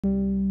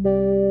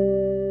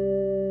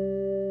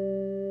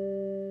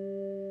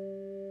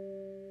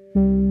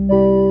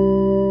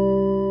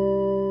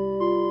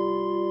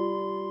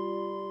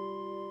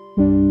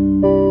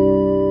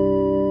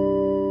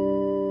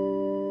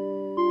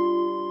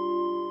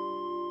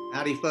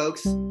Howdy,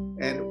 folks,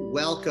 and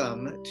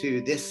welcome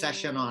to this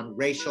session on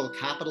racial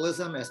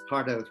capitalism as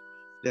part of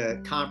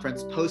the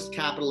conference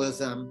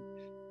Post-Capitalism,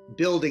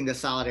 Building the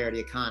Solidarity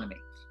Economy.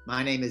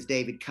 My name is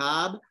David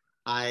Cobb.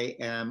 I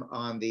am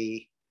on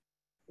the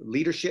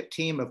leadership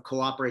team of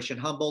Cooperation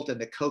Humboldt and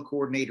the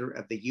co-coordinator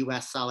of the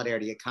U.S.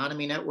 Solidarity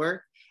Economy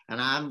Network,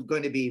 and I'm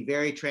going to be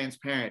very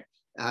transparent.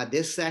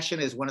 This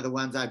session is one of the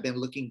ones I've been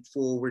looking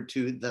forward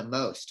to the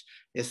most.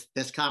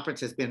 This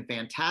conference has been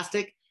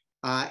fantastic.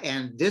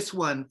 And this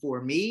one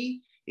for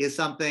me is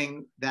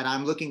something that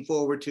I'm looking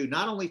forward to,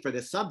 not only for the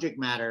subject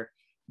matter,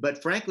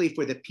 but frankly,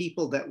 for the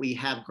people that we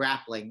have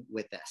grappling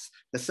with this.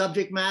 The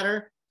subject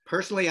matter,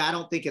 personally, I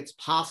don't think it's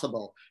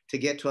possible to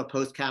get to a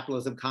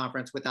post-capitalism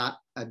conference without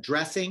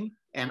addressing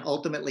and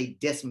ultimately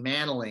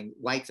dismantling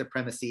white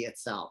supremacy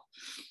itself.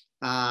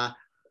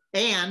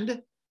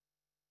 And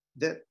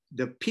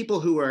the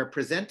people who are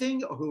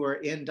presenting, who are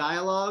in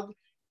dialogue,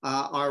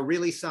 are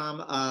really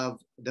some of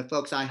the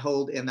folks I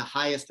hold in the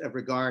highest of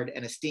regard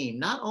and esteem,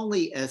 not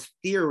only as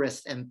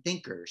theorists and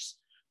thinkers,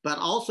 but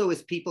also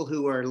as people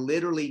who are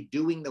literally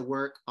doing the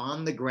work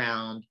on the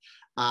ground,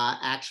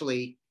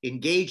 actually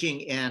engaging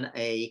in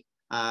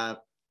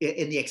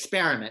the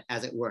experiment,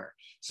 as it were.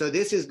 So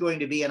this is going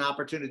to be an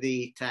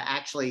opportunity to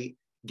actually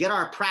get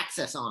our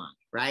praxis on,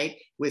 right?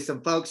 With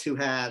some folks who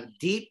have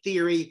deep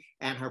theory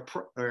and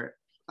are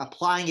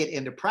applying it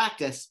into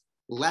practice,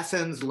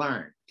 lessons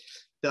learned.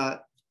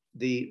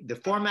 The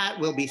format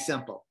will be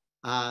simple.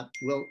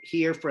 We'll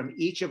hear from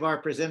each of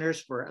our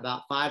presenters for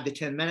about 5 to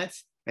 10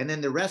 minutes, and then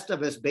the rest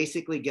of us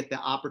basically get the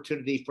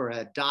opportunity for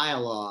a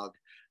dialogue,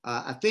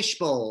 a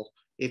fishbowl,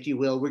 if you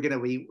will. We're going to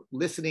be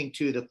listening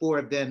to the four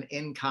of them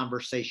in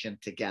conversation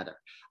together.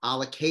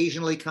 I'll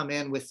occasionally come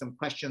in with some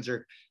questions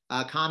or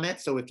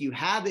comments, so if you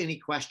have any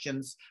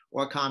questions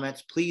or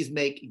comments, please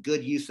make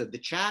good use of the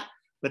chat,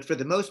 but for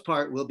the most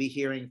part, we'll be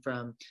hearing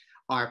from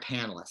our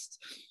panelists.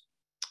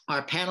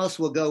 Our panelists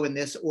will go in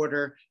this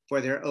order for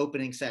their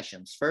opening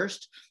sessions.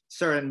 First,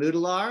 Suren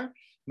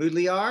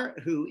Moodliar,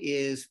 who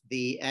is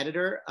the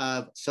editor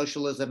of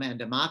Socialism and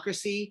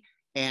Democracy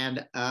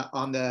and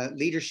on the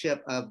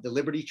leadership of the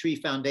Liberty Tree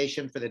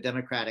Foundation for the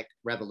Democratic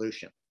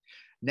Revolution.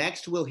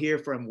 Next, we'll hear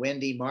from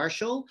Wende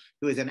Marshall,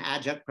 who is an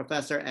adjunct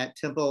professor at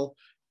Temple,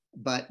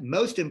 but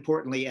most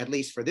importantly, at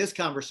least for this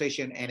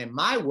conversation and in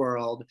my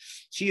world,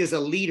 she is a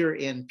leader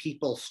in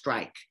People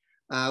Strike,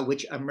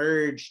 which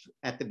emerged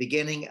at the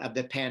beginning of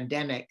the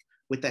pandemic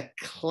with a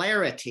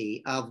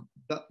clarity of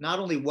not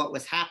only what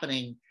was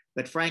happening,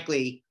 but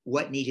frankly,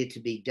 what needed to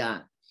be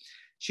done.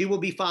 She will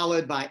be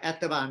followed by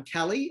Esteban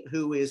Kelly,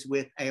 who is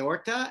with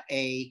AORTA,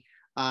 a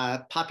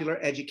popular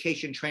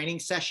education training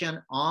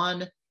session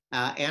on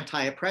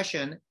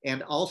anti-oppression,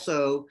 and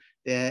also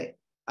the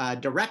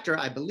director,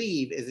 I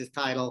believe is his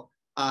title,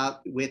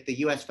 with the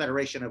U.S.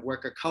 Federation of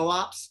Worker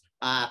Co-ops.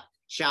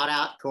 Shout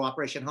out,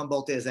 Cooperation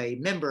Humboldt is a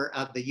member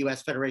of the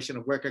U.S. Federation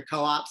of Worker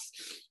Co-ops.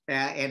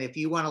 And if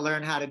you want to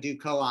learn how to do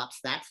co-ops,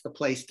 that's the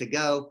place to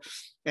go.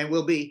 And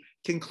we'll be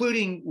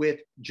concluding with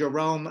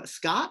Jerome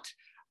Scott,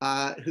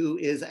 who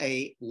is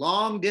a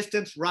long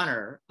distance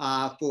runner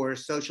for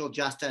social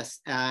justice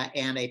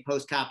and a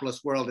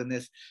post-capitalist world in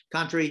this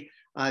country.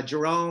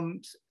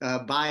 Jerome's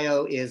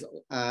bio is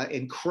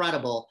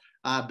incredible.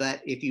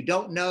 But if you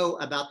don't know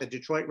about the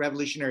Detroit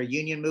Revolutionary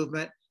Union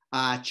movement,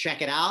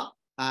 check it out.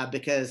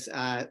 Because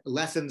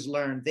lessons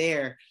learned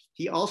there.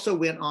 He also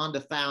went on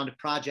to found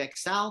Project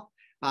South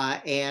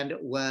and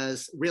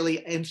was really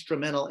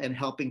instrumental in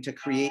helping to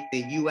create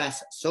the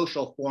U.S.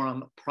 Social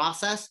Forum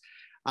process.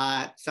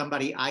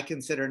 Somebody I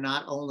consider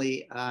not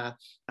only a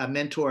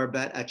mentor,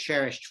 but a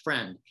cherished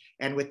friend.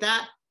 And with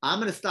that, I'm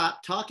going to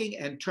stop talking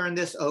and turn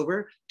this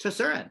over to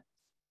Suren.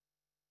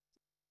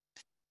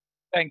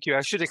 Thank you.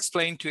 I should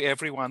explain to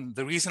everyone,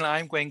 the reason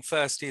I'm going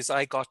first is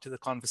I got to the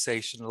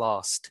conversation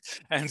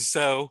last. And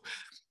so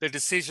the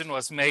decision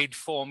was made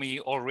for me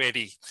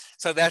already.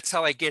 So that's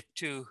how I get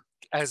to,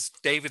 as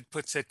David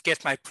puts it,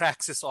 get my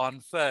praxis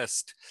on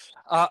first.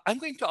 I'm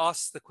going to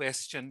ask the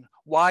question,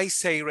 why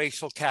say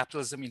racial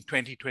capitalism in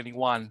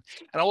 2021?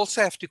 And I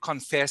also have to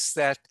confess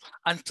that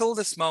until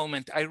this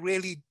moment, I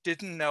really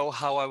didn't know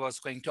how I was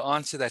going to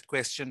answer that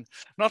question,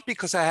 not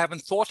because I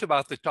haven't thought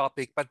about the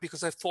topic, but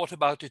because I've thought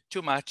about it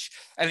too much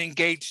and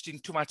engaged in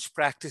too much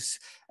practice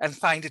and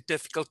find it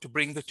difficult to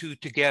bring the two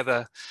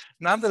together.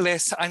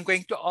 Nonetheless, I'm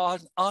going to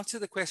answer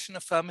the question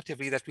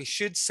affirmatively that we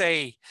should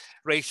say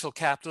racial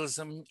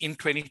capitalism in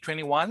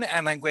 2021,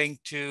 and I'm going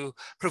to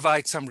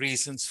provide some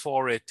reasons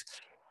for it.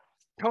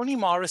 Toni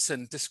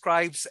Morrison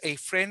describes a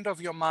friend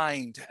of your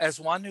mind as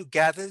one who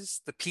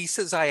gathers the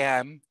pieces I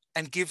am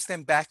and gives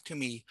them back to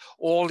me,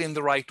 all in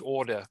the right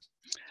order.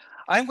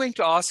 I'm going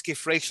to ask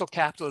if racial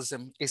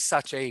capitalism is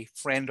such a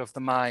friend of the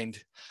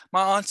mind.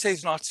 My answer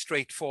is not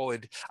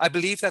straightforward. I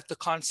believe that the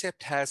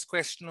concept has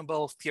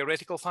questionable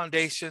theoretical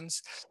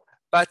foundations,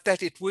 but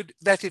that it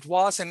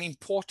was an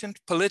important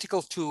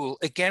political tool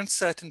against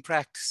certain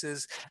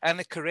practices and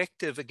a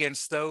corrective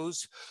against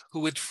those who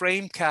would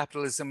frame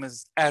capitalism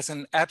as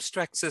an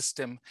abstract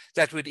system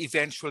that would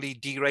eventually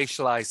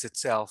deracialize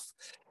itself.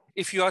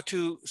 if you are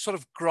to sort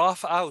of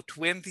graph out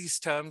when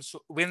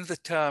the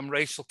term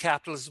racial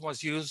capitalism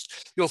was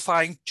used, you'll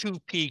find two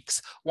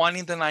peaks, one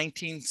in the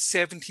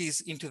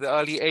 1970s into the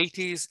early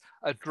 80s,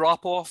 a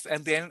drop off,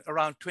 and then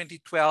around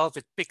 2012,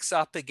 it picks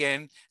up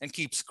again and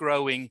keeps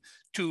growing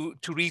to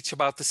reach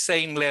about the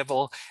same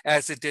level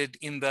as it did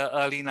in the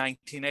early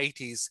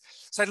 1980s.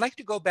 So I'd like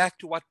to go back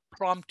to what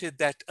prompted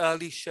that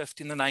early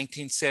shift in the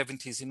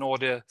 1970s in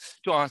order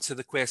to answer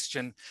the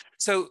question.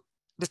 So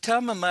the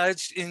term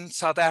emerged in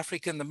South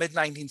Africa in the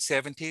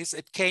mid-1970s.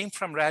 It came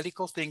from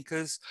radical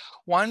thinkers,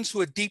 ones who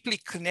were deeply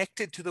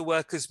connected to the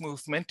workers'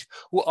 movement,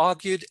 who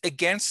argued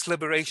against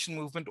liberation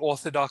movement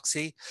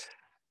orthodoxy.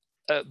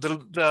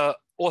 The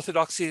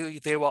orthodoxy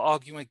they were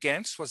arguing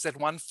against was that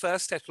one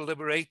first had to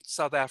liberate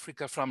South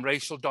Africa from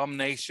racial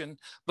domination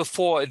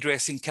before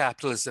addressing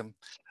capitalism.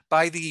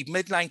 By the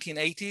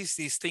mid-1980s,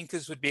 these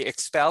thinkers would be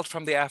expelled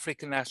from the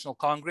African National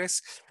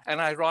Congress.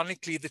 And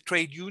ironically, the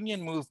trade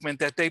union movement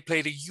that they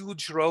played a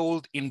huge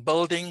role in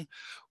building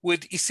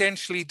would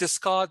essentially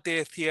discard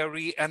their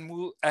theory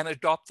and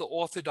adopt the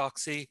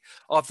orthodoxy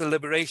of the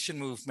liberation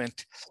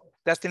movement.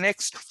 That the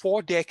next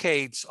 4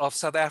 decades of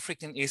South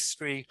African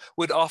history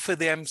would offer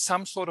them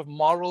some sort of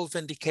moral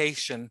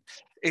vindication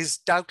is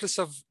doubtless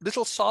of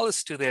little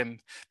solace to them,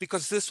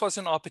 because this was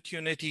an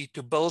opportunity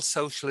to build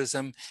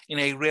socialism in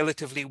a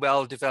relatively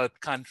well-developed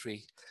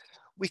country.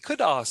 We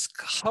could ask,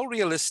 how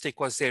realistic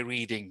was their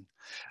reading?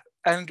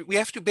 And we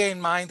have to bear in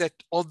mind that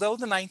although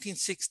the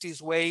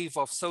 1960s wave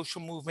of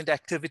social movement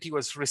activity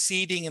was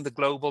receding in the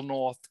global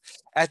north,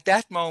 at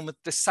that moment,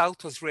 the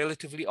South was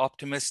relatively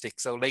optimistic,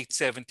 so late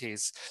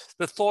 70s.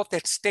 The thought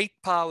that state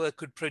power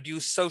could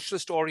produce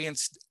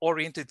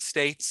socialist-oriented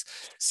states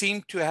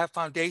seemed to have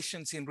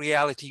foundations in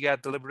reality. You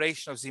had the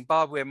liberation of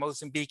Zimbabwe,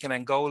 Mozambique, and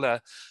Angola,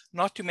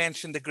 not to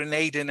mention the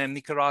Grenadian and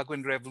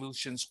Nicaraguan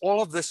revolutions.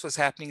 All of this was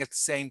happening at the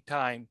same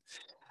time.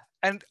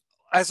 And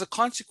as a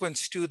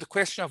consequence too, the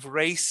question of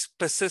race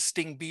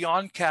persisting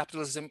beyond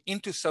capitalism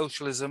into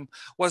socialism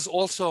was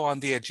also on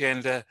the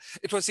agenda.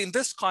 It was in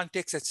this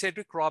context that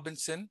Cedric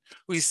Robinson,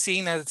 who is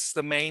seen as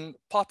the main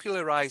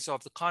popularizer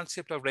of the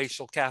concept of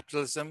racial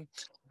capitalism,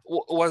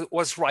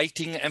 was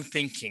writing and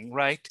thinking,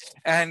 right?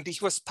 And he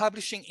was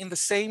publishing in the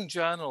same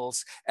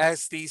journals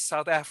as these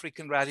South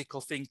African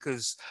radical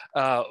thinkers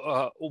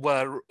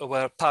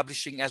were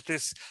publishing at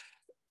this,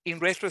 in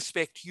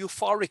retrospect,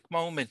 euphoric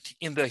moment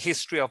in the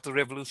history of the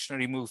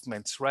revolutionary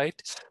movements,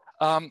 right?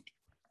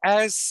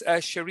 As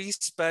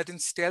Charisse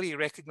Burden-Stelly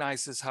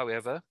recognizes,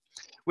 however,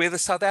 where the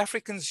South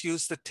Africans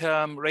use the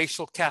term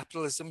racial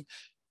capitalism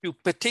to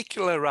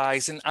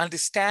particularize and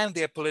understand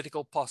their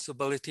political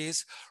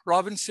possibilities,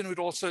 Robinson would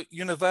also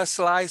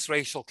universalize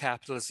racial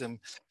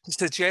capitalism to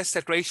suggest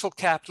that racial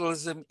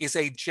capitalism is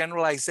a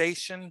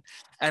generalization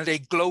and a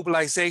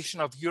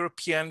globalization of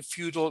European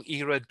feudal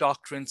era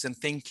doctrines and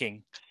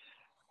thinking.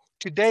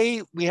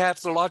 Today, we have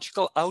the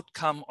logical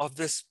outcome of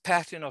this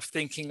pattern of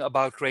thinking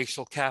about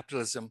racial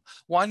capitalism,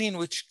 one in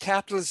which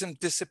capitalism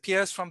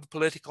disappears from the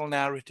political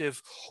narrative,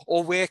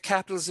 or where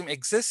capitalism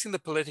exists in the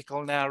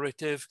political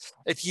narrative,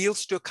 it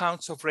yields to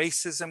accounts of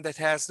racism that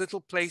has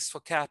little place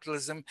for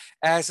capitalism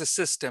as a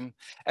system.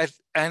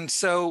 And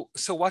so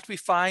what we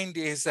find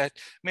is that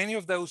many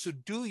of those who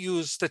do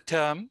use the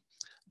term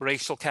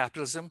racial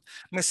capitalism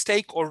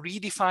mistake or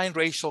redefine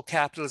racial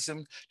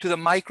capitalism to the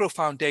micro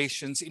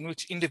foundations in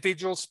which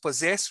individuals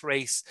possess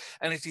race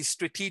and it is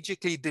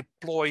strategically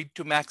deployed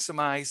to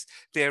maximize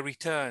their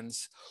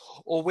returns.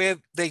 Or where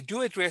they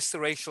do address the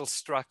racial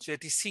structure,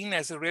 it is seen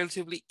as a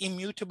relatively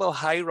immutable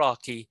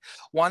hierarchy,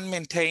 one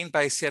maintained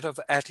by a set of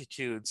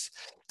attitudes.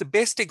 The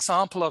best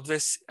example of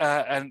this,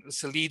 and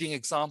it's a leading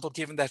example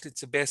given that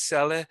it's a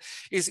bestseller,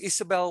 is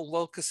Isabel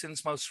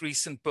Wilkerson's most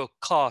recent book,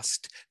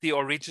 Caste, The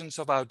Origins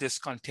of Our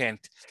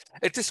Discontent.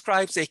 It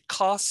describes a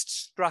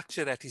caste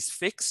structure that is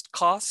fixed,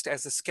 caste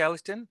as a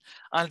skeleton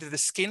under the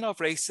skin of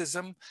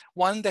racism,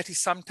 one that is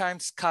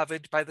sometimes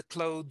covered by the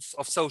clothes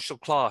of social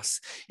class.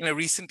 In a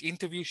recent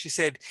interview, she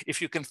said,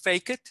 if you can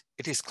fake it,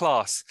 it is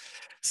class.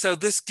 So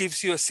this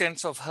gives you a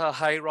sense of her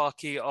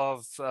hierarchy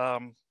of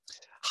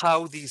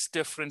how these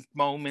different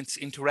moments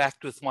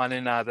interact with one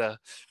another,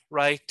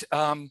 right?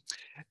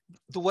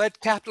 The word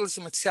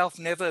capitalism itself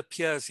never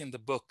appears in the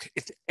book.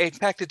 In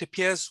fact, it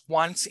appears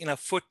once in a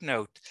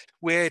footnote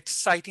where it's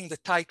citing the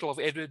title of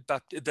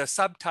the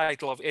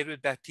subtitle of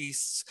Edward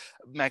Baptiste's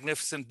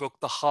magnificent book,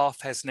 The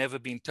Half Has Never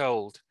Been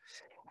Told.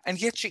 And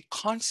yet she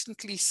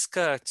constantly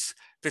skirts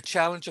the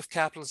challenge of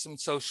capitalism and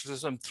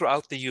socialism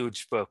throughout the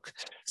huge book.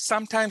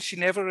 Sometimes she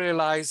never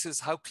realizes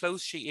how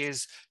close she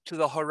is to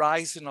the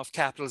horizon of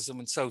capitalism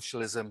and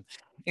socialism.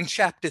 In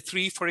chapter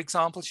 3, for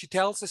example, she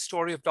tells the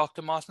story of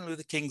Dr. Martin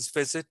Luther King's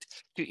visit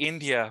to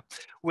India,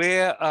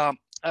 where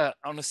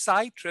on a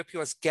side trip, he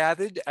was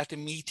gathered at a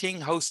meeting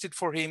hosted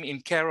for him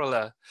in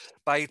Kerala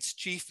by its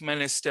chief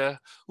minister,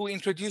 who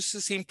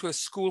introduces him to a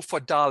school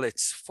for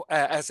Dalits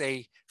as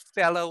a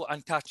fellow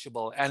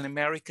untouchable, an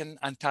American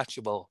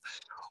untouchable.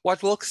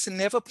 What Wilkerson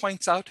never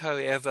points out,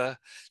 however,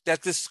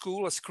 that this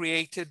school was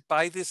created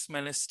by this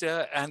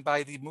minister and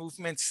by the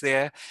movements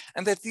there,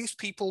 and that these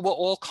people were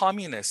all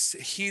communists.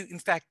 In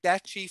fact,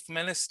 that chief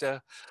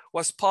minister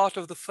was part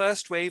of the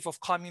first wave of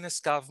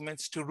communist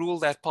governments to rule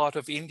that part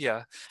of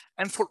India.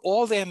 And for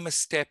all their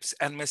missteps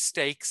and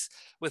mistakes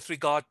with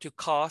regard to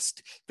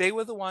caste, they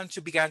were the ones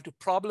who began to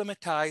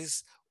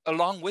problematize,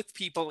 along with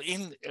people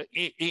in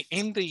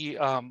the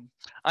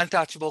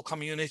untouchable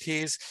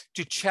communities,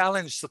 to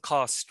challenge the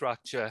caste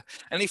structure.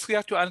 And if we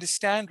are to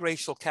understand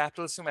racial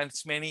capitalism and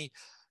its many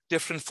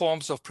different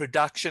forms of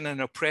production and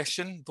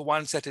oppression, the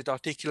ones that it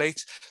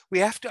articulates, we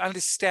have to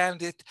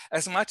understand it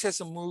as much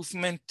as a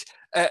movement.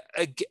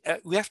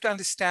 We have to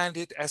understand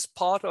it as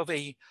part of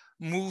a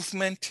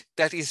movement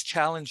that is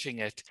challenging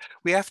it.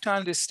 We have to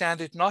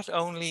understand it not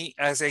only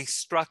as a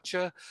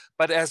structure,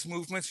 but as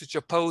movements which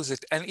oppose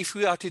it. And if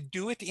we are to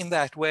do it in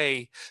that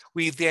way,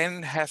 we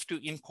then have to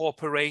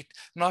incorporate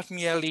not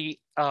merely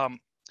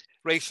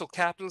racial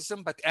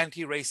capitalism, but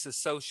anti-racist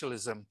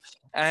socialism.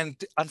 And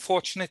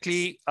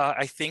unfortunately,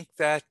 I think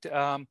that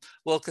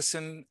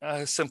Wilkerson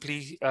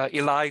simply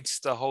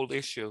elides the whole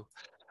issue.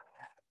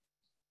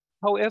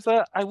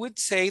 However, I would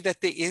say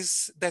that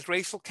that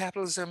racial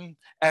capitalism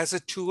as a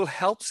tool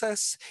helps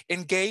us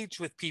engage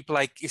with people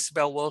like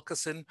Isabel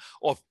Wilkerson,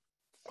 or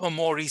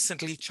more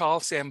recently,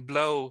 Charles M.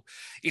 Blow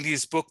in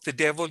his book, The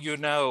Devil You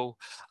Know.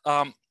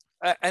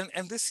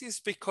 And this is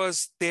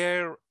because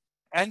their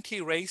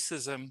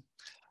anti-racism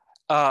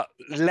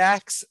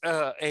lacks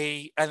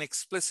an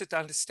explicit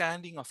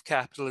understanding of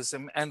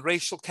capitalism, and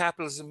racial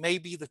capitalism may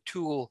be the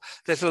tool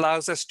that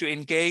allows us to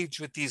engage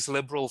with these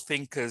liberal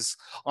thinkers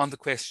on the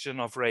question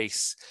of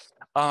race.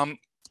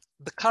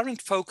 The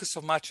current focus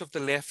of much of the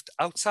left,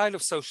 outside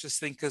of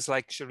socialist thinkers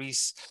like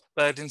Charisse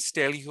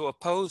Burden-Stelly, who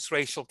oppose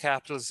racial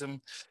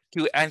capitalism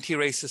to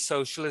anti-racist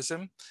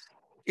socialism,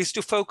 is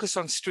to focus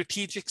on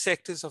strategic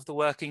sectors of the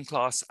working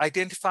class,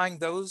 identifying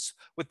those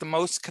with the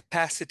most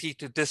capacity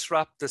to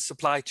disrupt the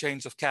supply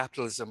chains of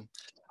capitalism.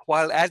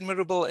 While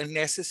admirable and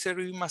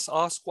necessary, we must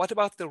ask, what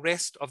about the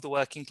rest of the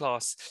working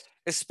class,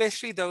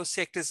 especially those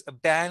sectors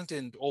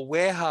abandoned or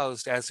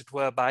warehoused, as it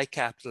were, by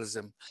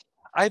capitalism?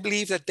 I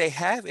believe that they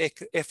have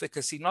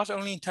efficacy, not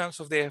only in terms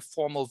of their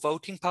formal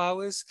voting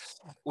powers,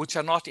 which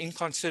are not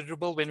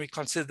inconsiderable when we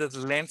consider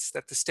the lengths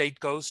that the state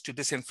goes to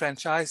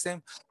disenfranchise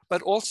them,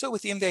 but also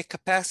within their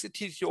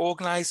capacity to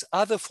organize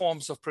other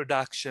forms of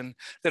production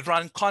that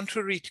run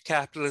contrary to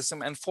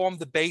capitalism and form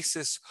the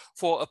basis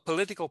for a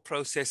political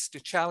process to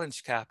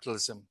challenge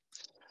capitalism.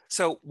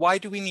 So why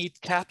do we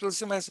need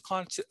capitalism as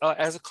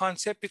a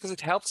concept? Because it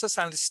helps us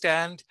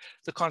understand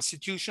the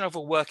constitution of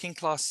a working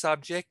class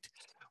subject,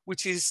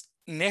 which is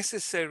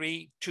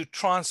necessary to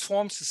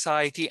transform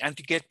society and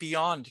to get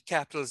beyond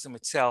capitalism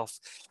itself.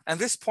 And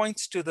this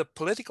points to the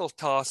political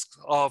task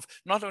of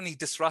not only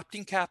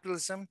disrupting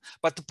capitalism,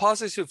 but the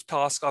positive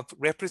task of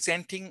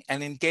representing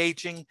and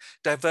engaging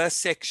diverse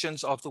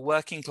sections of the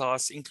working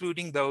class,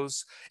 including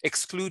those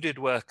excluded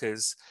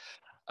workers.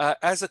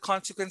 As a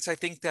consequence, I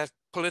think that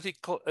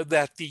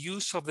the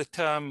use of the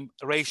term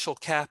racial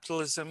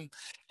capitalism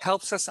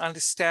helps us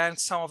understand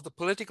some of the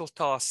political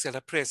tasks that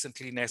are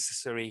presently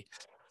necessary.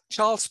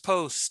 Charles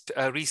Post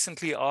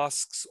recently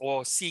asks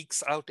or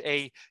seeks out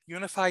a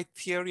unified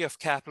theory of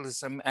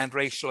capitalism and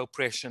racial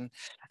oppression,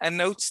 and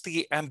notes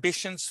the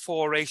ambitions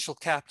for racial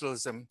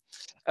capitalism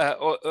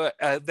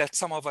that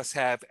some of us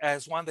have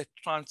as one that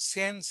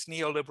transcends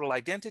neoliberal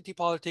identity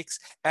politics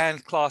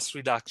and class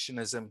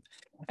reductionism.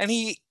 And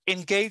he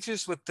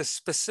engages with the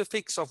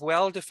specifics of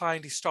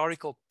well-defined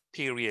historical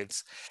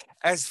periods.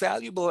 As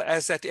valuable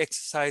as that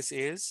exercise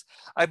is,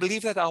 I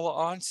believe that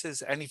our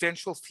answers and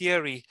eventual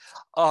theory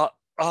are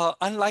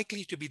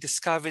unlikely to be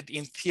discovered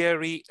in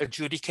theory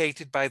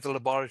adjudicated by the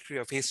laboratory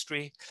of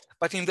history,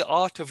 but in the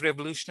art of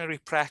revolutionary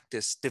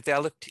practice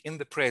developed in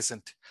the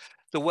present.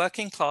 The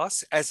working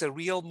class as a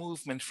real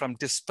movement from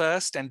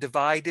dispersed and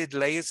divided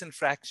layers and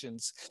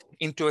fractions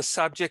into a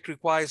subject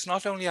requires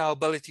not only our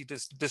ability to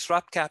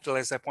disrupt capital,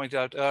 as I pointed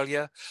out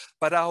earlier,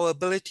 but our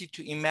ability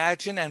to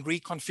imagine and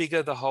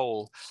reconfigure the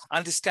whole,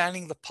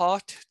 understanding the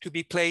part to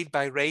be played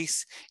by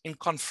race in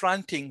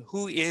confronting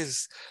who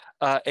is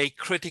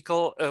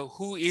critical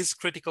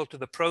to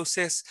the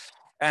process.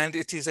 And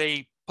it is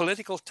a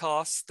political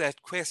task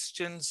that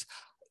questions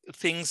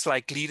things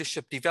like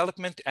leadership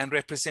development and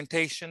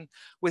representation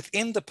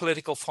within the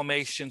political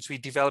formations we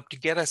develop to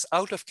get us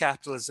out of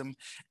capitalism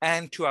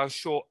and to our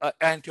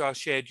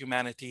shared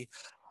humanity.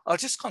 I'll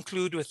just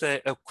conclude with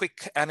a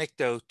quick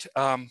anecdote.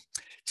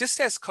 Just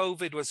as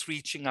COVID was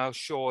reaching our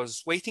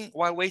shores,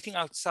 while waiting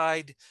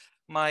outside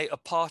my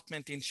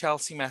apartment in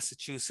Chelsea,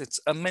 Massachusetts,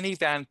 a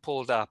minivan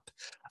pulled up.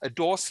 A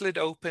door slid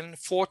open,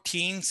 4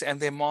 teens and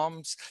their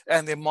mom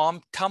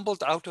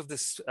tumbled out of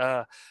this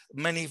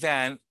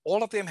minivan.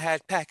 All of them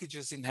had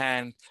packages in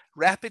hand.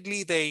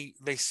 Rapidly,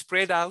 they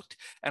spread out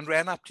and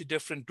ran up to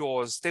different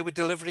doors. They were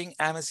delivering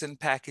Amazon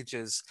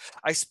packages.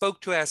 I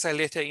spoke to her as I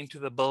let her into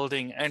the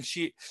building, and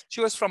she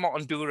was from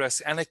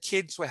Honduras, and her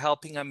kids were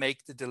helping her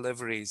make the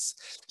deliveries.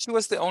 She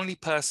was the only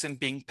person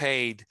being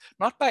paid,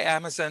 not by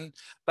Amazon,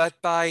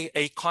 but by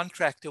a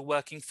contractor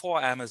working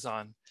for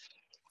Amazon.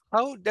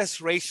 How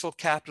does racial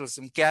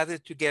capitalism gather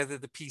together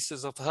the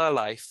pieces of her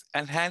life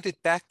and hand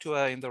it back to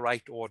her in the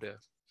right order?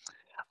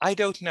 I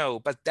don't know,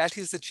 but that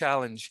is the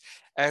challenge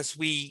as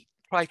we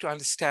try to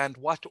understand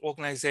what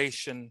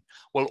organization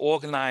will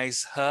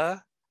organize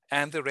her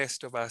and the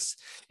rest of us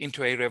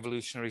into a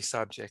revolutionary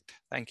subject.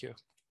 Thank you.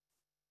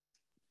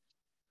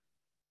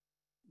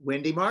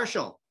 Wendy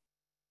Marshall.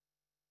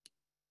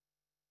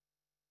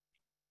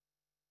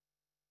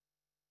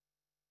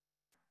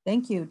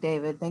 Thank you,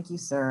 David. Thank you,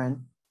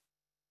 Suren.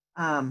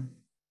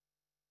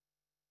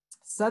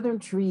 Southern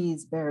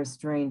trees bear a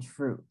strange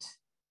fruit,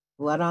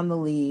 blood on the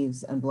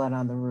leaves and blood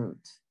on the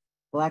root.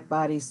 Black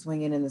bodies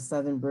swinging in the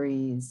southern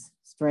breeze,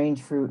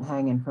 strange fruit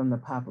hanging from the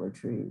poplar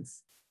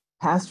trees.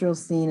 Pastoral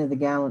scene of the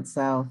gallant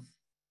South,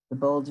 the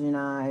bulging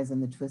eyes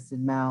and the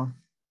twisted mouth,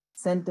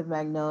 scent of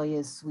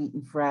magnolias sweet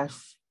and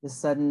fresh, the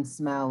sudden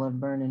smell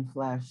of burning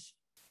flesh.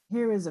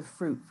 Here is a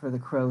fruit for the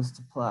crows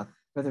to pluck,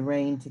 for the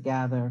rain to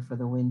gather, for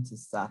the wind to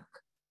suck,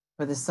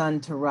 for the sun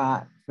to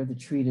rot, for the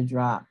tree to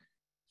drop.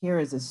 Here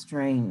is a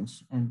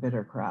strange and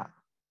bitter crop.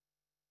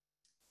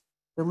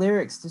 The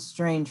lyrics to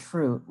Strange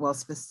Fruit, while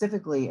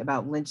specifically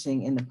about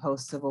lynching in the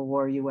post-Civil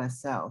War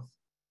US South,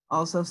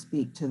 also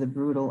speak to the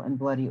brutal and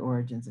bloody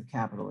origins of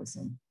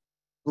capitalism.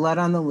 Blood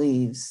on the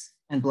leaves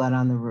and blood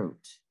on the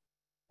root.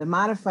 The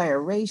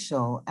modifier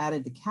racial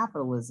added to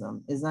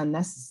capitalism is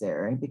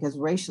unnecessary because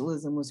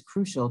racialism was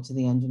crucial to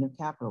the engine of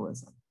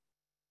capitalism.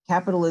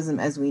 Capitalism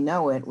as we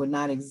know it would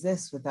not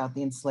exist without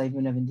the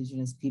enslavement of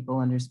indigenous people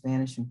under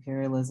Spanish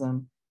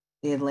imperialism,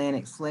 the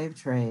Atlantic slave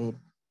trade,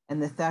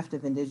 and the theft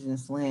of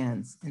indigenous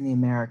lands in the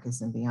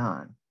Americas and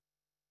beyond.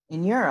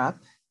 In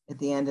Europe, at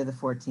the end of the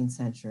 14th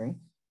century,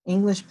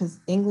 English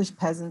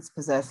peasants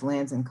possessed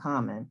lands in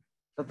common,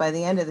 but by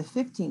the end of the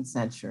 15th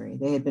century,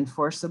 they had been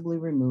forcibly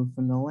removed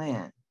from the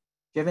land.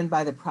 Driven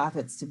by the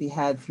profits to be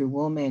had through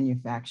wool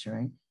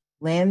manufacturing,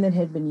 land that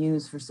had been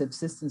used for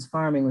subsistence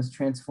farming was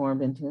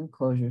transformed into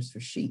enclosures for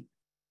sheep.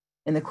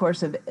 In the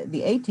course of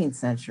the 18th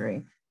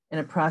century, in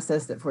a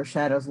process that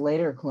foreshadows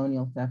later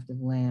colonial theft of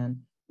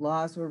land,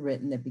 laws were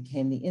written that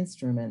became the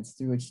instruments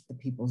through which the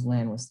people's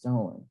land was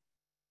stolen.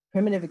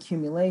 Primitive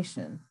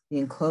accumulation, the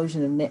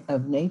inclusion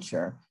of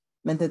nature,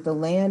 meant that the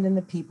land and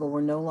the people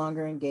were no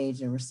longer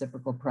engaged in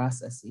reciprocal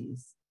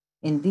processes.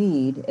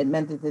 Indeed, it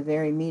meant that the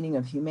very meaning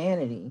of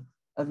humanity,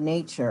 of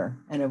nature,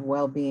 and of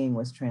well-being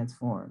was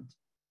transformed.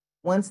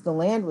 Once the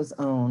land was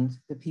owned,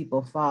 the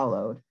people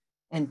followed,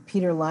 and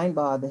Peter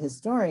Linebaugh, the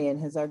historian,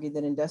 has argued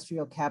that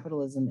industrial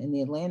capitalism in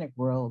the Atlantic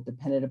world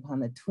depended upon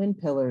the twin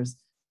pillars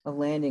of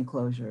land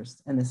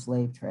enclosures and the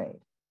slave trade.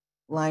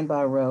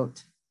 Linebaugh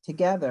wrote,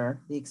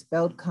 "Together, the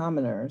expelled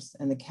commoners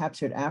and the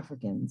captured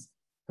Africans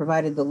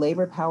provided the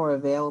labor power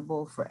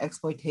available for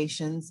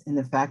exploitations in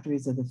the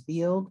factories of the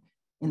field,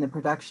 in the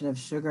production of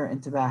sugar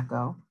and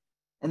tobacco,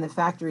 and the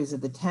factories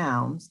of the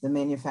towns, the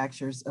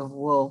manufacturers of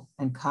wool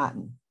and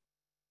cotton.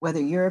 Whether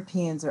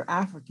Europeans or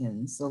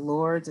Africans, the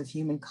lords of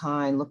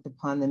humankind looked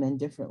upon them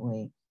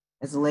indifferently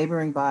as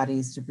laboring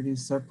bodies to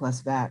produce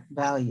surplus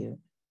value,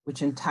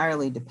 which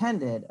entirely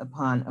depended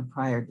upon a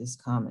prior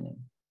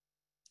discommoning."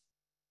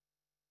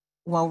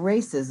 While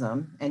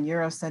racism and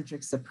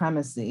Eurocentric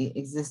supremacy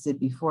existed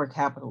before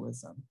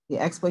capitalism, the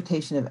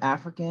exploitation of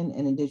African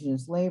and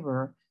indigenous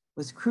labor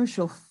was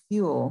crucial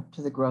fuel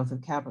to the growth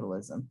of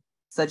capitalism,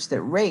 such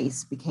that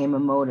race became a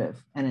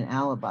motive and an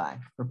alibi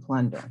for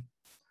plunder.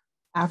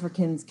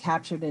 Africans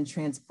captured and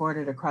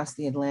transported across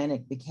the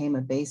Atlantic became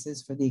a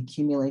basis for the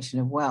accumulation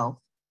of wealth,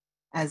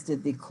 as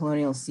did the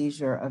colonial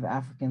seizure of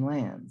African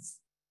lands.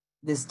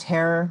 This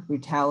terror,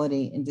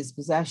 brutality, and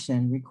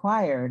dispossession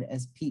required,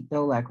 as Pete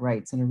Dolak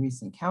writes in a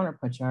recent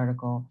Counterpunch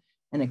article,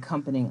 an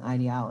accompanying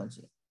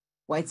ideology.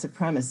 White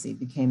supremacy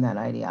became that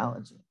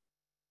ideology.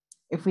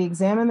 If we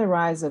examine the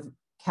rise of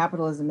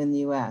capitalism in the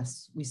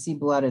US, we see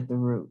blood at the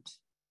root.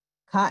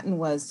 Cotton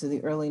was to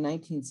the early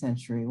 19th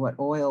century what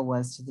oil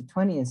was to the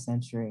 20th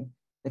century,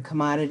 the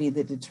commodity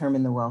that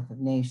determined the wealth of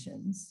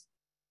nations.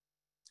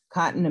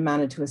 Cotton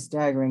amounted to a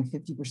staggering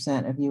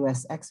 50% of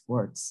US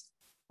exports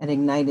and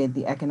ignited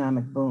the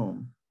economic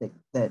boom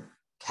that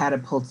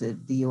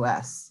catapulted the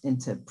US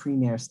into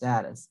premier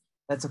status.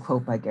 That's a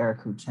quote by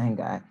Garaku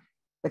Changai.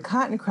 The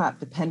cotton crop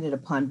depended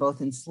upon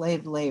both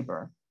enslaved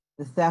labor,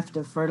 the theft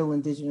of fertile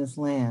indigenous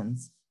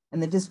lands,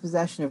 and the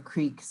dispossession of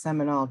Creek,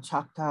 Seminole,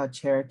 Choctaw,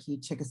 Cherokee,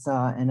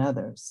 Chickasaw, and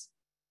others.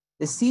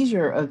 The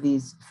seizure of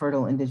these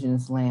fertile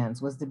indigenous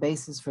lands was the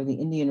basis for the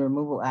Indian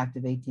Removal Act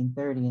of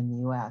 1830 in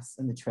the US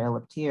and the Trail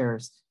of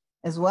Tears,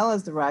 as well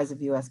as the rise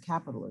of US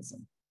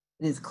capitalism.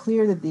 it is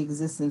clear that the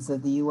existence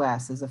of the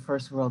US as a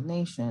first world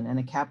nation and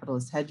a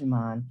capitalist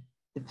hegemon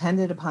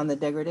depended upon the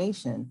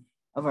degradation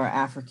of our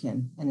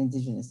African and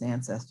indigenous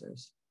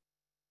ancestors.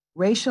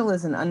 Racial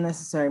is an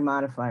unnecessary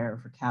modifier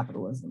for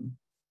capitalism,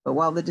 but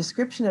while the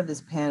description of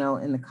this panel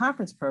in the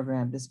conference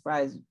program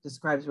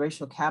describes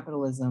racial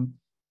capitalism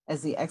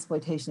as the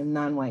exploitation of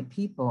non-white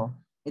people,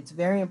 it's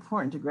very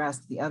important to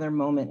grasp the other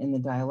moment in the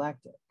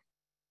dialectic.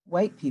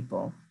 White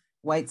people,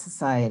 white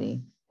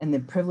society, and the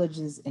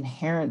privileges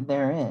inherent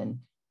therein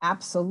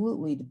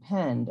absolutely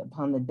depend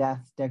upon the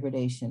death,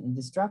 degradation, and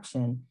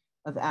destruction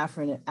of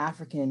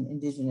African,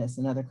 indigenous,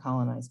 and other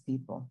colonized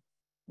people.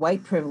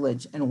 White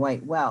privilege and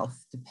white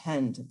wealth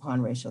depend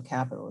upon racial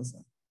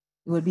capitalism.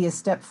 It would be a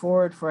step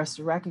forward for us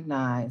to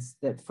recognize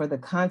that the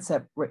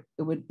concept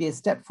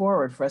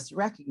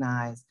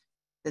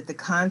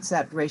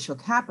racial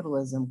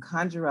capitalism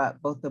conjure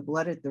up both the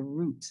blood at the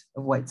root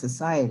of white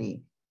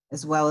society,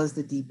 as well as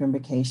the deep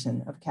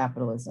imbrication of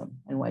capitalism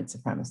and white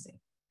supremacy.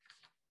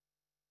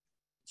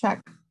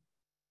 Check.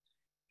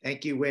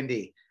 Thank you,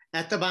 Wende.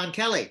 Esteban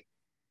Kelly.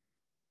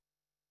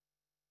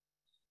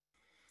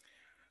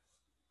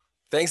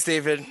 Thanks,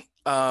 David.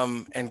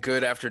 And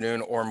good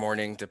afternoon or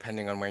morning,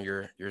 depending on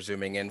where you're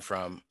zooming in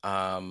from.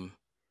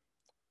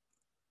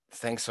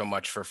 Thanks so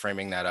much for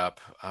framing that up,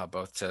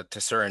 both to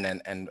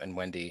Suren and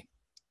Wende.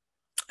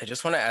 I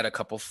just want to add a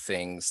couple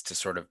things to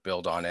sort of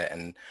build on it.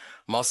 And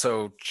I'm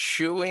also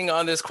chewing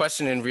on this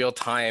question in real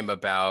time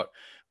about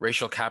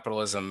racial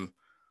capitalism,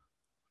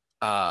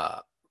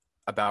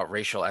 about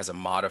racial as a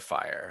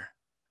modifier.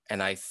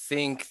 And I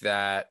think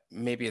that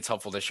maybe it's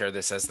helpful to share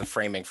this as the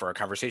framing for our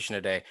conversation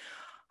today.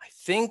 I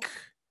think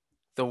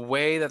the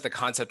way that the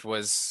concept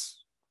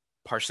was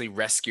partially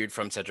rescued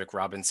from Cedric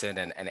Robinson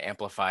and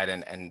amplified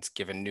and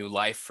given new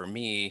life for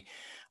me,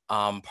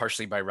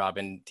 partially by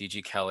Robin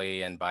D.G.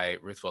 Kelley and by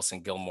Ruth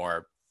Wilson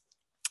Gilmore,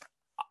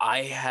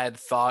 I had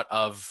thought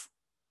of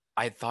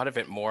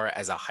it more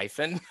as a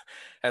hyphen,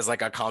 as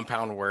like a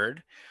compound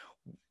word,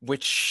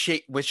 which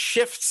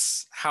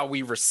shifts how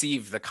we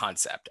receive the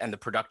concept and the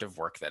productive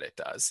work that it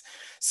does.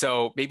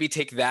 So maybe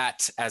take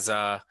that as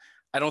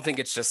I don't think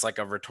it's just like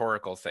a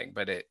rhetorical thing,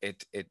 but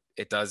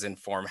it does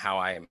inform how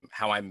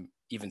I'm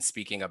even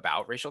speaking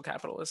about racial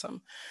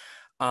capitalism,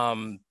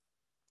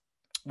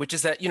 which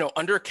is that,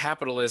 under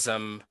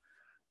capitalism,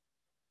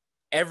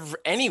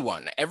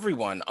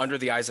 everyone under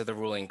the eyes of the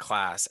ruling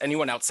class,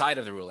 anyone outside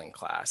of the ruling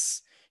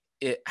class,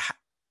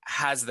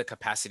 has the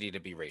capacity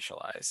to be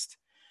racialized.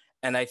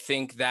 And I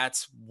think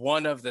that's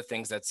one of the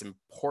things that's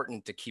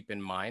important to keep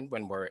in mind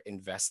when we're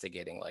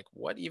investigating, like,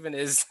 what even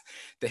is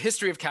the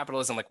history of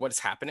capitalism, like what is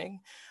happening,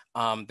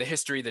 the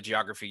history, the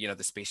geography, the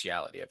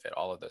spatiality of it,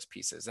 all of those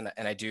pieces.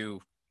 And I do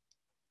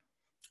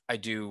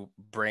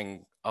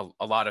bring a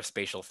lot of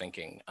spatial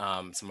thinking.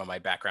 Some of my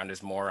background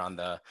is more on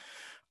the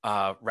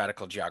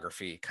radical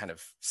geography kind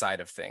of side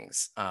of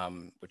things,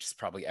 which is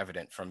probably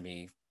evident from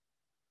me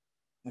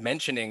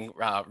mentioning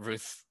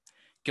Ruth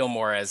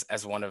Gilmore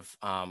as one of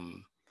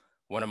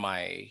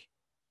my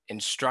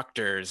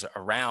instructors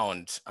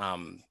around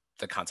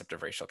the concept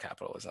of racial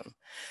capitalism.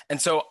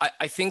 And so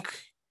I think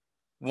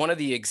one of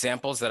the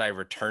examples that I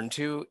return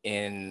to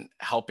in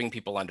helping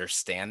people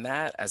understand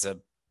that as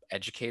an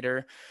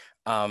educator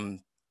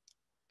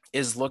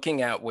is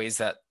looking at ways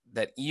that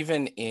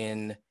even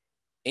in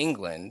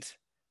England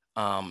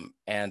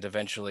and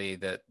eventually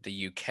the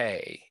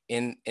UK,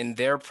 in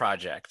their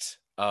project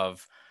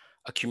of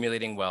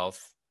accumulating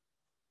wealth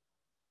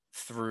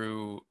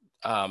through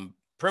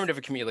primitive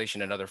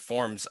accumulation and other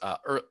forms,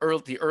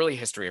 the early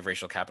history of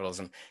racial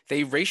capitalism,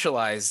 they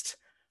racialized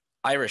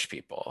Irish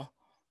people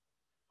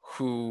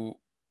who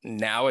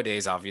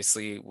nowadays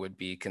obviously would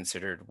be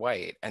considered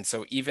white. And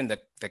so even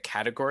the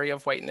category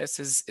of whiteness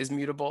is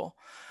mutable.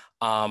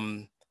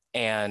 And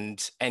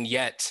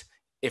yet,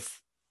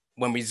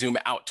 when we zoom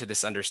out to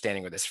this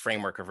understanding or this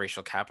framework of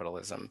racial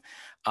capitalism,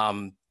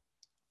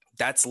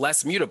 that's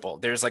less mutable.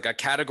 There's like a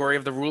category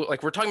of the rule,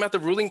 like we're talking about the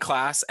ruling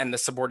class and the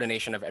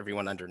subordination of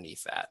everyone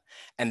underneath that.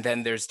 And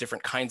then there's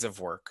different kinds of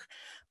work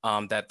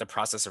that the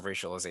process of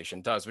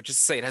racialization does, which is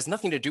to say it has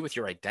nothing to do with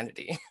your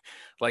identity.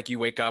 Like you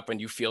wake up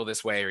and you feel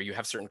this way, or you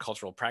have certain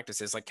cultural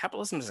practices. Like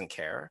capitalism doesn't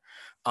care,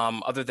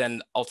 other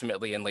than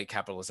ultimately in late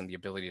capitalism, the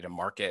ability to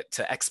market,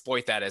 to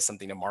exploit that as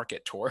something to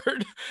market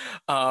toward.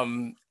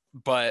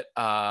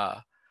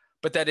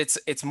 But that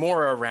it's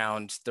more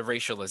around the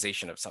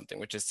racialization of something,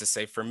 which is to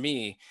say, for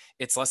me,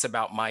 it's less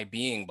about my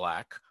being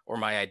Black or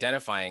my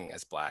identifying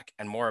as Black,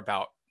 and more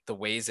about the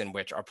ways in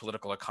which our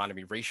political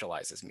economy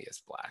racializes me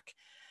as Black,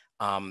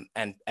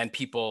 and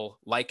people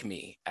like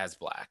me as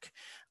Black,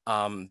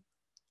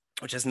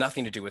 which has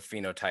nothing to do with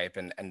phenotype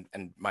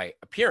and my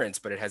appearance,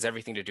 but it has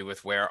everything to do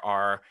with where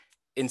our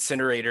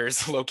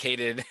incinerators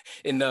located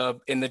in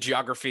the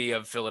geography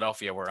of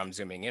Philadelphia, where I'm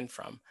zooming in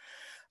from.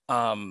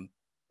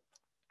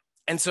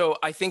 And so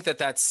I think that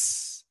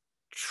that's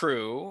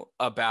true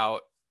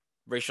about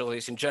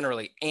racialization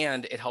generally,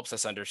 and it helps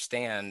us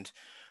understand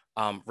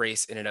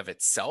race in and of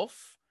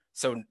itself.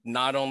 So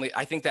not only,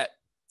 I think that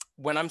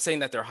when I'm saying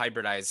that they're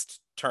hybridized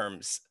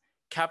terms,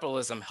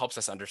 capitalism helps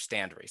us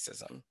understand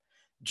racism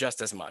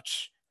just as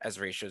much as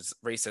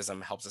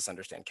racism helps us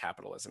understand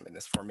capitalism in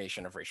this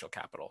formation of racial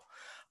capital.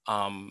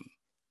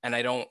 And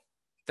I don't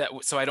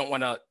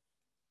want to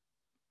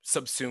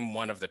subsume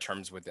one of the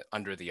terms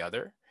under the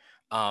other.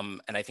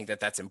 And I think that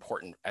that's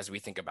important as we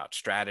think about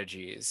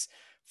strategies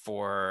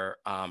for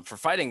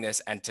fighting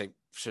this and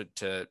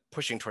to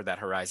pushing toward that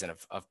horizon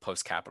of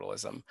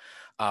post-capitalism,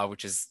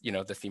 which is, you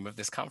know, the theme of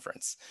this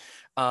conference.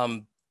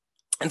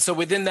 And so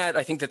within that,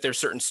 I think that there's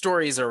certain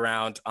stories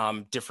around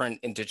different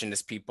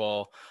indigenous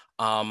people.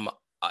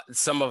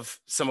 Some of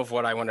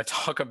what I want to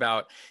talk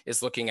about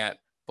is looking at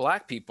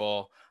Black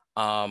people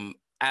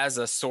as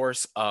a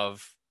source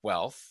of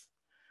wealth,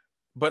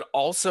 but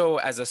also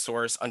as a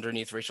source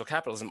underneath racial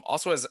capitalism,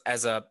 also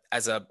as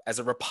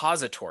a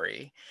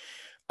repository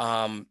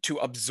to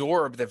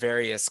absorb the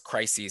various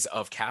crises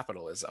of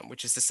capitalism,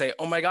 which is to say,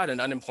 oh my God, an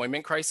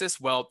unemployment crisis,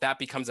 well, that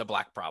becomes a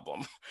Black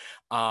problem.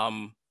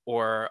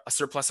 Or a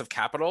surplus of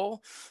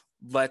capital,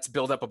 let's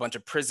build up a bunch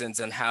of prisons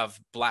and have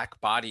Black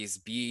bodies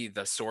be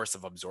the source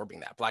of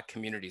absorbing that. Black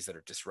communities that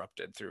are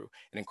disrupted through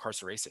an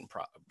incarceration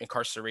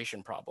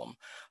problem.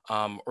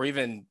 Or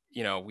even,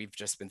 you know, we've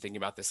just been thinking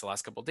about this the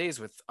last couple of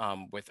days with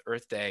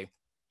Earth Day,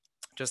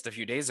 just a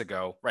few days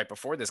ago, right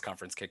before this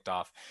conference kicked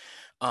off.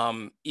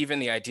 Even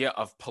the idea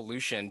of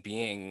pollution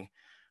being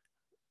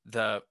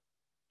the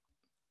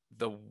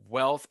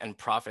wealth and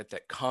profit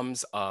that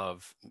comes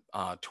of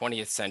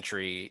 20th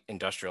century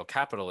industrial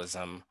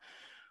capitalism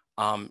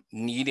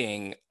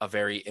needing a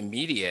very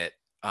immediate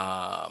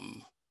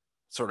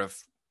sort of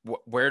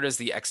where does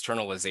the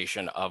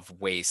externalization of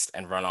waste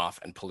and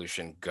runoff and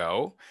pollution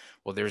go?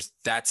 Well,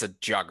 that's a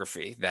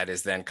geography that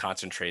is then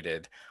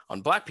concentrated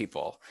on Black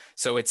people.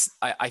 So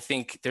I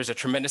think there's a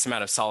tremendous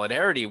amount of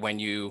solidarity when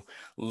you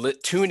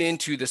tune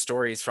into the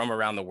stories from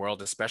around the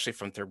world, especially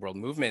from third world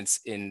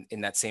movements in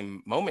that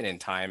same moment in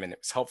time. And it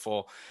was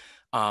helpful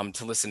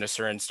to listen to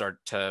Suren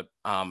start to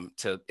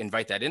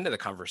invite that into the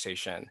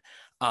conversation.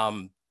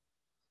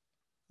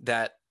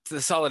 That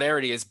the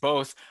solidarity is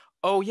both,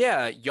 oh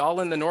yeah, y'all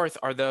in the North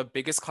are the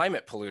biggest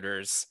climate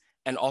polluters,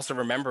 and also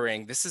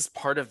remembering this is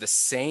part of the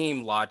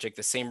same logic,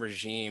 the same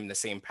regime, the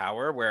same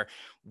power where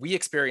we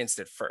experienced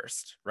it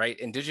first, right?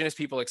 Indigenous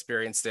people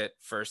experienced it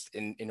first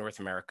in North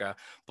America.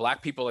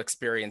 Black people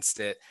experienced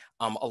it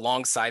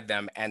alongside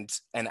them and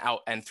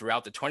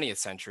throughout the 20th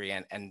century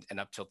and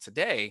up till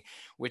today,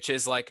 which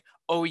is like,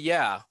 oh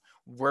yeah,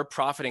 we're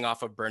profiting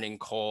off of burning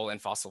coal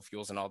and fossil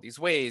fuels in all these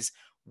ways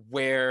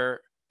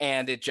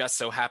and it just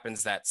so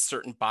happens that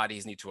certain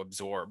bodies need to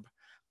absorb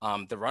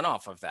the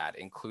runoff of that,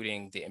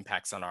 including the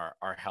impacts on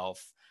our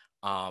health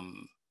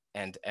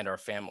and our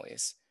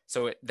families.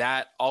 So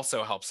that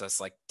also helps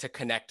us like to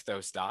connect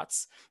those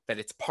dots, that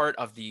it's part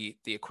of the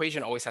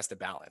equation always has to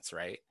balance,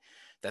 right?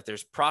 That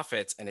there's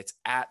profits and it's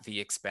at the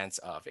expense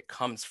of, it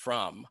comes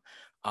from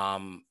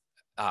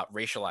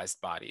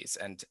racialized bodies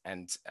and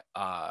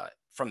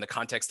from the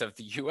context of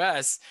the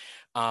US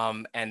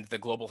and the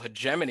global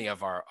hegemony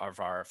of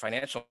our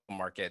financial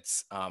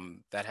markets,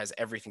 that has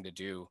everything to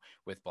do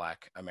with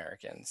Black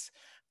Americans.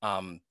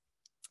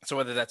 So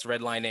whether that's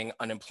redlining,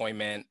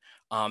 unemployment,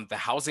 the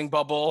housing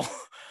bubble,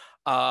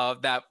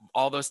 that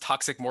all those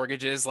toxic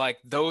mortgages, like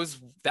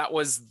that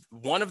was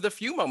one of the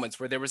few moments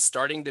where there was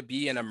starting to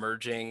be an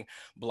emerging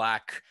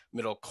Black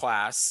middle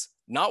class,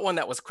 not one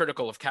that was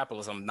critical of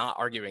capitalism, not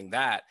arguing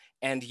that.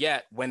 And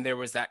yet when there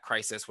was that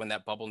crisis, when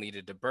that bubble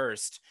needed to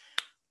burst,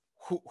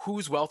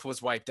 whose wealth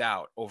was wiped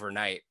out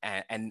overnight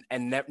and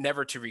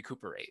never to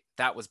recuperate?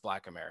 That was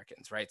Black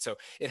Americans, right? So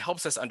it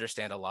helps us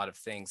understand a lot of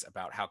things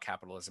about how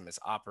capitalism is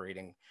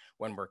operating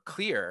when we're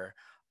clear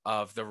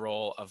of the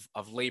role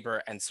of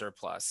labor and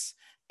surplus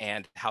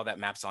and how that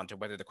maps onto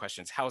whether the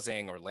question is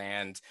housing or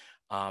land.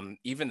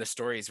 Even the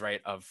stories,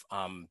 right, of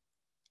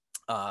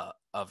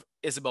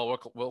Isabel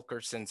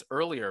Wilkerson's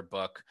earlier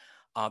book,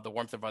 The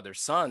Warmth of Other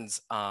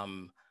Suns,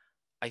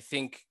 I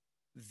think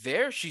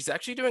she's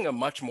actually doing a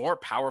much more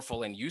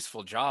powerful and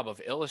useful job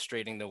of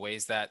illustrating the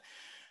ways that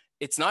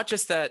it's not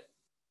just that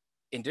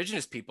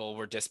Indigenous people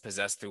were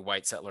dispossessed through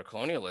white settler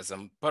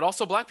colonialism, but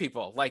also Black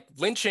people. Like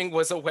lynching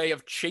was a way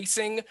of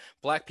chasing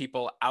Black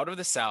people out of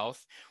the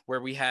South,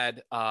 where we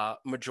had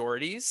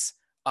majorities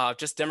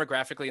just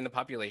demographically in the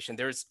population.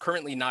 There's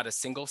currently not a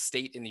single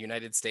state in the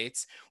United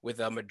States with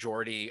a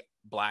majority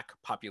Black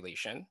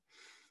population.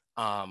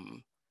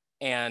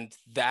 And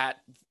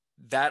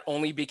that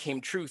only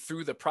became true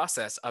through the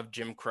process of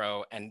Jim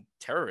Crow and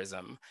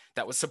terrorism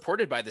that was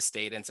supported by the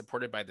state and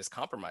supported by this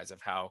compromise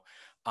of how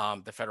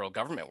the federal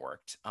government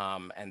worked,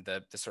 and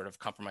the sort of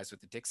compromise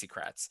with the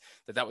Dixiecrats,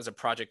 that was a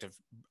project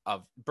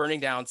of burning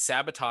down,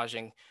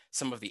 sabotaging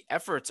some of the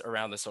efforts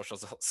around the social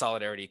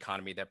solidarity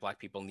economy that Black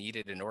people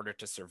needed in order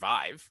to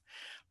survive,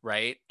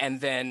 right?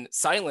 And then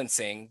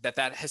silencing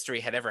that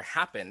history had ever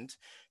happened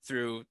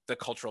through the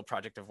cultural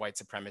project of white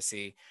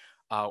supremacy.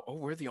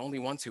 We're the only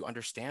ones who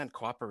understand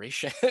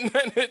cooperation.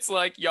 And it's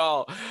like,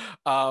 y'all,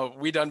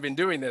 we done been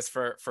doing this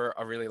for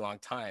a really long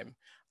time.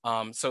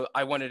 So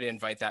I wanted to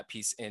invite that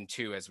piece in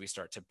too, as we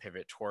start to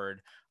pivot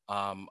toward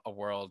a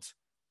world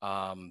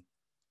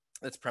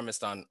that's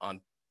premised on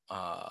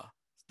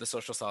the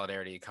social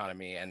solidarity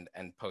economy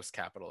and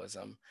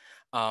post-capitalism.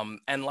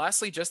 And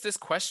lastly, just this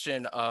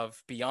question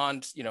of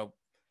beyond,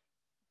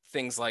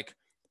 things like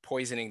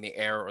poisoning the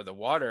air or the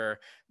water,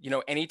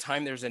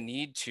 anytime there's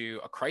a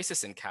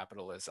crisis in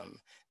capitalism,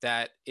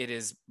 that it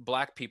is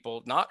Black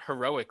people, not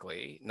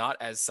heroically, not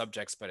as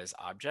subjects, but as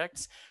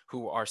objects,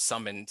 who are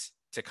summoned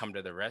to come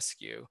to the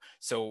rescue.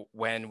 So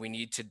when we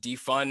need to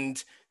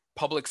defund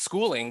public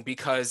schooling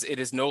because it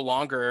is no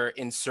longer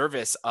in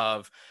service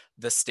of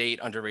the state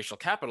under racial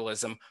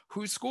capitalism,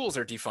 whose schools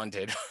are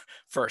defunded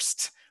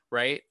first,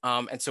 right?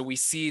 And so we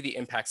see the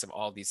impacts of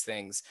all these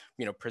things,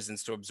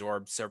 prisons to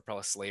absorb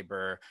surplus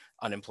labor,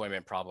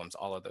 unemployment problems,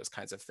 all of those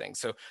kinds of things.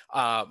 So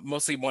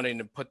mostly wanting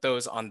to put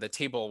those on the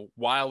table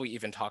while we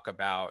even talk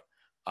about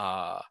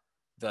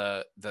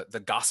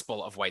the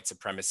gospel of white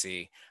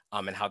supremacy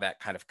and how that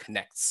kind of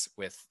connects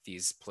with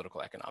these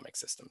political economic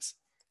systems.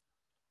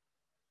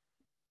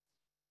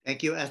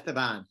 Thank you,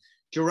 Esteban.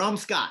 Jerome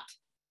Scott.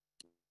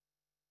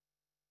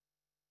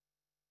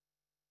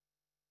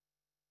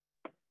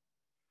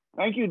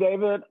 Thank you,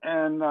 David.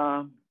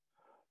 And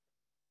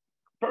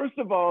first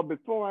of all,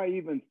 before I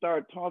even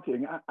start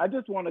talking, I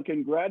just want to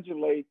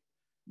congratulate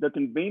the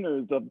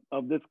conveners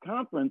of this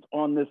conference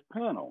on this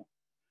panel.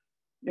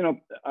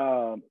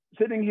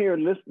 Sitting here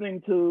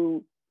listening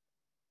to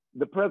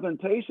the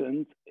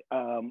presentations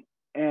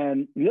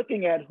and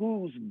looking at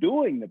who's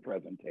doing the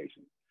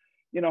presentation.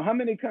 How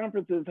many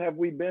conferences have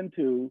we been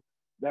to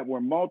that were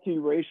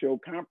multiracial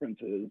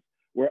conferences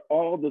where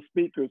all the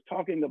speakers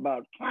talking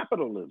about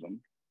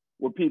capitalism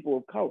were people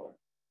of color,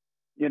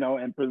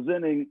 and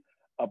presenting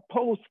a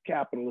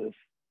post-capitalist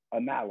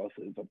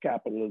analysis of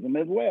capitalism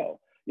as well.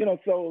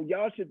 So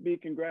y'all should be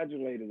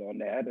congratulated on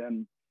that.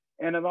 And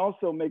it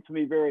also makes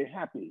me very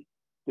happy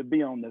to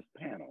be on this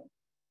panel.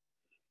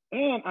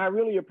 And I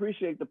really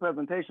appreciate the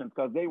presentations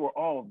because they were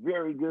all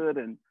very good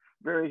and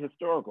very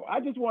historical. I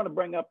just want to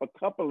bring up a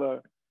couple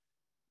of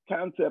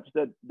concepts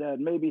that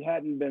maybe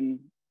hadn't been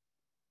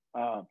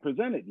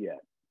presented yet.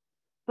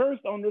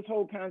 First, on this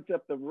whole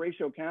concept of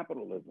racial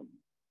capitalism.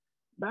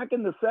 Back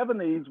in the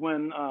 70s,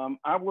 when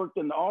I worked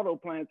in the auto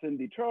plants in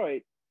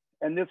Detroit,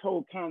 and this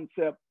whole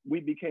concept, we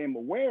became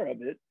aware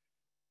of it,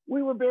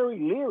 we were very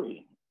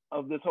leery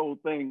of this whole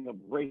thing of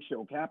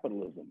racial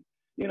capitalism,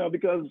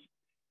 because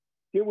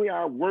here we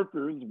are,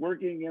 workers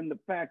working in the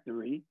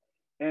factory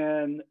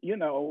and,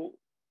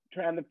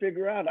 trying to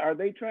figure out, are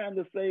they trying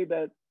to say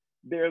that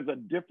there's a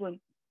different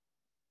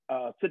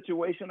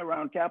situation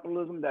around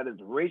capitalism that is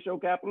racial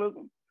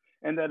capitalism?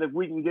 And that if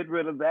we can get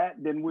rid of that,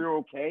 then we're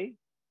okay?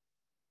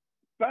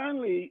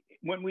 Finally,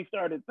 when we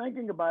started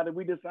thinking about it,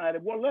 we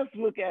decided, well, let's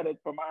look at it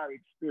from our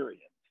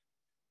experience,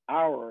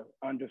 our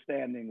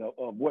understanding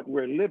of what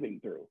we're living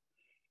through.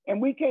 And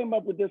we came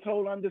up with this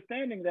whole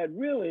understanding that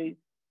really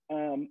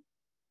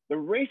the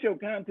racial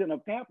content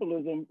of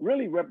capitalism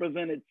really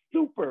represented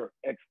super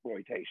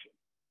exploitation.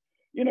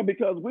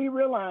 Because we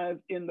realized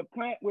in the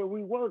plant where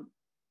we worked,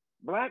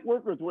 Black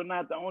workers were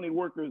not the only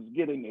workers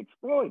getting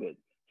exploited.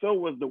 So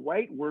was the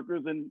white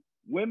workers and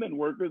women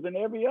workers and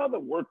every other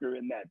worker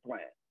in that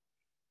plant.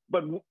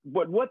 But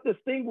what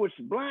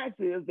distinguished Blacks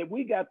is that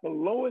we got the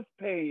lowest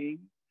paying,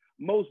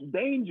 most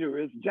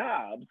dangerous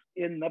jobs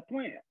in the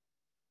plant.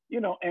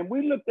 And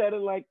we looked at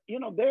it like,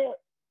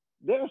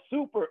 they're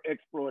super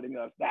exploiting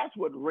us. That's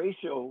what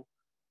racial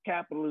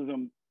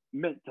capitalism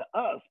meant to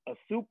us,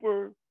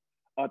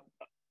 a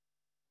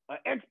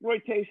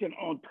exploitation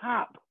on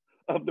top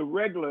of the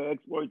regular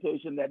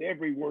exploitation that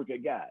every worker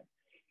got.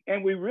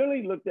 And we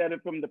really looked at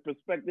it from the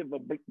perspective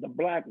of the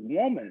Black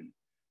woman,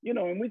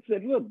 and we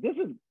said, look, this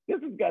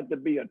has got to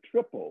be a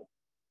triple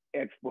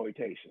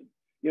exploitation.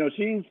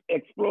 She's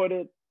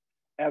exploited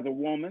as a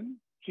woman,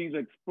 she's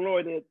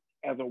exploited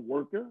as a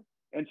worker,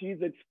 and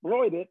she's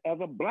exploited as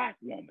a Black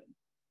woman,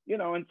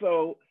 and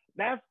so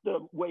that's the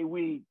way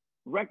we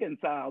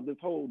reconcile this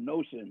whole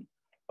notion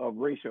of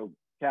racial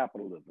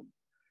capitalism.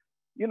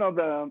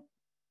 The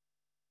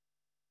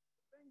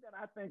thing that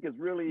I think is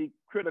really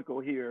critical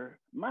here,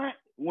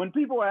 when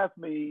people ask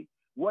me,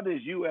 what is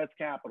US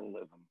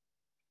capitalism?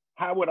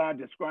 How would I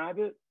describe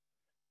it?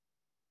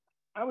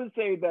 I would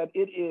say that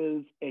it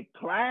is a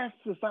class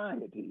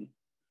society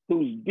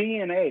whose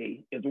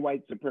DNA is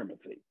white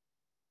supremacy.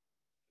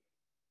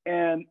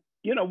 And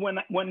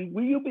when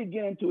you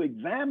begin to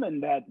examine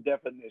that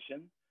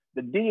definition,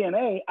 the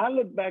DNA, I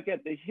look back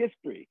at the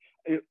history.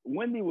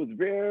 Wende was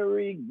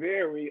very,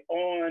 very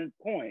on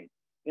point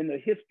in the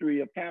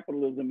history of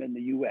capitalism in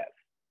the US.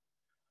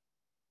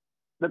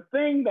 The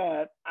thing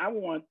that I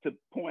want to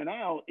point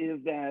out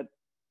is that,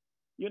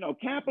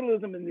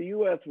 capitalism in the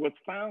US was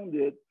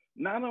founded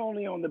not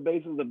only on the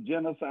basis of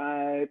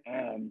genocide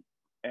and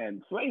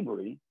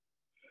slavery,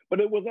 but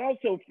it was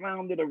also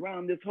founded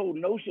around this whole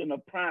notion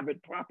of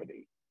private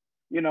property.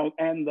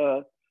 And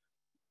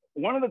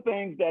one of the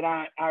things that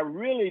I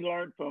really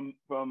learned from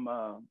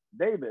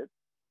David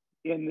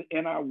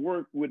in our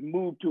work with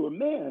Move to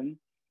Amend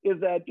is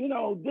that,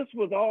 this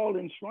was all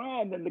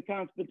enshrined in the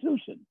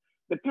Constitution.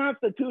 the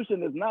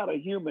Constitution is not a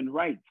human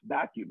rights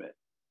document.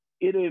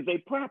 It is a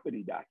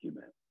property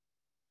document,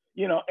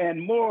 you know,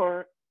 and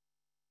more,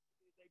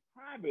 it's a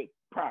private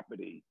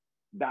property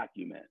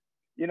document,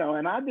 you know,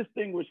 and I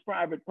distinguish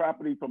private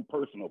property from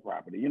personal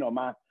property. You know,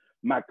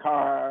 my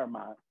car,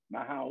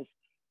 my house,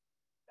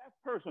 that's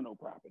personal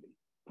property.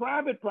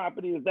 Private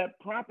property is that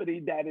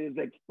property that is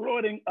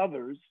exploiting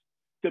others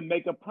to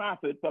make a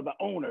profit for the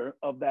owner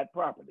of that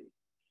property.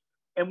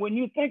 And when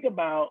you think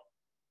about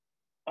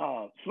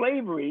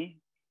slavery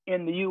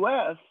in the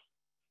US,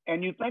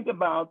 and you think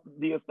about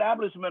the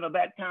establishment of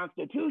that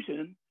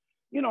Constitution,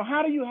 you know,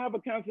 how do you have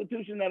a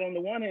Constitution that on the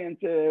one hand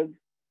says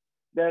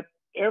that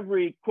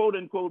every quote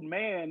unquote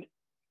man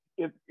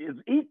is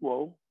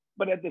equal,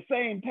 but at the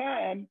same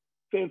time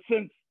says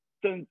since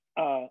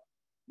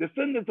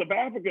descendants of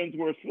Africans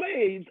were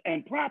slaves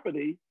and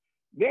property,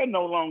 they're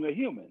no longer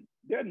human.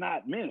 They're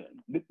not men.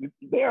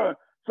 They're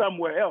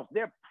somewhere else.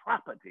 They're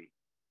property.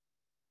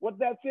 What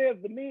that says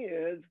to me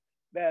is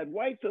that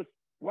white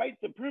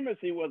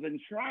supremacy was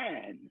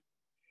enshrined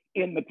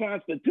in the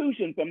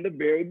Constitution from the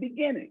very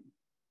beginning.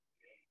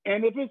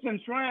 And if it's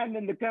enshrined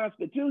in the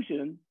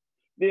Constitution,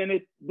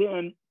 then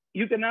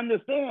you can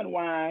understand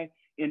why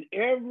in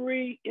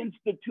every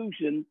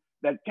institution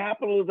that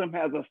capitalism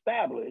has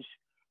established,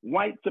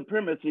 white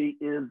supremacy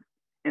is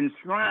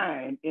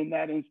enshrined in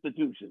that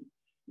institution.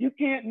 You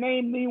can't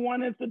name me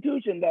one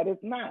institution that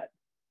it's not,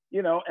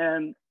 you know,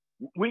 and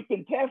we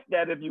can test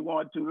that if you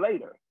want to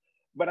later.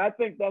 But I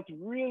think that's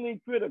really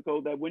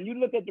critical, that when you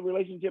look at the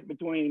relationship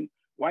between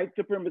white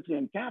supremacy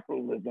and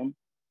capitalism,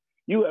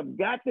 you have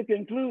got to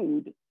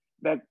conclude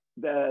that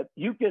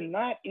you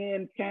cannot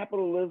end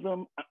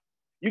capitalism,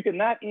 you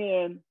cannot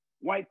end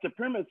white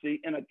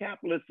supremacy in a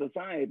capitalist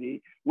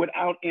society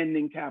without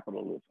ending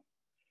capitalism.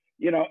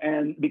 You know,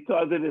 and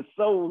because it is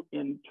so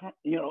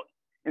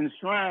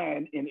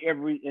enshrined in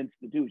every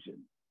institution.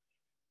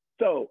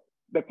 So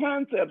the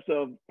concepts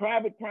of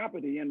private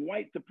property and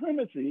white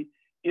supremacy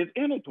is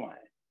intertwined,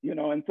 you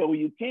know, and so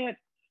you can't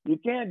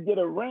get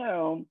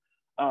around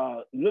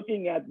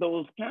looking at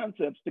those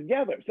concepts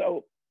together.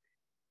 So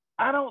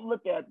I don't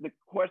look at the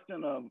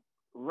question of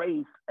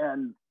race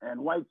and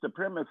white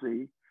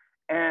supremacy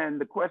and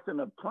the question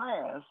of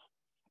class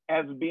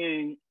as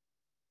being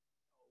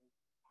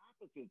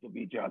opposites of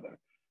each other.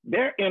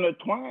 They're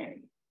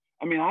intertwined.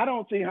 I mean, I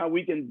don't see how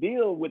we can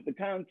deal with the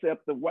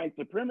concept of white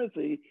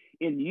supremacy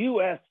in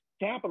US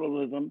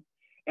capitalism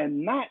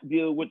and not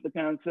deal with the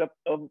concept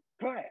of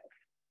class.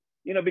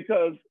 You know,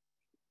 because,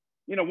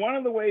 you know, one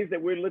of the ways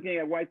that we're looking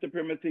at white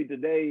supremacy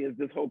today is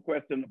this whole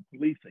question of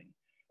policing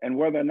and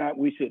whether or not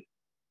we should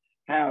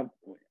have,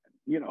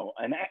 you know,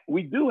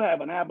 we do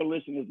have an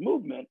abolitionist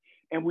movement,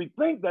 and we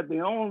think that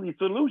the only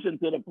solution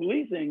to the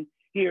policing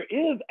here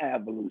is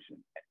abolition.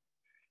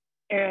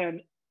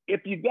 And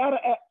if you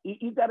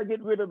gotta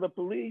get rid of the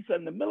police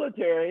and the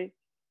military,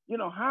 you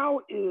know,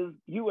 how is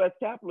US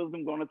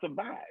capitalism gonna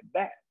survive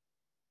that?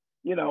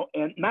 You know,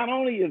 and not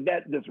only is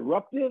that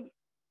disruptive,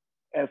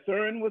 as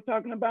Suren was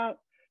talking about,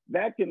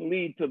 that can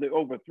lead to the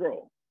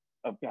overthrow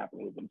of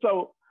capitalism.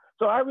 So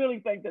I really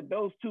think that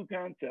those two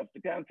concepts,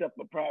 the concept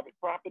of private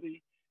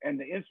property and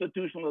the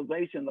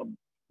institutionalization of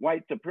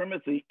white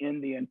supremacy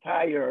in the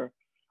entire,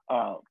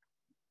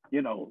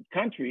 you know,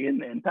 country, in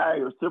the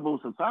entire civil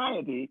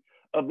society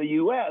of the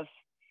US,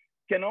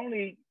 can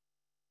only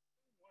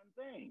do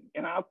one thing.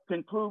 And I'll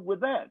conclude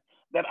with that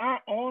our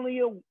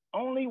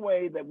only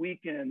way that we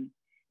can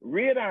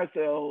rid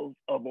ourselves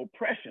of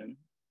oppression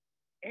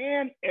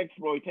and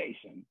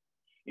exploitation,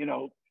 you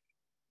know,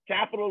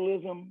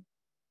 capitalism,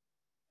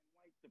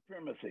 white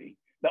supremacy.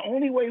 The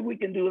only way we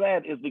can do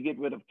that is to get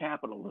rid of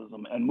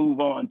capitalism and move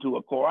on to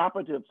a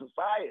cooperative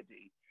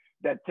society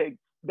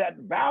that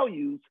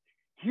values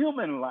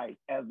human life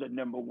as the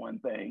number one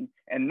thing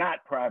and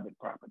not private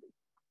property.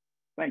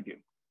 Thank you.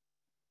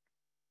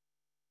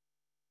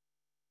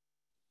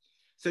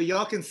 So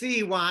y'all can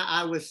see why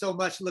I was so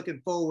much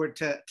looking forward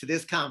to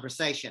this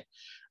conversation.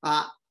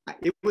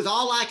 It was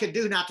all I could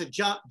do not to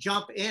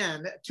jump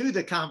in to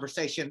the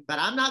conversation, but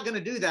I'm not going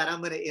to do that. I'm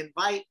going to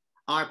invite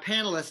our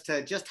panelists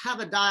to just have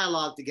a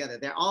dialogue together.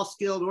 They're all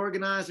skilled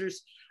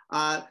organizers.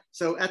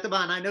 So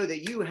Esteban, I know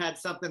that you had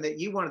something that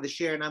you wanted to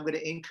share, and I'm going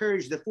to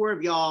encourage the four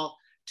of y'all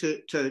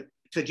to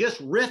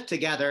just riff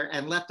together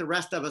and let the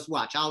rest of us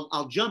watch.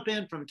 I'll jump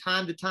in from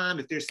time to time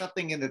if there's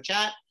something in the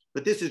chat,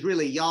 but this is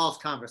really y'all's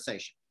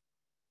conversation.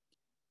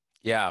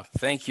 Yeah,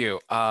 thank you.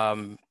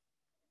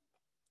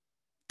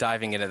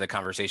 Diving into the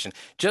conversation,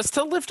 just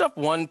to lift up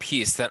one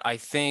piece that I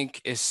think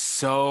is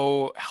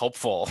so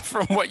helpful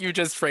from what you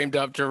just framed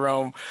up,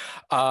 Jerome,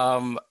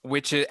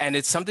 which is, and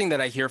it's something that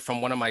I hear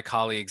from one of my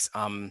colleagues,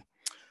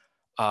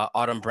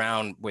 Autumn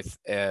Brown with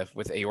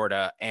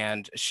Aorta,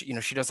 and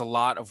she does a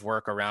lot of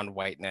work around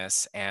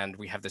whiteness, and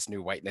we have this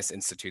new Whiteness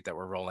Institute that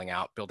we're rolling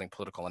out, building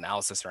political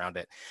analysis around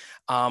it,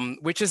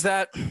 which is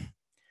that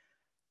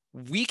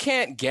we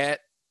can't get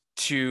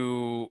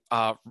to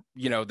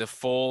the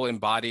full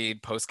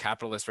embodied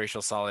post-capitalist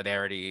racial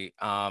solidarity,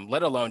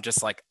 let alone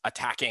just like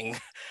attacking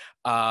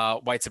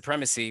white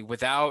supremacy,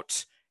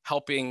 without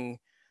helping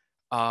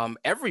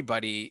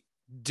everybody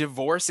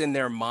divorce in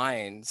their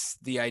minds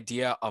the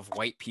idea of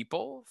white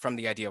people from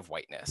the idea of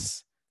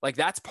whiteness. Like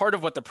that's part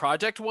of what the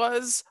project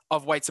was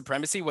of white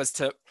supremacy, was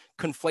to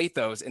conflate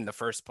those in the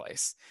first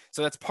place.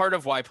 So that's part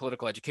of why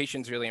political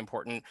education is really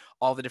important,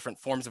 all the different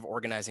forms of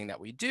organizing that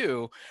we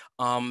do,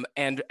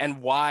 and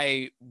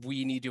why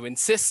we need to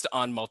insist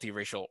on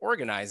multiracial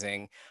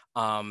organizing,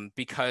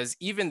 because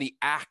even the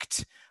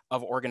act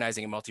of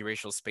organizing in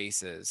multiracial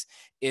spaces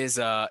is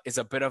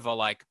a bit of a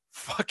like,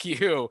 fuck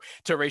you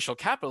to racial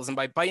capitalism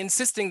by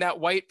insisting that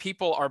white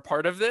people are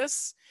part of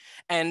this.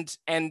 And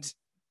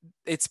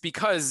it's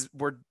because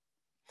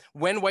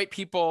when white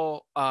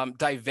people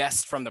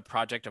divest from the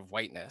project of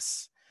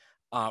whiteness,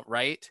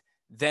 right,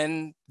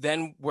 then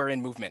we're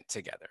in movement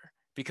together,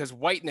 because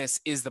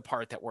whiteness is the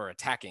part that we're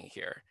attacking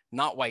here,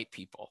 not white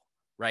people,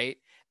 right?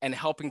 And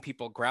helping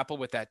people grapple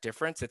with that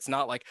difference. It's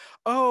not like,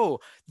 oh,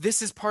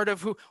 this is part of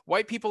who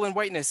white people and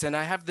whiteness, and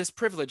I have this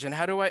privilege, and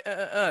how do I,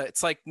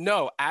 It's like,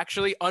 no,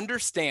 actually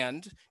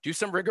understand, do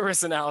some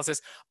rigorous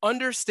analysis,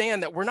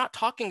 understand that we're not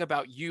talking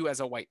about you as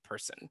a white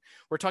person.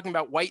 We're talking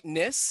about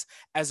whiteness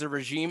as a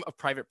regime of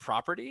private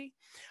property,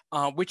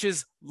 which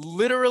is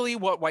literally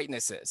what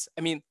whiteness is.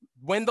 I mean,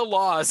 when the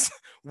laws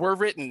were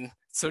written,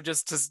 so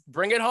just to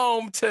bring it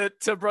home to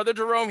Brother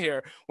Jerome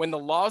here, when the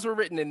laws were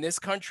written in this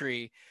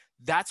country,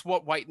 that's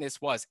what whiteness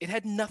was. It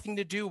had nothing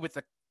to do with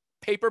the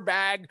paper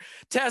bag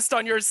test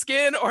on your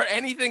skin or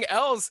anything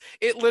else.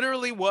 It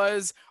literally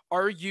was,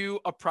 are you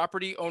a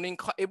property owning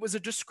class? It was a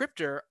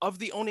descriptor of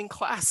the owning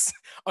class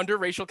under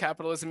racial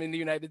capitalism in the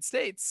United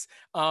States,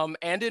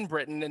 and in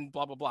Britain and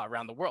blah, blah, blah,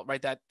 around the world,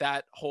 right?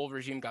 That whole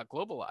regime got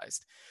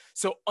globalized.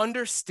 So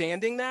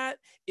understanding that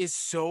is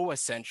so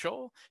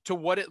essential to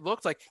what it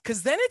looked like,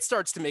 because then it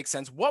starts to make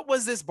sense. What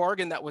was this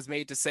bargain that was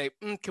made to say,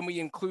 can we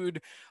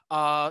include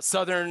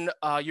Southern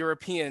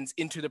Europeans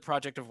into the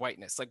project of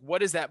whiteness? Like,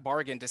 what is that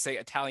bargain to say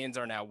Italians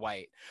are now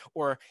white?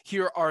 Or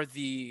here are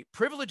the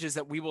privileges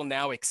that we will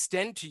now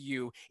extend to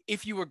you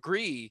if you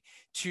agree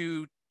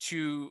to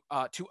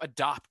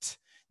adopt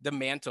the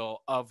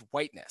mantle of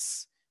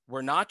whiteness.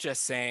 We're not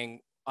just saying,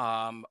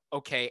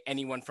 okay,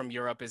 anyone from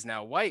Europe is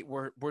now white.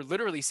 We're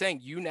literally saying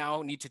you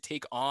now need to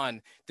take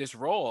on this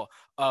role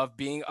of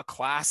being a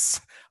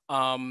class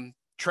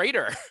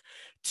traitor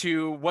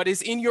to what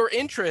is in your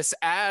interest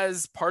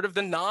as part of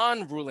the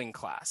non-ruling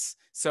class.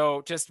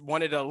 So just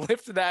wanted to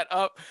lift that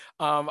up.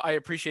 I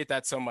appreciate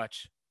that so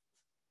much.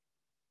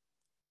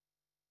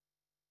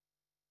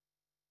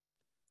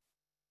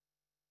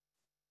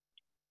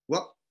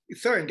 Well,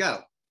 Suren,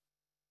 go.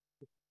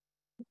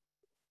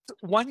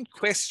 One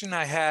question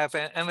I have,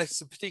 and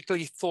it's a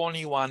particularly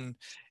thorny one,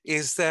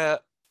 is the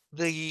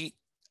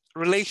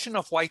relation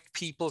of white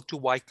people to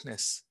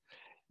whiteness.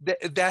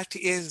 That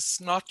is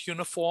not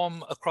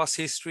uniform across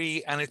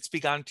history, and it's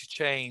begun to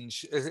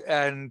change.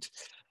 And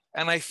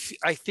I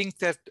think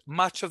that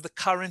much of the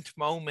current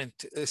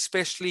moment,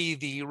 especially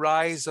the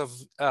rise of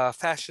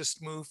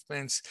fascist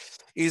movements,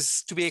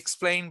 is to be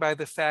explained by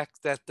the fact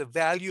that the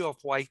value of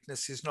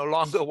whiteness is no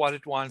longer what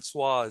it once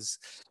was.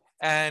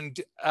 And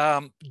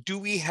do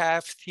we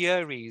have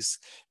theories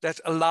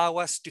that allow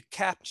us to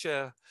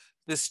capture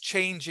this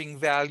changing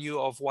value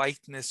of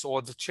whiteness,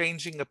 or the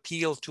changing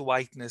appeal to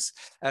whiteness,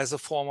 as a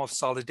form of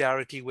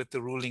solidarity with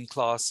the ruling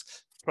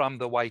class from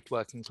the white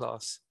working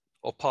class,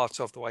 or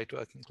parts of the white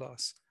working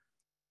class?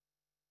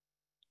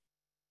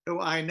 So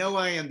I know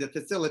I am the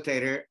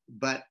facilitator,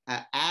 but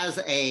as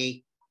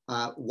a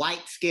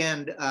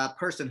white-skinned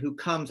person who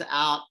comes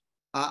out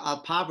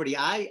of poverty,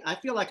 I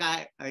feel like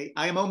I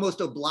am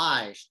almost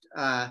obliged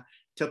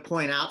to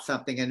point out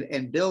something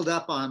and build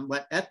up on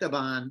what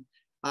Esteban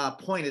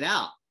pointed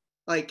out.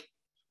 Like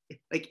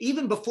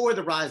even before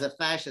the rise of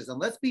fascism,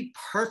 let's be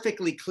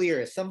perfectly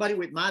clear, as somebody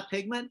with my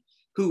pigment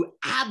who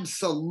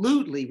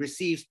absolutely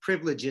receives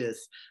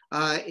privileges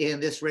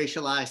in this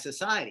racialized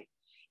society,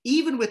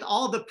 even with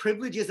all the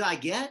privileges I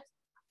get,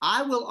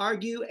 I will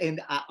argue, and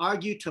I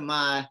argue to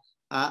my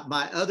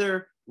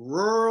other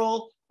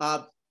rural,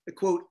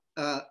 quote,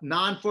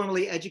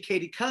 non-formally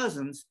educated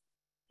cousins,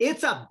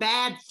 it's a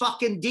bad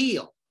fucking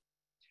deal.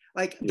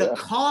 Like the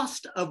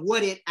cost of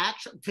what it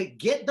actually, to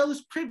get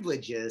those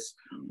privileges,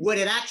 what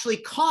it actually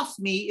cost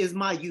me is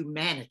my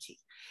humanity.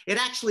 It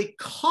actually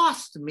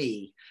cost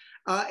me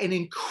an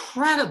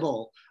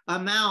incredible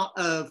amount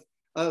of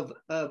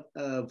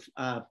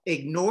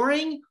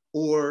ignoring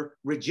or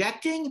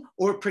rejecting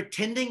or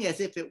pretending as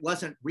if it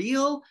wasn't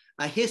real,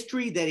 a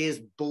history that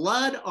is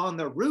blood on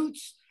the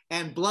roots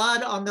and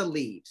blood on the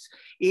leaves.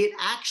 It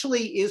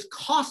actually is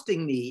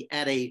costing me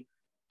at a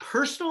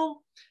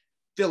personal,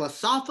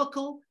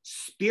 philosophical,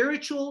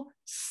 spiritual,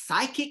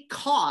 psychic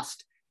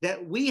cost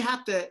that we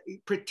have to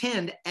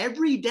pretend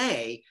every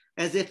day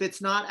as if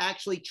it's not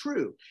actually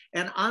true.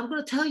 And I'm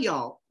going to tell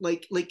y'all,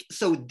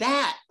 so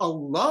that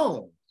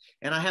alone,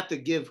 and I have to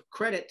give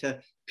credit to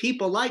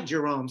people like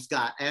Jerome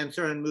Scott and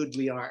Suren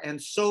Moodliar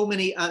and so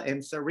many,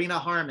 and Serena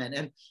Harmon,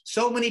 and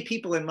so many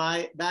people in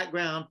my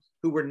background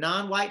who were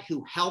non-white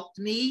who helped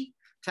me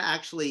to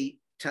actually,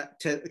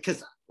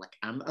 because like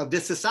I'm of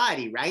this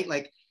society, right?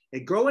 Like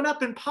growing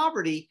up in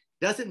poverty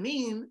doesn't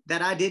mean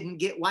that I didn't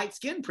get white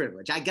skin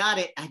privilege. I got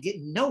it. I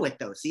didn't know it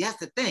though. See, that's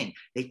the thing.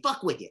 They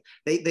fuck with you.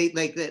 They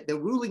like the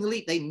ruling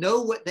elite, they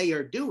know what they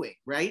are doing,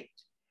 right?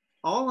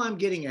 All I'm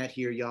getting at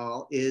here,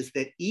 y'all, is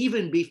that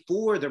even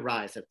before the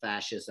rise of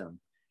fascism,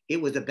 it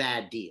was a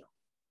bad deal.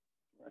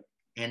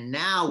 And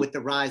now with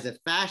the rise of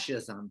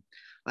fascism,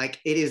 like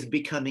it is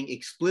becoming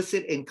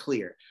explicit and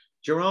clear.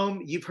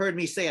 Jerome, you've heard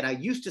me say it. I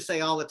used to say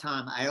all the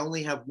time, I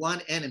only have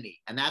one enemy,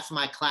 and that's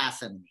my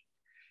class enemy.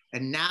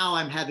 And now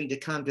I'm having to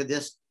come to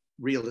this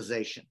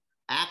realization.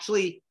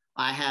 Actually,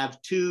 I have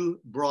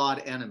two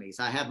broad enemies.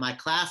 I have my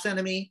class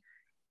enemy,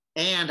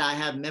 and I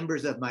have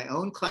members of my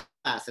own class.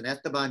 And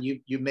Esteban,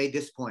 you made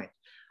this point.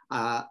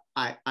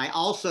 I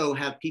also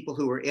have people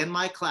who are in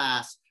my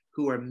class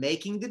who are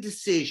making the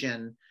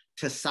decision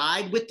to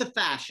side with the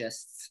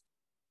fascists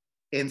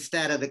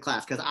instead of the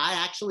class. Because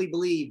I actually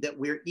believe that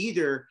we're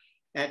either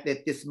at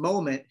this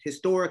moment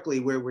historically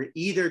where we're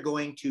either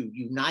going to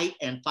unite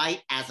and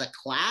fight as a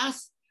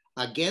class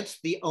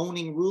against the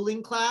owning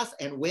ruling class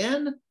and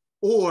win,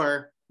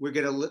 or we're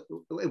going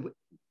to,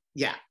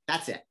 yeah,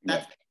 that's it.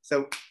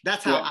 So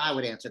that's how I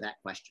would answer that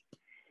question.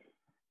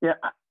 Yeah,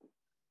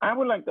 I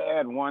would like to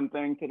add one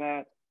thing to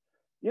that.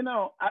 You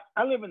know,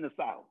 I live in the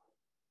South,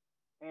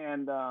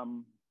 and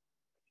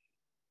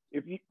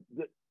if you,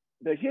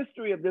 the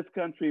history of this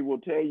country will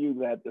tell you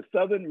that the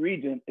Southern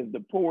region is the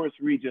poorest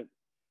region.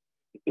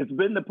 It's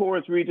been the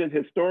poorest region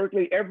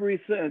historically ever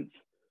since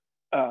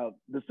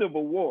the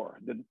Civil War,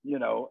 and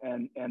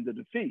the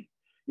defeat.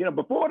 You know,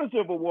 before the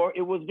Civil War,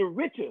 it was the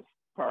richest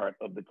part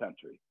of the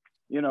country.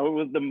 You know, it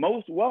was the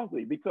most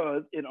wealthy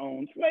because it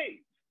owned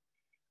slaves.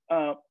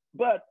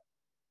 But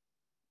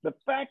the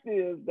fact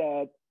is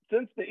that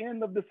since the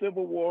end of the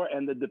Civil War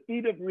and the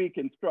defeat of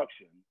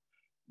Reconstruction,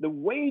 the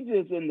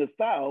wages in the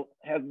South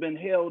have been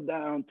held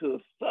down to a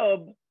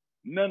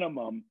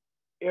sub-minimum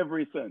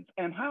ever since.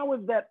 And how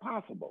is that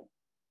possible?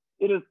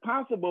 It is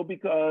possible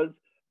because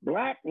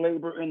Black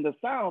labor in the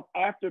South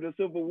after the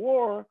Civil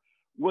War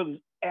was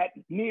at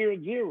near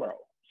zero.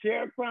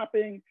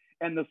 Sharecropping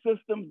and the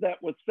systems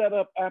that were set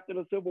up after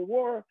the Civil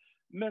War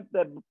meant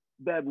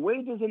that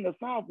wages in the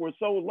South were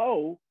so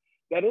low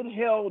that it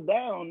held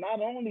down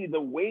not only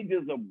the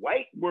wages of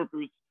white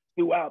workers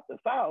throughout the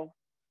South,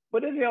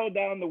 but it held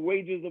down the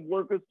wages of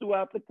workers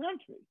throughout the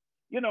country.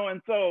 You know,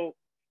 and so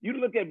you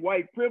look at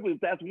white privilege,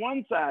 that's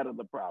one side of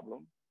the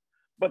problem.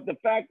 But the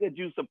fact that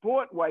you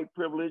support white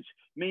privilege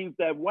means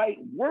that white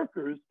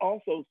workers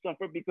also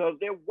suffer because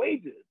their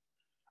wages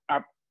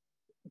are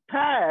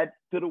tied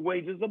to the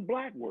wages of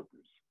Black workers.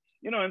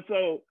 You know, and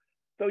so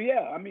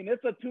yeah, I mean,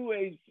 it's a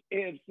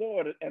two-edged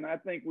sword, and I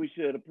think we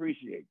should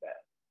appreciate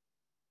that.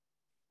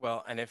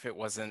 Well, and if it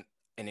wasn't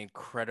an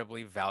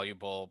incredibly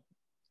valuable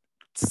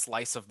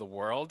slice of the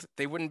world,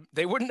 they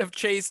wouldn't have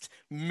chased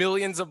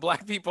millions of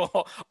Black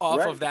people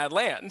off of that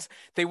land.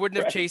 They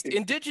wouldn't have chased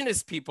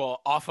indigenous people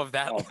off of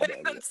that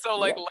land. So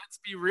like, let's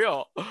be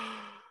real.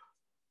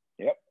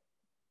 Yep.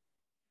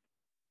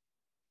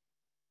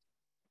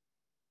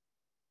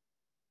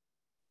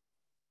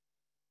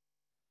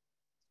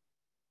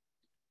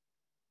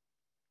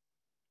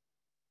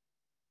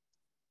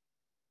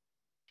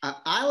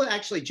 I will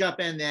actually jump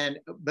in then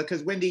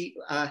because Wende,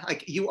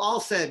 like you all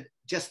said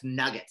just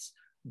nuggets,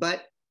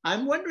 but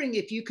I'm wondering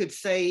if you could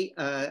say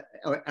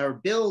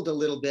or build a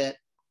little bit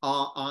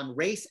on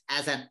race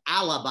as an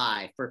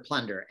alibi for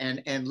plunder,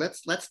 and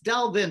let's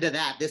delve into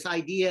that. This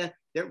idea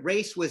that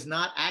race was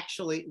not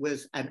actually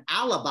was an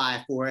alibi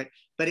for it,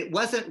 but it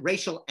wasn't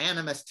racial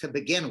animus to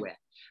begin with.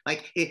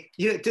 Like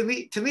to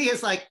me,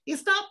 it's like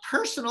it's not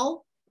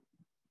personal.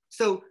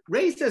 So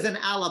race as an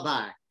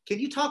alibi. Can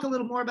you talk a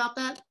little more about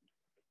that?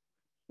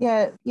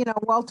 Yeah,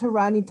 Walter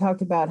Rodney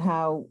talked about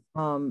how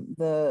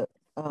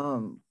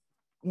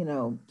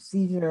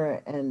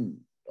seizure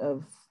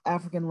of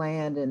African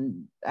land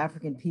and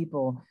African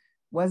people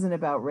wasn't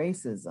about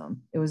racism.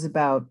 It was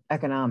about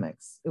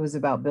economics. It was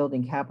about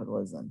building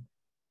capitalism.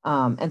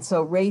 And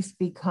so race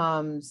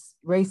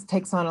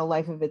takes on a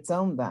life of its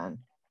own then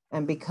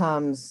and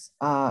becomes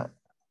an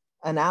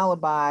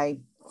alibi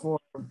for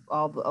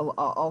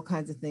all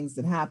kinds of things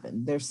that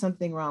happen. There's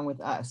something wrong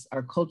with us.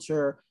 Our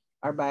culture,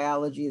 our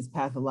biology is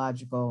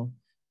pathological,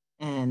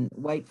 and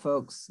white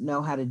folks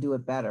know how to do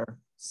it better.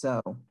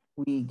 So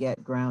we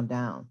get ground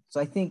down.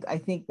 So I think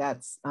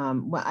that's,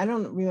 well, I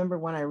don't remember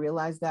when I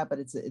realized that, but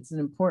it's an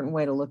important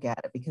way to look at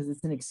it because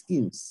it's an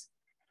excuse,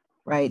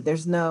 right?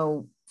 There's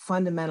no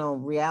fundamental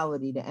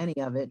reality to any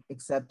of it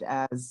except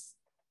as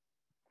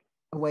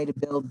a way to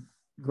build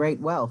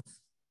great wealth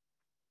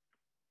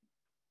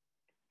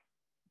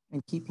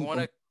and keep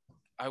people.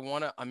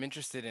 I'm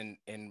interested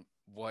in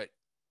what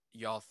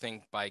y'all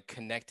think by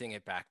connecting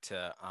it back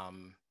to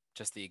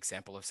just the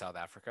example of South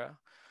Africa,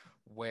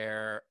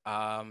 where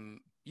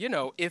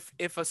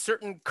if a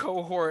certain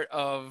cohort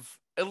of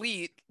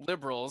elite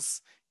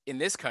liberals in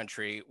this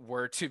country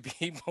were to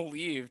be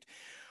believed,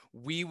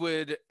 we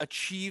would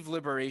achieve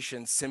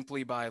liberation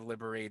simply by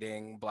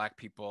liberating Black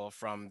people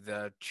from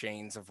the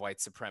chains of white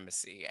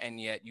supremacy. And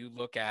yet you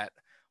look at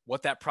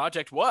what that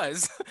project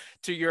was,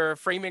 to your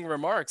framing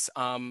remarks,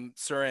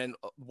 Suren,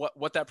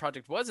 what that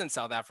project was in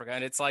South Africa.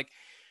 And it's like,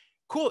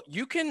 cool,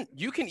 you can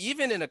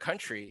even in a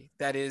country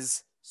that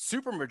is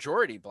super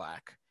majority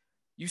Black,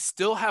 you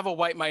still have a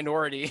white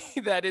minority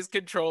that is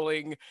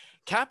controlling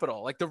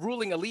capital. Like the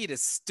ruling elite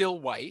is still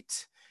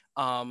white.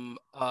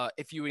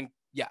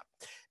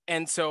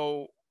 And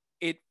so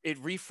it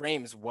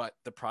reframes what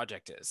the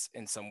project is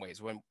in some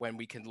ways when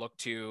we can look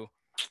to,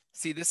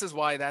 see, this is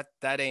why that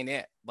ain't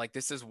it. Like,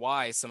 this is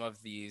why some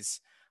of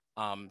these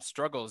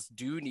struggles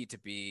do need to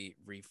be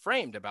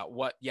reframed about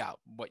what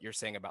you're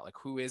saying about like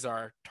who is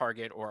our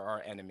target or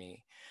our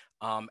enemy.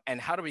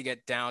 And how do we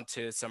get down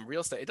to some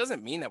real stuff? It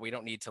doesn't mean that we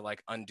don't need to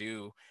like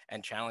undo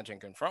and challenge and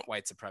confront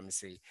white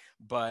supremacy,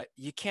 but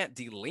you can't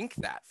delink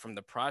that from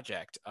the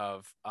project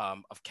of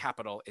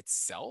capital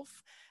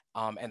itself,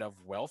 and of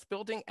wealth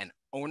building and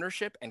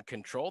ownership and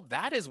control.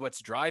 That is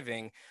what's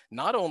driving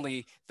not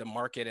only the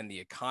market and the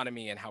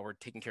economy and how we're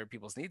taking care of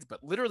people's needs,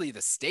 but literally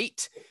the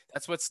state.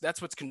 That's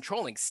what's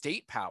controlling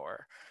state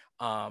power.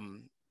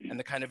 And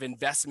the kind of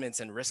investments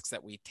and risks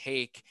that we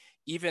take,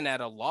 even at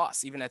a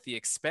loss, even at the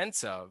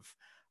expense of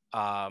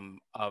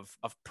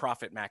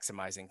profit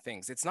maximizing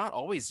things. It's not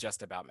always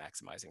just about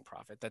maximizing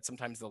profit. That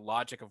sometimes the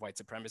logic of white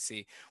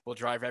supremacy will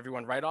drive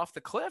everyone right off the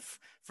cliff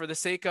for the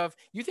sake of,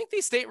 you think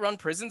these state-run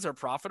prisons are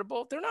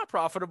profitable? They're not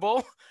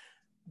profitable.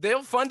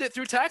 They'll fund it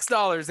through tax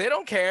dollars. They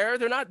don't care.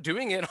 They're not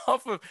doing it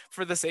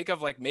for the sake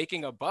of like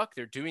making a buck.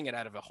 They're doing it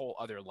out of a whole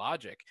other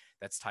logic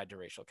that's tied to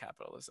racial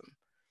capitalism.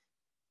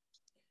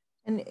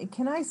 And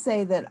can I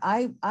say that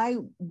I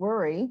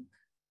worry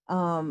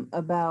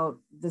about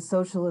the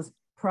socialist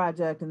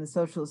project and the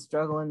socialist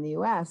struggle in the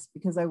US,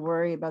 because I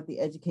worry about the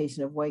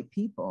education of white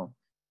people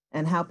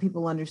and how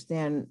people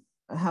understand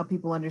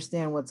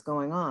what's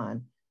going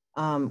on.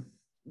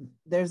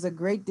 There's a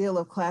great deal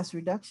of class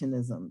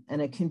reductionism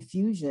and a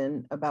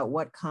confusion about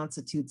what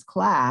constitutes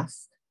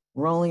class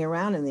rolling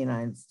around in the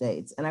United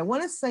States. And I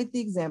want to cite the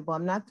example,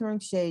 I'm not throwing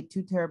shade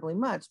too terribly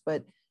much,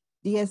 but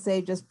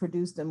DSA just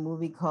produced a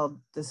movie called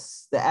The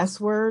S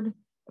Word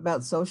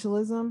about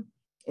socialism,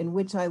 in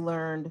which I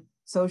learned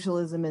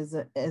socialism is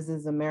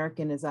as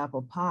American as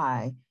apple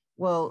pie.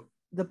 Well,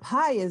 the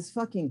pie is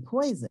fucking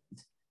poisoned.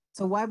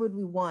 So why would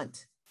we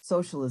want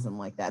socialism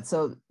like that?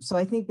 So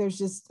I think there's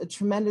just a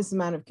tremendous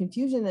amount of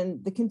confusion,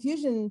 and the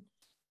confusion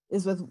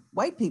is with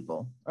white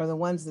people are the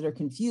ones that are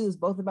confused,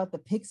 both about the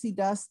pixie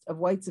dust of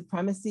white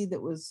supremacy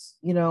that was,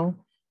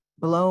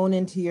 blown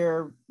into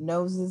your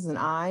noses and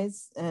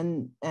eyes,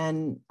 and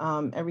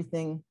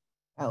everything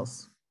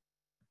else.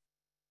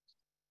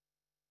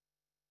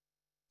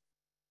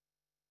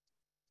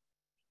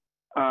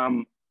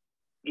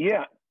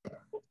 Yeah,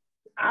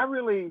 I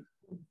really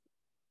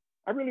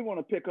want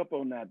to pick up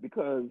on that,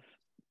 because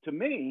to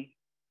me,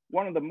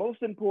 one of the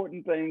most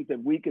important things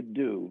that we could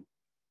do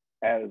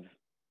as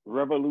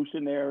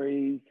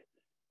revolutionaries,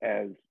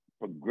 as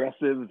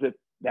progressives, if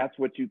that's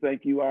what you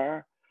think you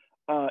are,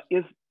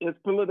 is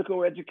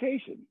political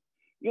education.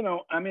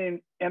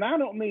 And I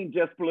don't mean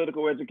just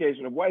political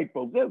education of white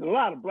folks. There's a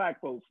lot of Black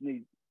folks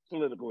need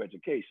political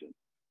education.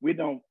 We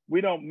don't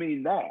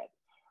mean that.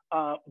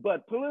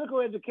 But political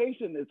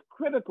education is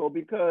critical,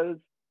 because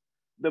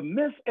the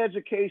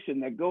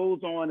miseducation that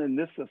goes on in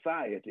this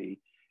society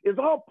is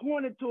all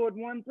pointed toward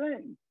one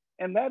thing,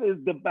 and that is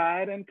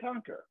divide and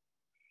conquer.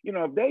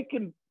 If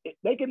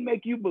they can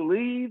make you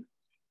believe,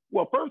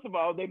 well, first of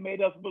all, they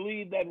made us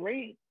believe that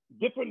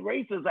different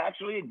races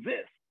actually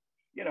exist.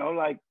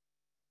 Like,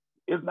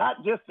 it's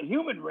not just the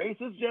human race,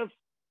 it's just,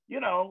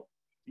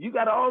 you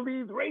got all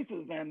these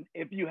races, and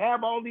if you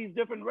have all these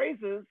different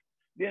races,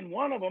 then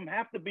one of them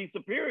have to be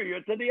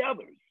superior to the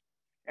others.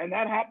 And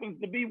that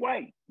happens to be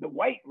white. The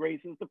white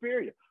race is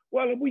superior.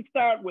 Well, if we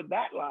start with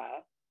that lie,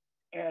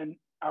 and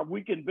are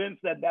we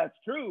convinced that that's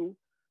true,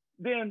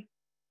 then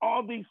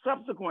all these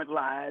subsequent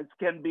lies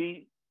can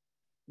be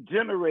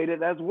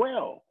generated as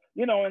well.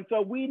 And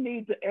so we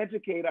need to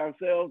educate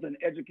ourselves and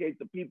educate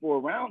the people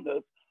around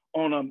us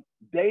on a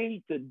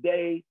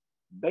day-to-day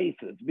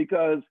basis,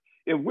 because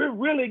if we're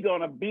really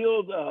going to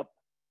build up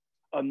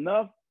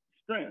enough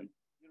strength,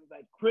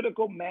 that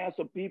critical mass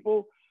of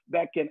people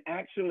that can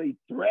actually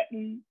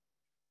threaten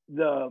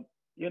the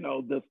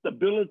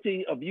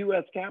stability of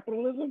U.S.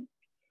 capitalism,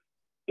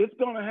 it's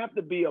going to have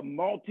to be a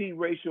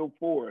multiracial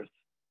force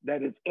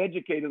that is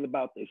educated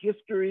about the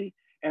history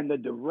and the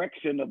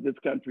direction of this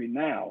country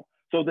now,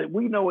 so that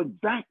we know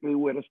exactly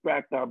where to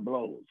strike our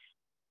blows,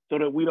 so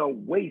that we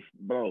don't waste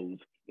blows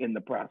in the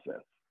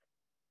process.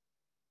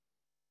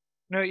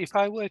 If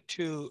I were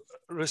to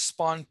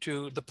respond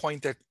to the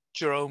point that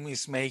Jerome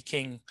is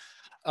making,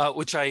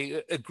 which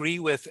I agree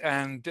with,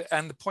 and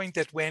the point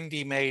that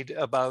Wende made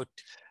about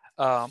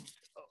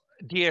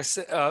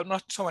DSA,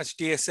 not so much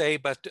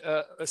DSA, but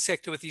a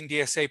sector within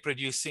DSA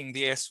producing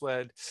the S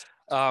word.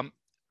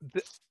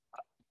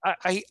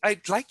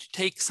 I'd like to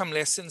take some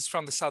lessons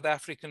from the South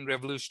African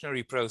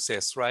revolutionary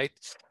process, right?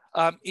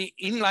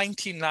 in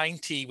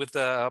 1990, with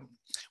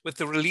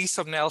the release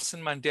of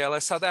Nelson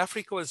Mandela, South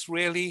Africa was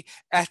really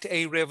at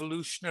a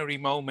revolutionary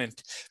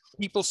moment.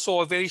 People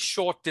saw a very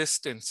short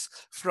distance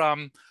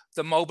from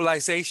the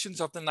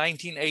mobilizations of the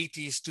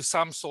 1980s to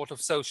some sort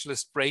of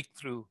socialist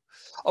breakthrough.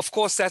 Of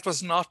course, that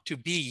was not to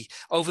be.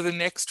 Over the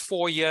next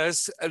 4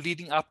 years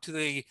leading up to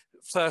the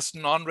first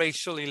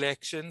non-racial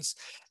elections,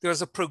 there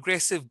was a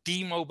progressive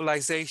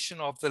demobilization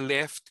of the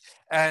left,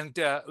 and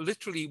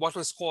literally what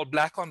was called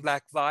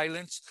black-on-black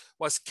violence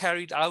was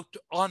carried out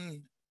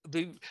on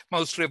the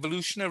most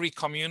revolutionary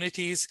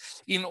communities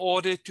in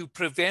order to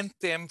prevent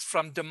them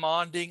from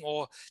demanding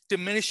or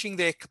diminishing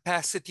their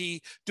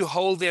capacity to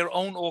hold their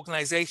own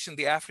organization,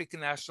 the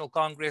African National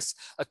Congress,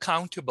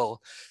 accountable.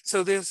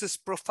 So there's this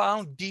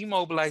profound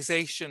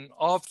demobilization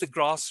of the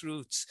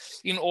grassroots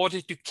in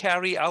order to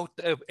carry out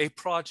a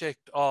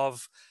project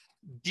of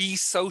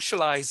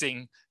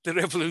de-socializing the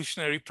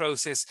revolutionary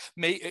process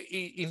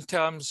in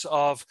terms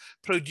of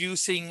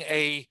producing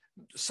a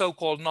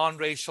so-called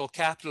non-racial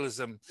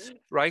capitalism,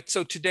 right?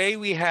 So today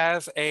we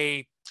have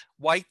a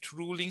white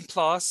ruling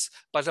class,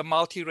 but a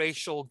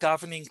multiracial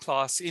governing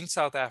class in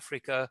South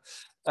Africa,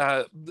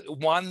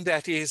 one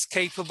that is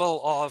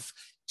capable of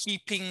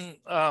keeping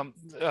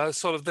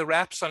sort of the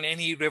wraps on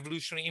any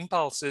revolutionary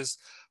impulses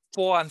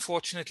for,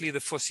 unfortunately, the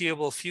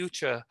foreseeable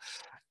future.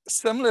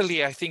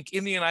 Similarly, I think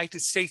in the United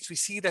States, we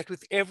see that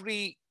with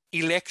every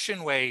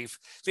election wave,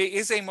 there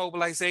is a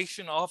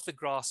mobilization of the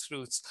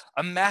grassroots,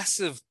 a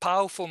massive,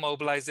 powerful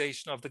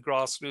mobilization of the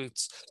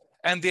grassroots.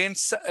 And then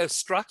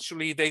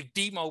structurally, they've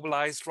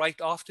demobilized right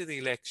after the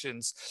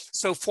elections.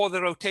 So for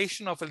the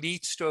rotation of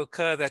elites to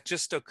occur that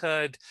just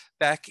occurred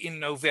back in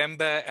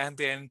November and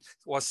then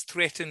was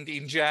threatened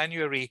in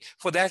January,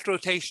 for that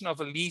rotation of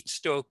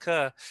elites to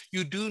occur,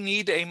 you do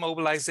need a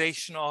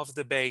mobilization of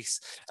the base.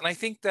 And I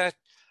think that,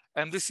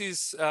 and this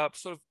is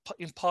sort of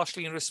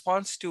partially in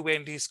response to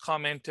Wendy's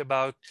comment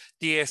about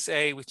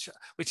DSA,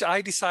 which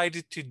I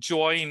decided to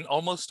join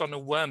almost on a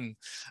whim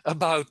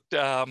about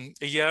a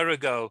year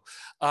ago,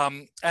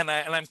 and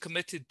I'm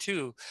committed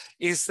to,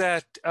 is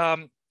that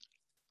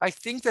I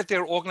think that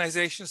there are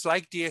organizations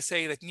like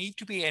DSA that need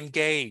to be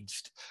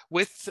engaged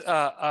with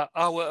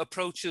our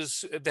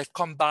approaches that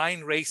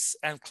combine race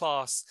and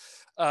class,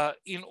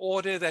 in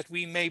order that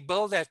we may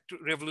build that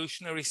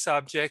revolutionary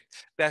subject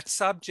that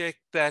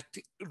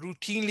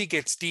routinely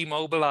gets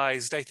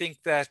demobilized. I think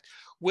that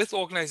with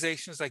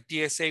organizations like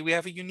DSA, we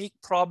have a unique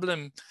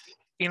problem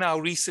in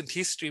our recent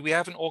history. We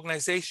have an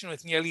organization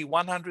with nearly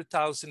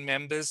 100,000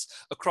 members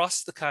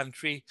across the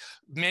country,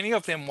 many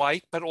of them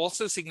white, but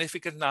also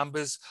significant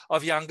numbers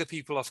of younger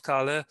people of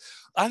color,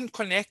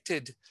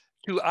 unconnected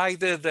to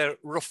either the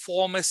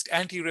reformist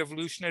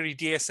anti-revolutionary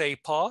DSA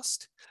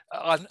past,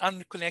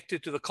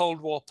 unconnected to the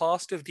Cold War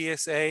past of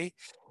DSA,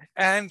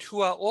 and who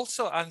are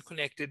also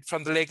unconnected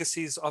from the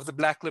legacies of the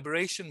Black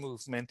liberation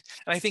movement.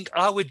 And I think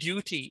our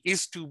duty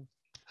is to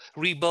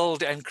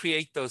rebuild and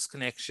create those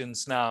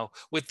connections now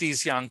with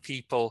these young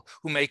people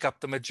who make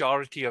up the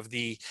majority of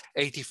the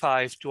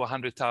 85 to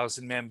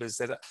 100,000 members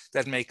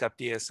that make up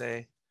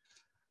DSA.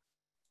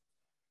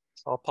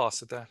 So I'll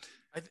pass at that.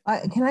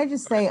 Can I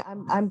just say,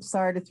 I'm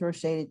sorry to throw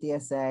shade at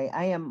DSA.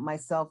 I am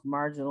myself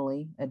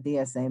marginally a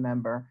DSA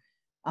member,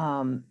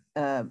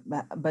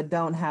 but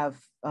don't have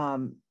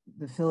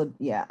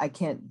I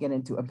can't get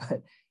into it,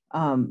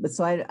 but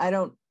so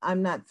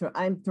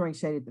I'm throwing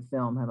shade at the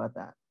film. How about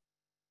that?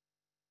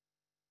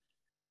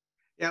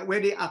 Yeah,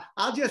 Wendy,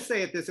 I'll just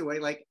say it this way.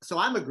 Like, so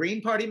I'm a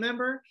Green Party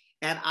member,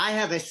 and I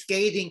have a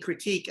scathing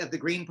critique of the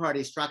Green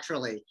Party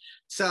structurally.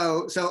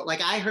 So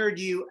like I heard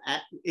you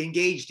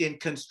engaged in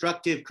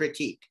constructive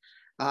critique.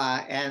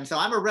 And so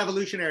I'm a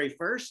revolutionary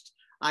first.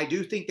 I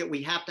do think that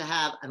we have to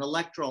have an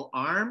electoral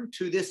arm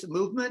to this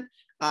movement,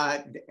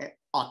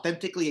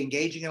 authentically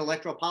engaging in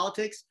electoral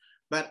politics.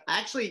 But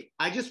actually,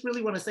 I just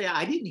really want to say,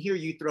 I didn't hear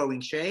you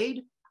throwing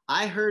shade.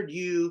 I heard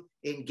you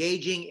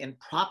engaging in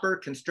proper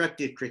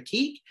constructive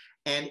critique.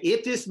 And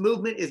if this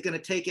movement is going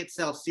to take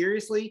itself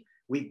seriously,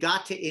 we've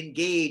got to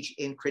engage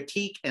in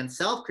critique and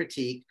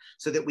self-critique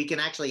so that we can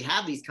actually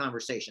have these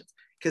conversations.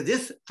 Because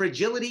this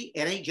fragility,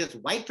 it ain't just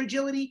white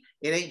fragility,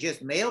 it ain't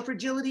just male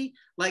fragility.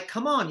 Like,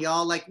 come on,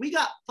 y'all. Like, we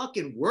got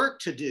fucking work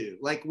to do.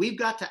 Like, we've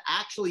got to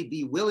actually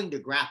be willing to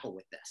grapple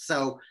with this.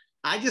 So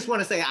I just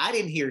want to say, I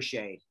didn't hear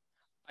shade.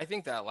 I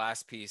think that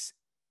last piece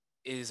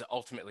is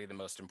ultimately the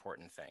most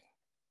important thing.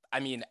 I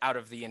mean, out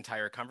of the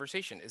entire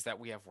conversation, is that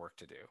we have work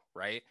to do,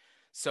 right?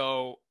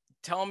 So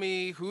tell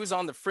me who's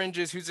on the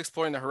fringes, who's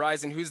exploring the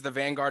horizon, who's the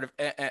vanguard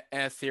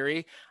of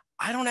theory.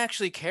 I don't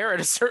actually care at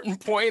a certain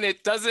point.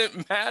 It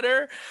doesn't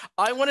matter.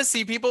 I want to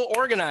see people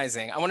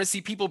organizing. I want to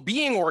see people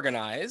being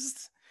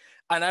organized.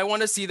 And I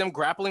want to see them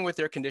grappling with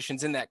their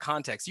conditions in that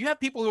context. You have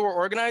people who are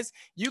organized.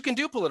 You can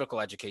do political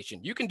education.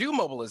 You can do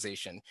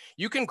mobilization.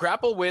 You can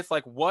grapple with,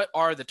 like, what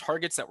are the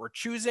targets that we're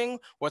choosing?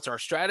 What's our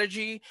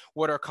strategy?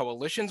 What are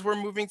coalitions we're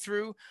moving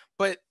through?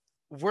 But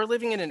we're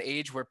living in an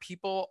age where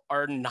people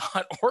are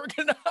not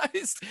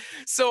organized.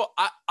 So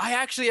I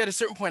actually, at a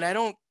certain point, I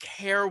don't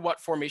care what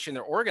formation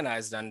they're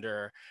organized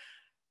under.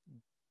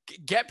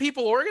 get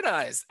people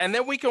organized, and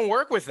then we can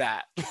work with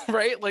that,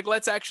 right? Like,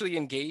 let's actually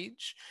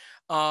engage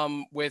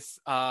with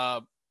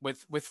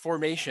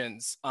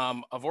formations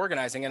of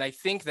organizing. And I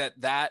think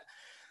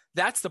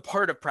that's the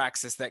part of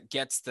praxis that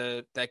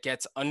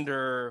gets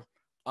under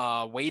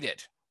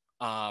weighted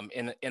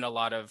in a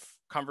lot of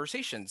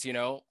conversations,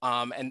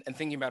 and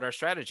thinking about our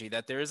strategy,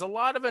 that there is a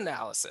lot of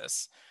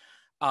analysis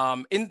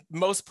in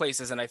most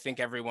places. And I think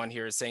everyone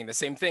here is saying the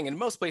same thing. In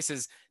most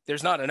places,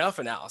 there's not enough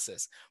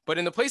analysis, but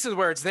in the places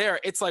where it's there,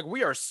 it's like,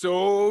 we are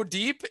so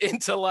deep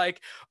into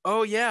like,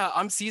 oh yeah,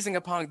 I'm seizing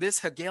upon this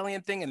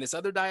Hegelian thing and this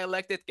other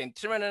dialectic, and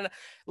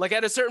like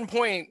at a certain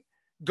point,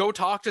 go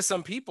talk to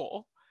some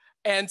people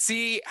and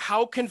see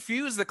how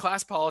confused the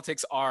class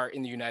politics are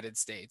in the United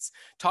States.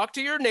 Talk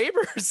to your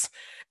neighbors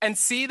and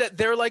see that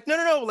they're like,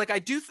 no, like I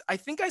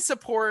think I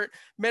support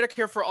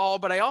Medicare for all,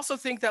 but I also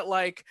think that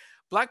like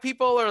Black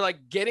people are like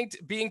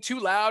being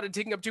too loud and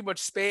taking up too much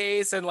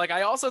space. And like,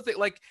 I also think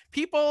like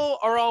people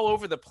are all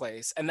over the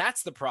place, and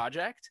that's the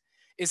project,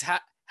 is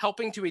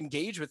helping to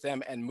engage with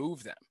them and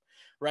move them,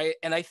 right?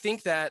 And I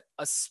think that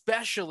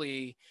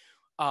especially,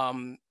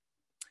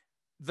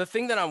 the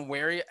thing that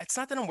it's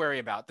not that I'm wary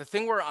about, the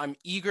thing where I'm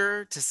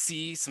eager to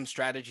see some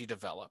strategy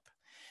develop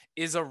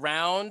is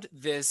around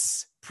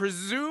this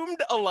presumed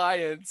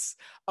alliance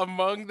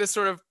among the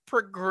sort of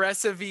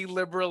progressive-y,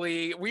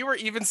 liberally. We were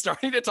even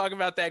starting to talk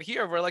about that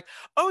here. We're like,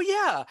 oh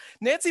yeah,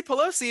 Nancy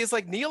Pelosi is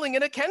like kneeling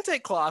in a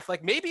kente cloth.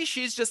 Like maybe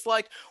she's just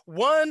like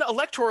one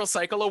electoral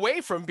cycle away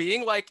from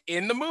being like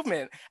in the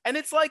movement. And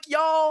it's like,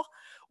 y'all,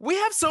 we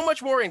have so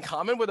much more in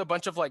common with a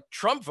bunch of like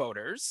Trump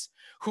voters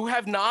who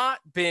have not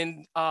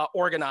been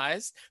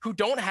organized, who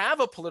don't have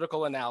a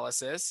political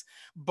analysis,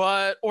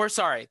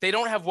 they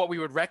don't have what we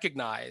would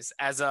recognize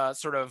as a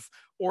sort of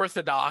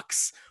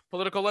orthodox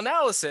political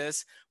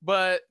analysis,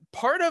 but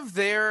part of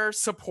their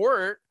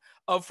support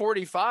of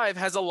 45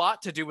 has a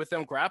lot to do with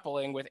them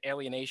grappling with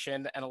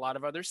alienation and a lot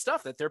of other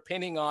stuff that they're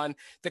pinning on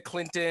the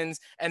Clintons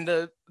and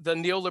the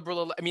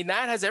neoliberal. I mean,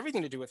 that has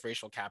everything to do with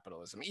racial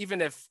capitalism,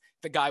 even if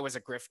the guy was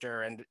a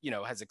grifter and,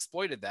 has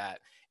exploited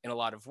that in a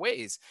lot of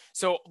ways.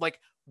 So like,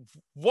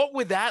 what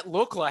would that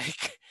look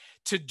like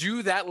to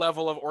do that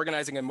level of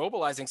organizing and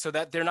mobilizing so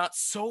that they're not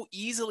so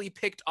easily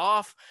picked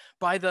off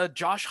by the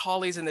Josh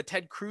Hawleys and the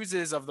Ted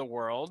Cruzes of the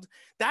world?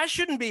 That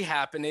shouldn't be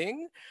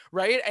happening,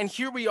 right? And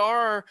here we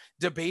are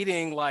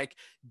debating like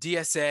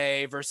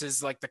DSA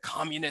versus like the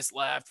communist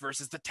left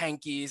versus the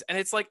tankies. And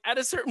it's like, at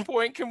a certain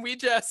point, can we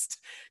just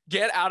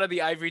get out of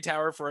the ivory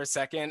tower for a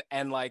second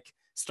and like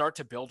start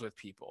to build with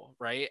people,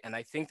 right? And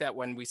I think that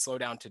when we slow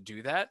down to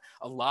do that,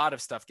 a lot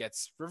of stuff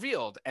gets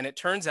revealed. And it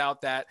turns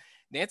out that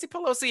Nancy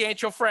Pelosi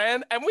ain't your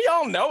friend, and we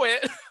all know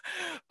it,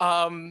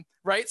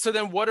 right? So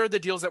then what are the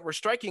deals that we're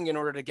striking in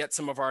order to get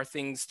some of our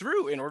things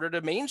through, in order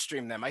to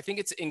mainstream them? I think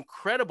it's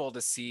incredible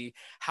to see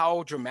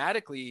how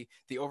dramatically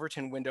the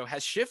Overton window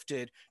has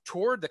shifted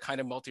toward the kind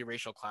of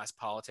multiracial class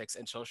politics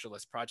and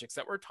socialist projects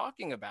that we're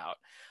talking about,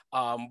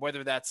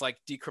 whether that's like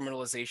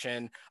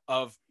decriminalization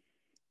of,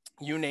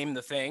 you name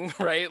the thing,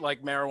 right?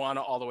 Like marijuana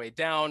all the way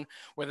down,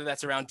 whether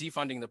that's around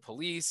defunding the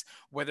police,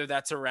 whether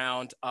that's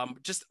around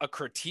just a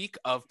critique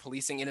of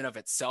policing in and of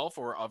itself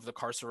or of the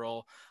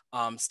carceral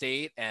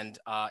state and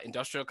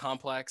industrial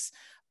complex.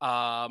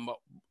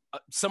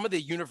 Some of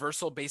the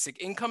universal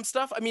basic income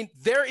stuff. I mean,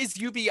 there is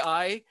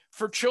UBI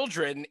for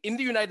children in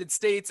the United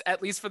States,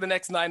 at least for the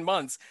next 9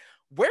 months.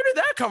 Where did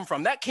that come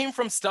from? That came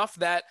from stuff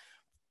that,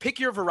 pick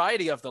your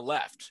variety of the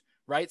left,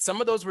 right? Some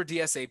of those were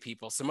DSA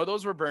people, some of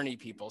those were Bernie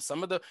people,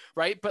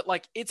 right? But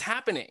like, it's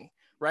happening,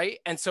 right?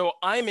 And so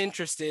I'm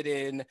interested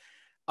in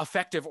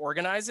effective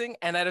organizing.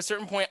 And at a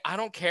certain point, I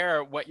don't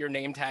care what your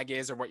name tag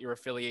is or what your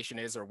affiliation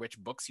is or which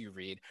books you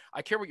read.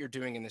 I care what you're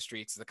doing in the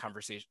streets,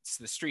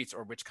 the streets,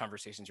 or which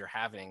conversations you're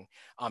having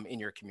in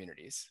your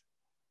communities.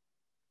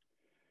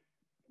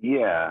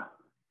 Yeah,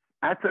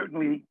 I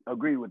certainly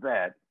agree with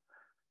that.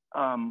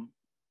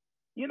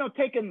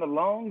 Taking the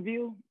long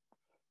view,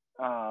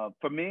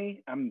 for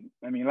me,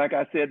 like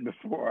I said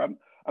before, I'm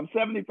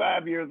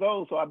 75 years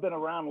old, so I've been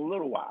around a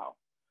little while.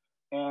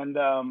 And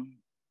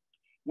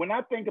when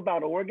I think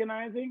about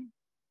organizing,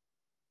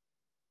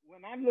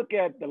 when I look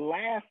at the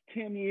last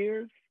 10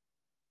 years,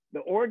 the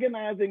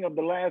organizing of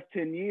the last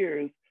 10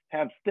 years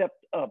have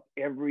stepped up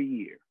every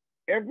year.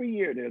 Every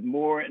year, there's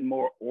more and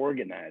more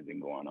organizing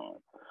going on.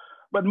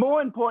 But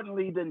more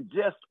importantly than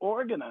just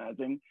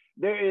organizing,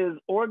 there is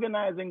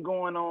organizing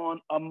going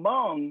on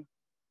among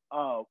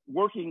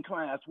working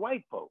class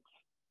white folks,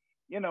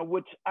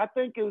 which I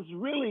think is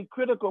really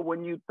critical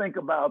when you think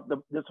about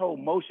this whole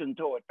motion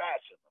toward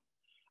fascism.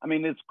 I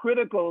mean, it's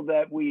critical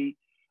that we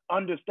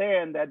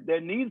understand that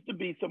there needs to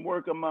be some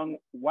work among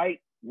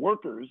white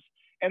workers,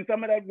 and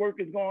some of that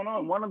work is going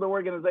on. One of the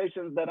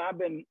organizations that I've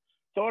been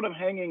sort of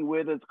hanging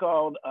with is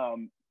called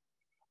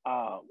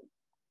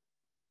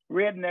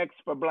Rednecks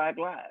for Black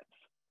Lives,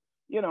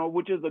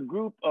 which is a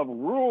group of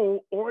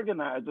rural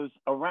organizers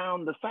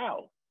around the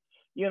South,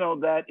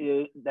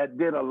 that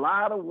did a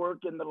lot of work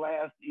in the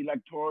last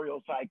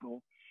electoral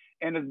cycle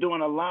and is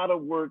doing a lot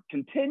of work,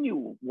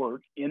 continual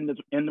work in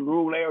the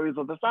rural areas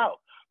of the South.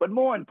 But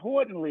more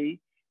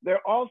importantly,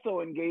 they're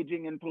also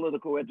engaging in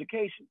political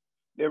education.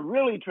 They're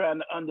really trying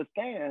to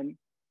understand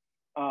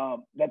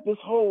that this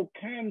whole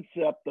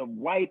concept of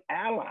white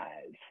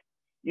allies,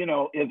 you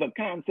know, is a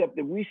concept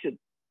that we should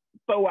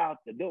throw out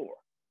the door.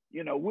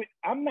 You know,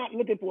 I'm not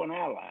looking for an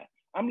ally.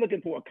 I'm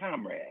looking for a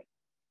comrade.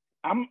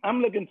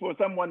 I'm looking for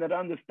someone that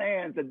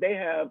understands that they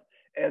have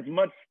as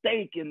much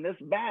stake in this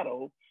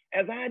battle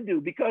as I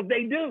do, because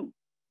they do.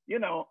 You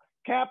know,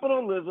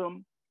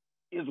 capitalism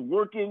is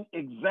working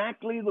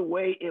exactly the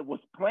way it was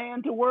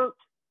planned to work.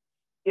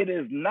 It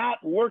is not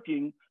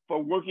working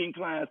for working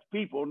class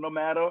people, no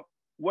matter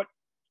what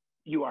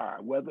you are,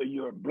 whether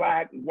you're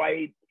black,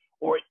 white,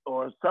 or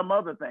some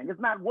other thing. It's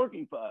not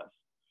working for us.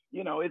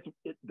 You know,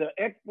 the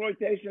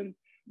exploitation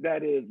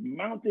that is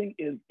mounting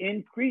is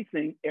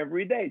increasing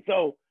every day.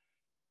 So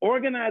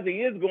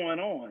organizing is going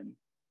on.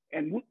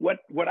 And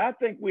what I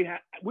think we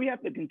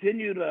have to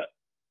continue to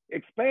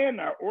expand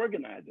our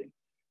organizing.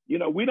 You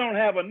know, we don't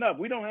have enough.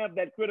 We don't have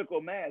that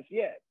critical mass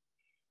yet.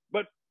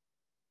 But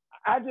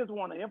I just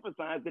want to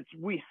emphasize that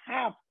we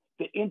have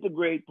to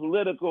integrate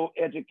political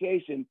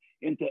education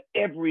into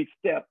every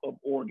step of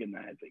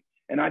organizing.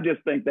 And I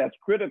just think that's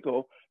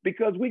critical,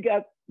 because we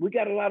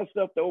got a lot of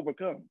stuff to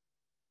overcome.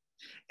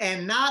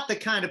 And not the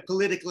kind of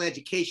political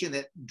education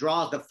that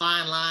draws the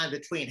fine line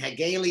between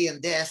Hegelian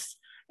this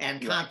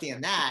and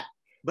Kantian that,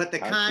 but the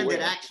kind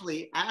that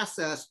actually asks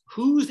us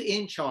who's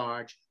in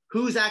charge,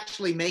 who's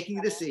actually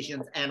making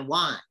decisions, and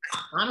why.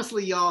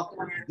 Honestly, y'all,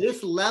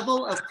 this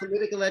level of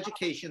political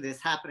education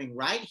that's happening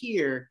right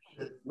here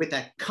with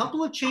a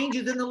couple of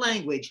changes in the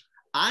language,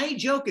 I ain't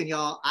joking,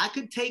 y'all. I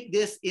could take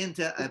this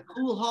into a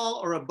pool hall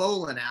or a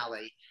bowling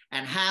alley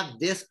and have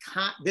this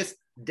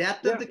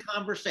depth of the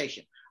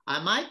conversation.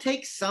 I might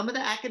take some of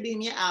the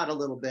academia out a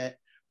little bit,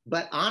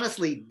 but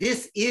honestly,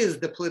 this is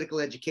the political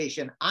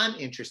education I'm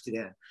interested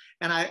in.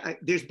 And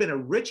there's been a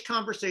rich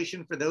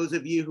conversation for those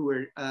of you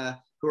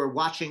who are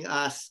watching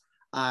us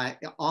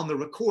on the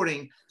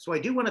recording. So I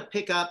do want to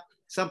pick up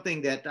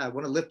something that I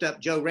want to lift up.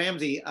 Joe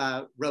Ramsey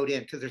wrote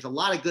in, because there's a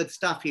lot of good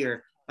stuff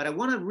here. But I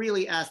want to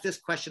really ask this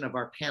question of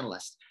our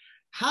panelists.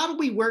 How do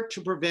we work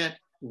to prevent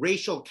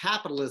racial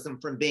capitalism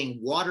from being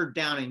watered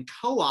down and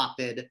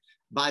co-opted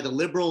by the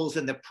liberals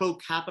and the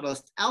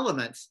pro-capitalist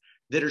elements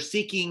that are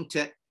seeking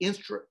to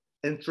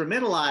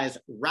instrumentalize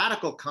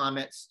radical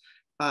comments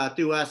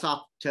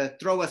to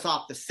throw us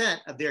off the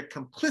scent of their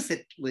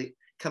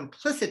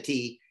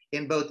complicity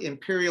in both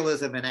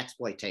imperialism and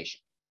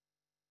exploitation?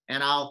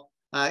 And I'll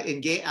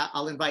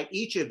invite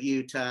each of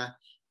you to,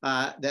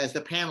 as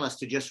the panelists,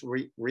 to just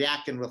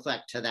react and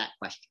reflect to that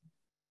question.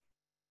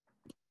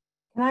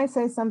 Can I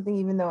say something,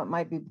 even though it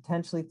might be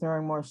potentially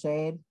throwing more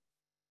shade?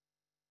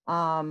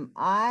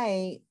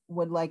 I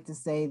would like to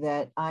say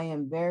that I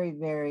am very,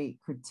 very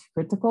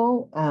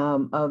critical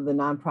of the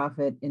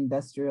nonprofit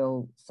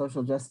industrial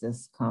social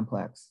justice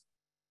complex.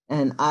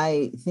 And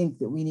I think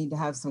that we need to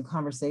have some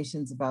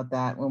conversations about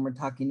that when we're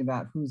talking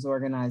about who's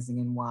organizing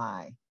and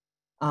why.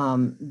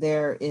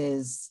 There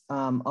is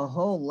a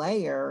whole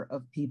layer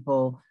of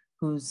people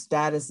whose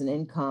status and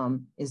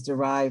income is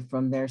derived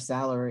from their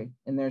salary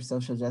in their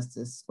social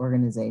justice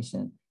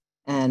organization.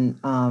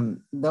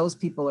 And those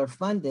people are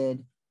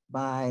funded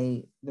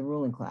by the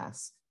ruling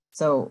class.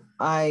 So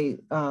I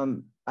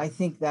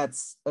think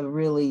that's a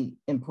really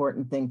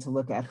important thing to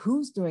look at.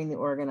 Who's doing the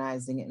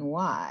organizing and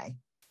why?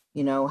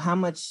 You know, how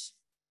much,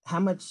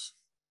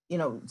 you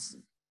know,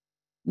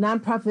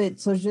 nonprofit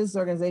socialist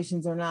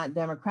organizations are not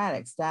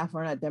democratic. Staff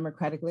are not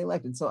democratically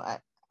elected. So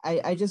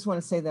I just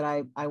want to say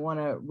that I want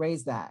to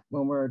raise that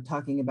when we're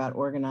talking about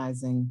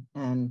organizing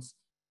and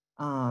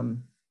how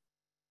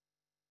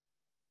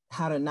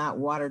to not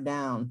water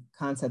down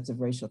concepts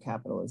of racial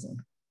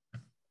capitalism.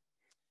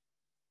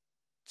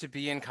 To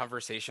be in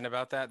conversation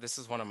about that, this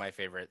is one of my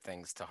favorite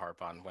things to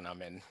harp on when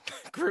I'm in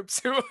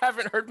groups who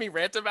haven't heard me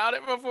rant about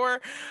it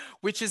before,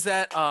 which is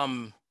that,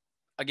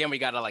 again, we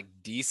got to like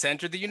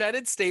decenter the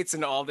United States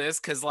and all this,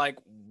 because like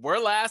we're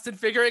last in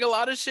figuring a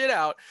lot of shit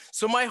out.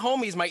 So my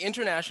homies, my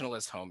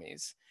internationalist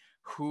homies,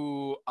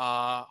 who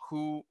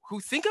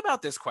think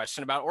about this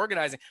question about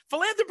organizing,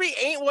 philanthropy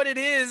ain't what it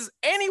is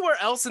anywhere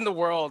else in the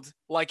world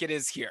like it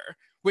is here,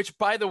 which,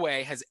 by the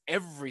way, has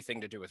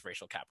everything to do with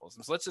racial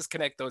capitalism. So let's just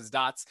connect those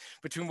dots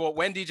between what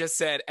Wende just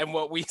said and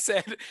what we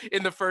said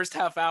in the first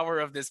half hour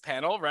of this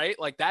panel, right?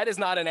 Like that is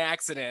not an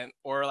accident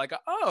or like,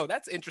 oh,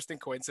 that's interesting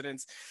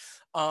coincidence,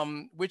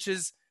 which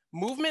is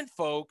movement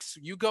folks.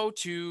 You go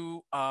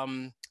to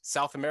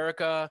South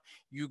America,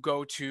 you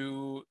go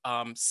to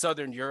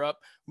Southern Europe,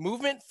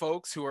 movement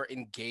folks who are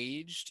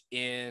engaged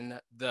in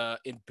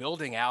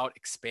building out,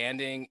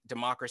 expanding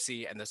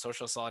democracy and the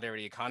social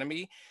solidarity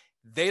economy.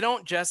 They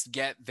don't just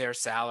get their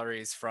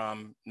salaries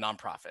from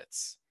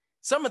nonprofits.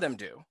 Some of them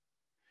do,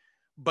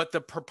 but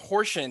the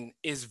proportion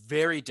is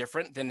very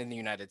different than in the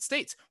United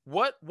States.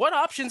 What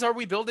options are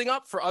we building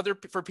up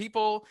for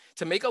people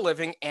to make a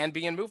living and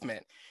be in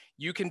movement?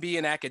 You can be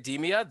in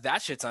academia,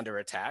 that shit's under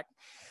attack.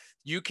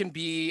 You can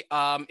be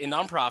in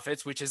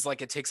nonprofits, which is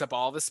like it takes up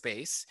all the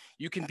space.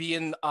 You can be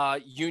in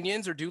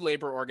unions or do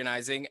labor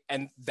organizing,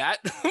 and that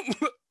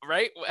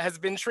right has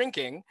been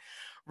shrinking,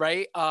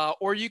 right?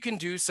 Or you can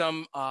do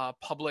some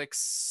public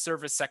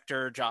service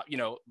sector job, you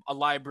know, a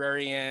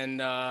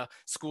librarian,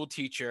 school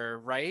teacher,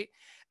 right?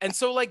 And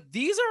so like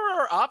these are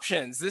our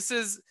options. This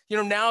is, you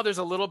know, now there's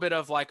a little bit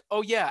of like,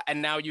 oh yeah,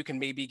 and now you can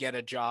maybe get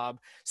a job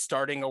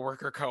starting a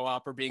worker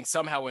co-op or being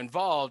somehow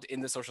involved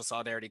in the social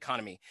solidarity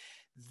economy.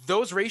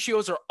 Those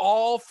ratios are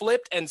all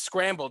flipped and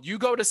scrambled. You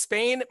go to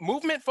Spain,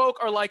 movement folk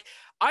are like,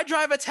 I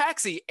drive a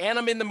taxi and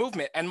I'm in the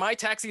movement, and my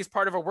taxi is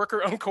part of a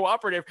worker-owned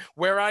cooperative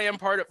where I am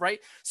part of, right?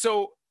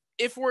 So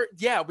if we're,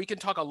 yeah, we can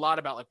talk a lot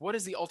about like, what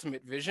is the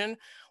ultimate vision?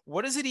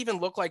 What does it even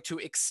look like to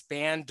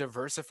expand,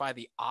 diversify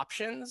the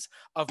options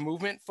of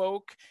movement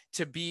folk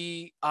to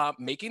be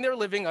making their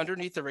living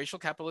underneath the racial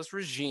capitalist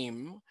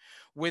regime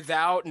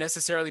without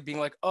necessarily being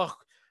like, oh,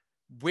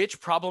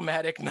 which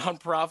problematic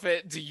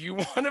nonprofit do you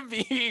want to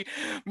be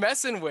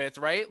messing with,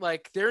 right?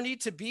 Like there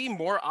need to be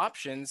more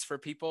options for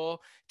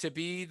people to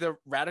be the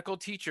radical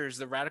teachers,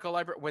 the radical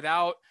library,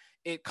 without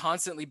it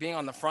constantly being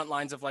on the front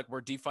lines of like,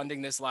 we're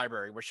defunding this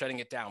library, we're shutting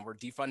it down, we're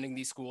defunding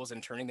these schools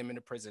and turning them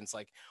into prisons,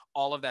 like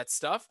all of that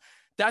stuff.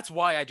 That's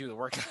why I do the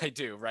work that I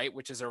do, right?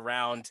 Which is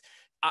around,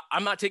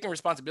 I'm not taking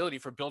responsibility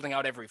for building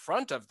out every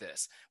front of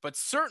this, but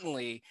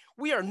certainly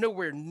we are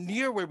nowhere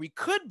near where we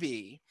could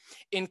be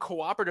in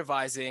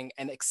cooperativizing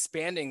and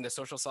expanding the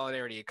social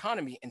solidarity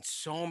economy in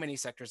so many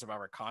sectors of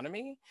our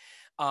economy,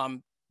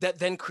 that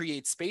then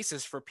create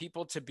spaces for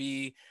people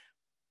to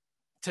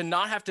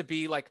not have to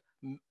be like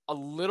a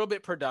little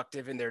bit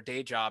productive in their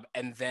day job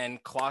and then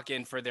clock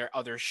in for their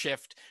other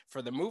shift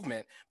for the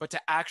movement, but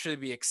to actually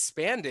be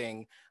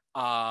expanding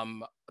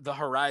the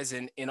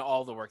horizon in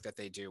all the work that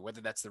they do,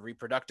 whether that's the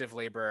reproductive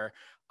labor.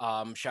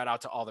 Shout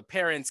out to all the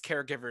parents,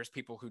 caregivers,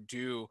 people who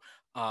do,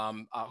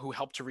 who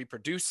help to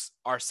reproduce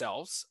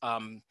ourselves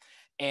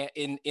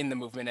in the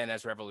movement and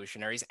as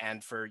revolutionaries,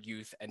 and for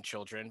youth and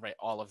children, right?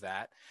 All of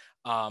that.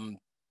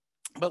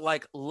 But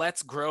like,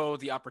 let's grow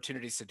the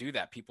opportunities to do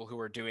that. People who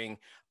are doing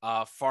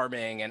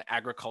farming and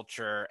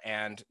agriculture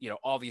and, you know,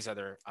 all these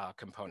other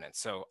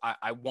components. So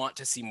I want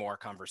to see more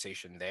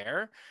conversation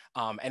there.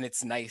 And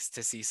it's nice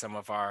to see some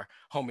of our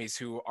homies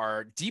who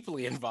are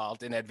deeply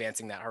involved in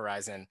advancing that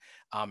horizon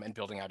and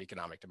building out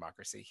economic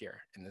democracy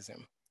here in the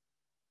Zoom.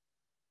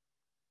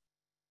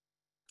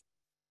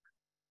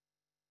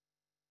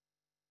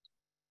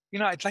 You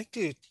know, I'd like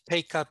to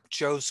take up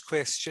Joe's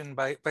question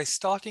by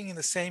starting in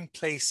the same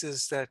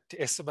places that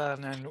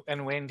Esteban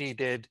and Wende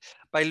did,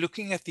 by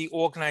looking at the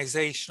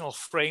organizational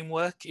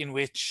framework in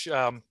which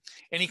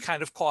any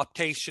kind of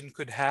cooptation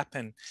could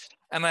happen.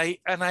 And I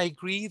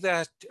agree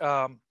that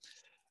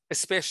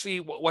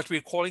especially what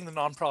we're calling the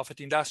nonprofit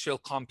industrial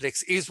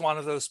complex is one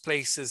of those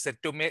places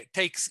that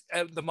takes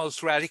the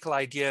most radical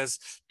ideas,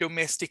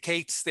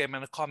 domesticates them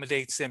and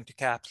accommodates them to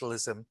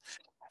capitalism.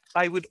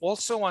 I would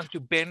also want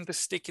to bend the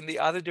stick in the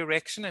other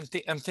direction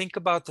and think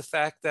about the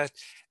fact that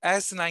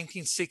as the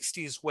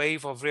 1960s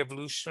wave of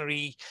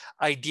revolutionary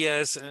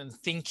ideas and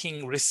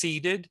thinking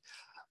receded,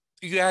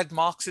 you had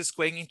Marxists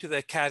going into the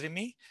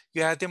academy.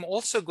 You had them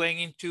also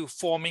going into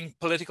forming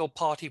political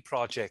party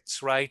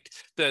projects, right?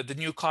 The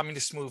new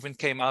communist movement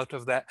came out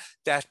of that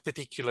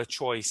particular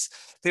choice.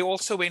 They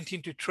also went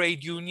into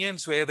trade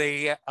unions where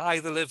they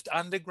either lived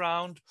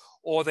underground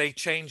or they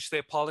changed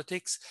their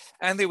politics,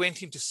 and they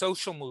went into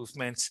social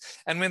movements.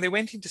 And when they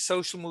went into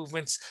social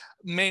movements,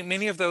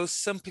 many of those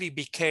simply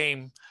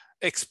became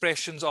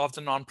expressions of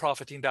the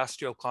nonprofit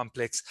industrial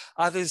complex.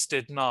 Others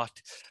did not.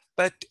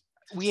 But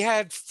we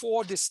had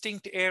 4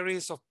 distinct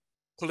areas of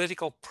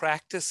political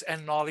practice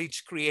and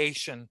knowledge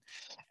creation.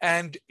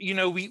 And, you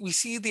know, we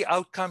see the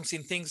outcomes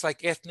in things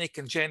like ethnic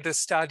and gender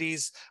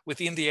studies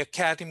within the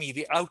academy,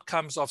 the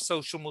outcomes of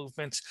social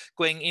movements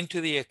going into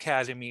the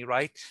academy,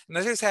 right? And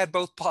that has had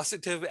both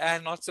positive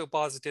and not so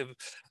positive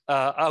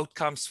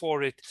outcomes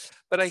for it.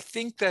 But I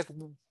think that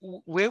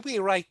where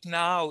we're right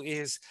now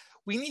is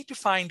we need to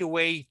find a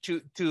way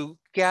to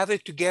gather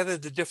together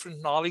the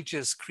different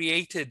knowledges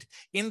created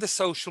in the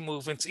social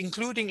movements,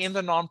 including in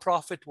the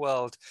nonprofit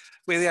world,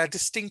 where there are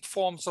distinct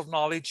forms of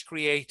knowledge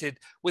created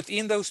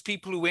within those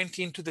people who went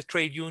into the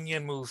trade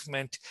union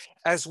movement,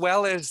 as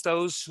well as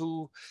those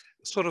who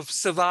sort of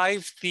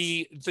survived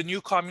the new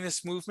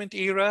communist movement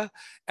era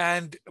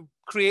and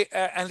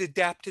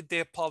adapted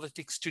their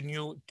politics to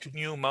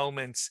new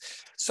moments.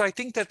 So I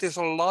think that there's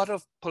a lot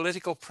of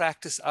political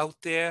practice out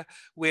there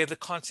where the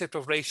concept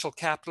of racial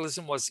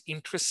capitalism was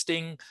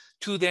interesting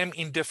to them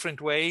in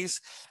different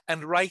ways.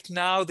 And right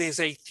now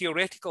there's a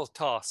theoretical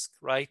task,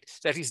 right,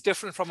 that is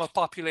different from a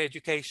popular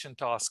education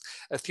task,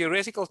 a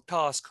theoretical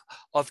task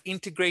of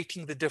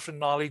integrating the different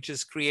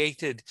knowledges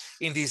created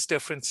in these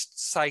different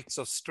sites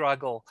of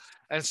struggle.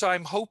 And so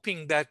I'm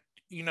hoping that,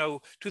 you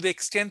know, to the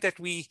extent that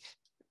we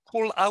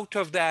pull out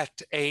of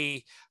that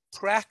a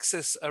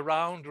praxis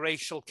around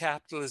racial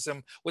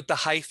capitalism with the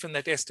hyphen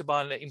that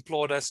Esteban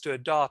implored us to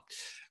adopt,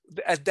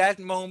 at that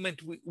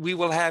moment, we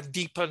will have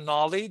deeper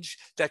knowledge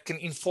that can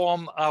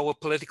inform our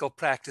political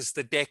practice,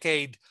 the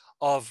decade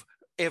of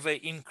ever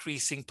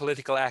increasing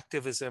political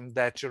activism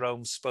that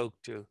Jerome spoke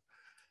to.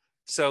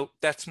 So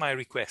that's my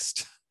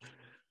request.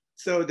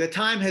 So the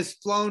time has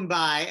flown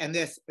by, and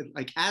this,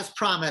 like as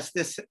promised,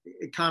 this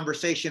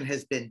conversation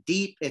has been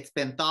deep, it's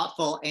been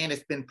thoughtful, and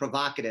it's been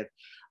provocative.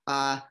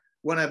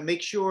 Want to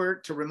make sure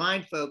to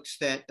remind folks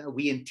that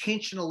we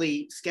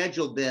intentionally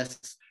scheduled this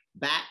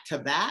back to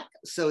back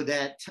so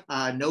that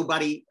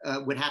nobody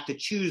would have to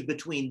choose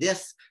between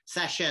this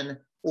session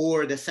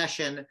or the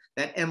session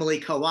that Emily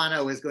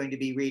Kawano is going to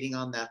be reading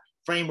on the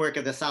framework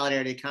of the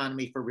solidarity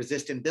economy for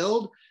resist and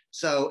build.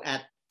 So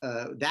at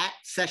that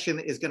session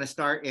is going to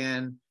start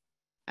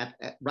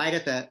right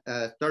at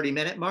the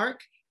 30-minute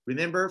mark.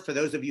 Remember, for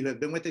those of you who have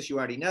been with us, you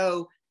already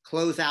know,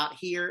 close out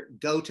here,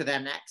 go to the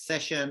next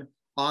session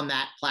on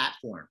that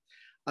platform.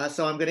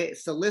 So I'm going to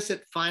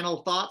solicit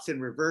final thoughts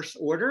in reverse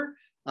order.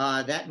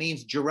 That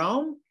means,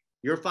 Jerome,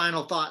 your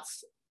final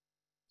thoughts.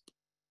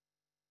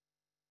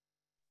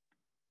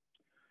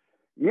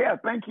 Yeah,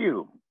 thank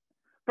you.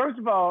 First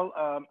of all,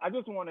 I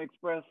just want to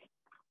express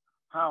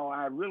how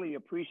I really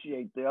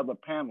appreciate the other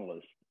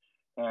panelists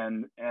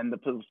and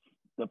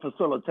the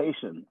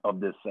facilitation of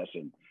this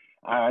session.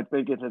 I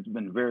think it has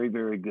been very,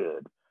 very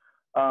good.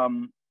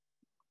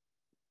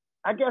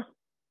 I guess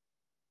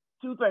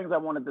two things I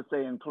wanted to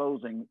say in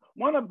closing.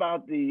 One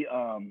about the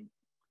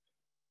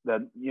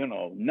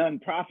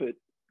nonprofit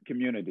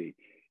community.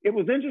 It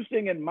was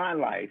interesting in my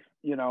life.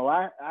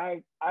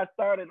 I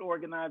started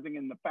organizing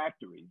in the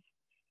factories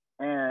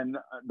and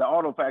the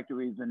auto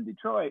factories in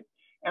Detroit.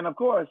 And of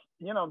course,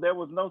 there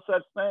was no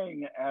such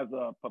thing as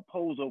a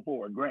proposal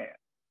for a grant.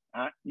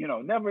 I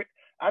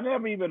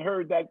never even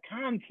heard that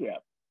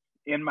concept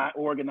in my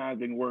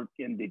organizing work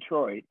in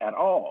Detroit at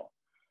all.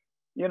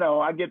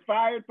 I get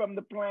fired from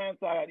the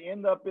plants. I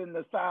end up in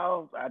the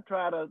South. I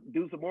try to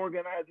do some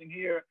organizing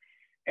here.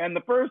 And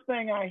the first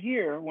thing I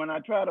hear when I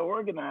try to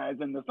organize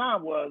in the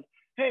South was,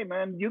 hey,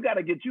 man, you got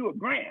to get you a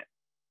grant.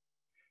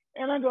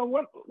 And I go,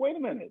 wait a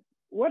minute.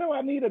 What do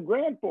I need a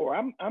grant for?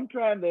 I'm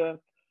trying to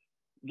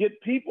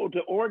get people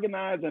to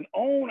organize and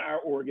own our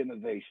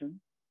organization.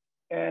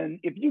 And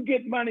if you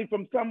get money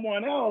from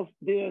someone else,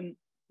 then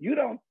you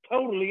don't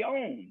totally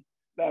own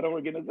that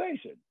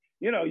organization.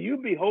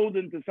 You'd be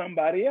holding to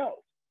somebody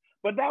else.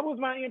 But that was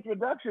my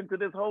introduction to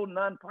this whole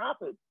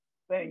nonprofit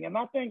thing. And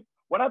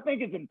what I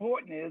think is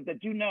important is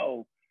that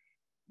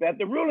that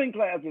the ruling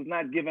class is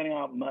not giving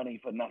out money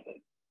for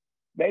nothing.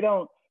 They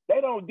don't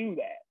do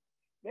that.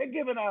 They're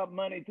giving out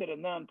money to the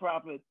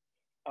nonprofit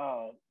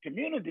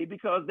community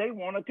because they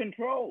want to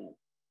control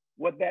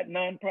what that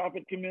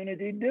nonprofit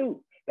community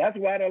do. That's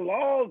why the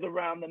laws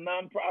around the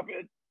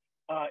nonprofit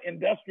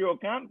industrial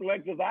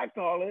complex, as I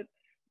call it,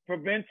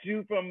 prevents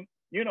you from,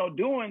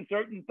 doing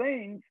certain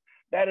things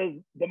that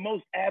is the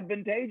most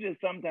advantageous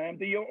sometimes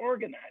to your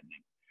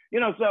organizing.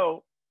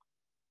 So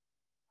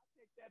I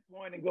take that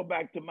point and go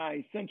back to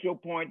my essential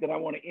point that I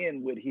want to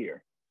end with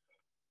here.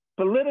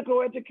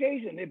 Political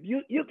education. If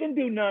you can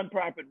do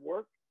nonprofit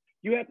work,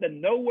 you have to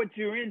know what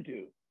you're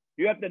into.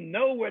 You have to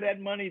know where that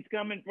money's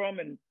coming from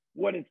and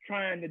what it's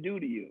trying to do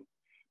to you.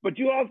 But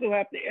you also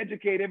have to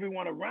educate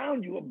everyone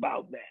around you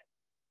about that.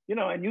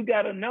 And you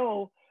got to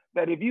know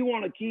that if you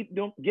want to keep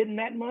getting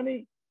that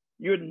money,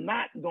 you're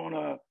not going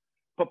to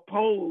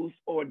propose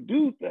or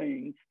do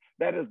things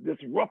that is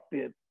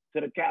disruptive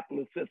to the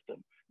capitalist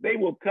system. They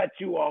will cut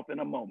you off in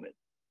a moment.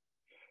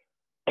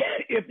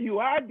 If you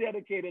are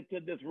dedicated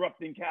to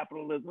disrupting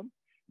capitalism,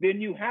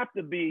 then you have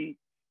to be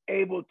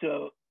able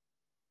to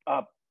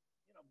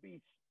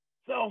be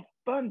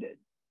self-funded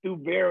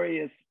through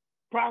various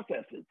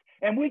processes.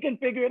 And we can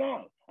figure it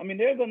out. I mean,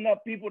 there's enough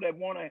people that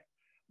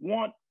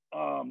want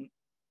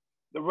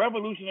the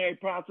revolutionary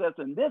process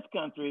in this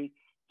country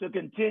to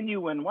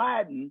continue and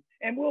widen,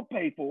 and we'll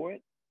pay for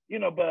it,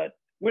 but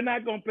we're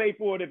not going to pay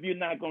for it if you're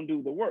not going to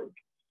do the work.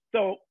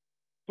 So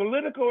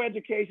political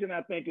education,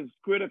 I think, is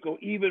critical,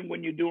 even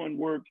when you're doing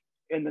work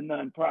in the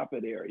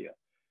nonprofit area.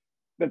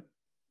 But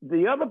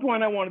the other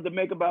point I wanted to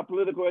make about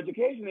political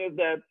education is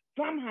that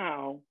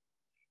somehow,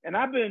 and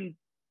I've been,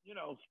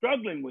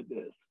 struggling with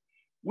this,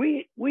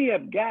 we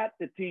have got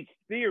to teach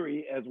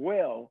theory as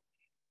well.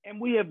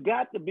 And we have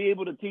got to be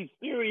able to teach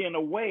theory in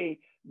a way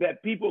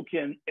that people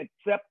can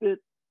accept it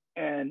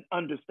and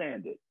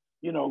understand it.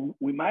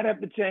 We might have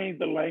to change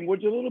the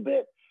language a little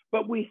bit,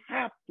 but we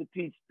have to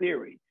teach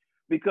theory,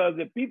 because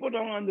if people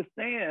don't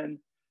understand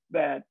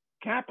that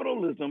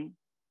capitalism,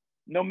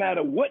 no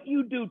matter what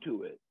you do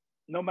to it,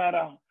 no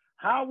matter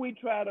how we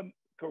try to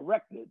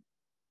correct it,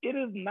 it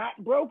is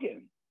not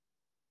broken.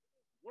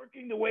 It's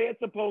working the way it's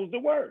supposed to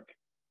work.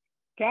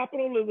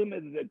 Capitalism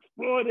is an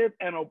exploitive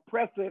and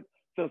oppressive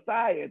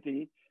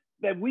society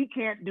that we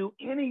can't do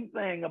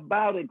anything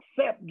about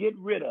except get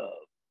rid of.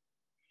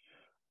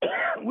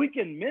 We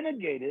can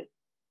mitigate it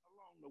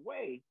along the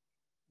way,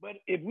 but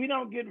if we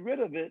don't get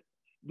rid of it,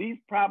 these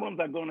problems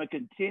are going to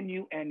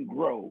continue and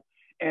grow.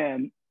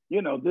 And,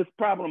 this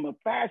problem of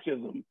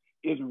fascism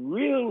is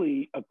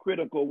really a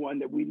critical one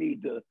that we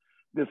need to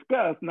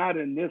discuss, not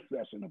in this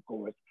session, of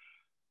course.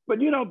 But,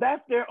 you know,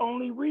 that's their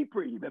only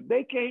reprieve. If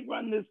they can't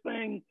run this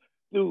thing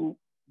through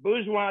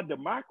bourgeois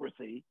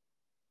democracy,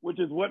 which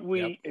is what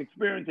we're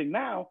experiencing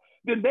now,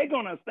 then they're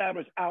going to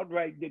establish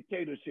outright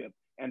dictatorship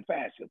and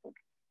fascism,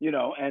 you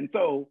know. And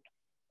so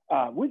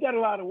we got a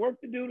lot of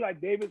work to do,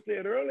 like David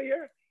said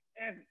earlier,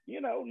 and,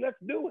 you know, let's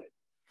do it.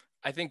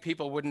 I think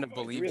people wouldn't have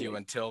believed you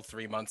until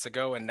 3 months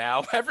ago, and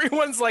now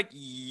everyone's like,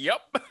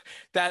 yep,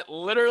 that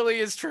literally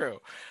is true.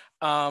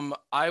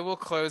 I will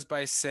close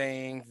by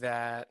saying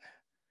that,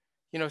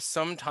 you know,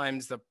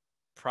 sometimes the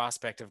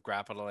prospect of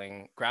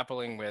grappling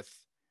with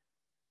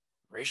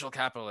racial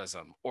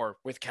capitalism or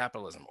with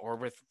capitalism or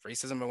with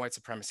racism and white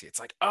supremacy, it's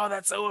like, oh,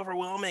 that's so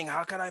overwhelming.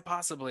 How could I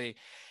possibly?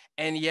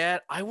 And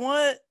yet I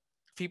want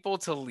people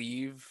to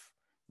leave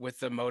with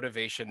the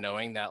motivation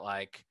knowing that,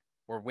 like,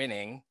 we're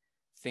winning,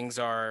 things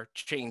are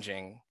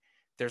changing,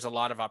 there's a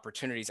lot of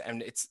opportunities,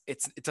 and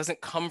it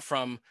doesn't come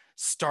from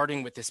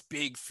starting with this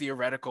big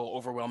theoretical,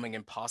 overwhelming,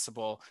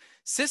 impossible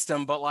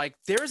system, but like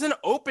there's an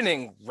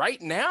opening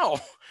right now.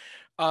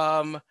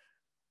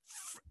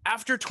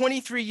 After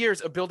 23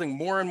 years of building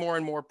more and more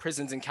and more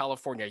prisons in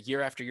California,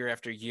 year after year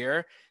after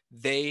year,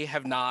 they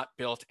have not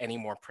built any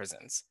more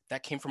prisons.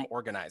 That came from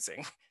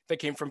organizing. That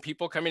came from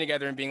people coming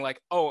together and being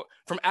like, oh,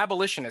 from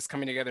abolitionists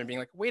coming together and being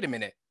like, wait a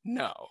minute,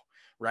 no,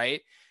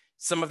 right?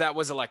 Some of that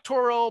was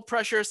electoral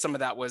pressure. Some of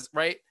that was,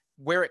 right,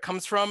 where it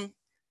comes from.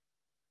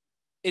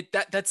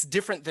 That's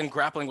different than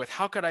grappling with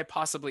how could I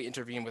possibly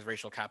intervene with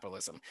racial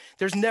capitalism?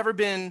 There's never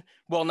been,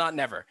 well, not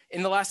never.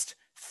 In the last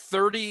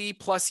 30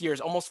 plus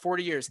years, almost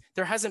 40 years,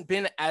 there hasn't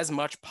been as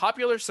much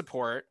popular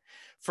support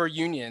for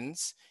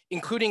unions,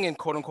 including in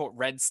quote unquote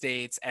red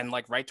states and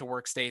like right to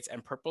work states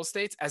and purple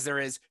states, as there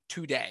is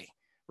today,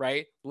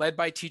 right? Led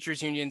by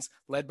teachers unions,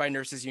 led by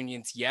nurses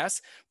unions,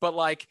 yes, but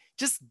like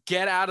just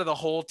get out of the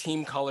whole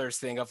team colors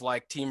thing of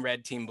like team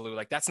red, team blue.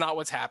 Like that's not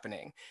what's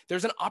happening.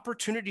 There's an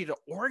opportunity to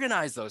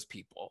organize those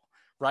people,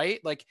 right?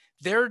 Like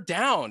they're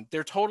down,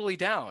 they're totally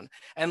down.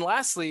 And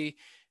lastly,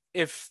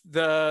 if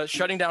the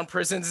shutting down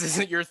prisons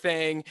isn't your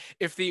thing,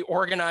 if the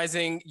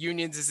organizing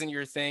unions isn't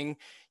your thing,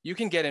 you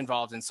can get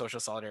involved in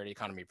social solidarity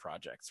economy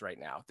projects right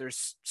now.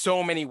 There's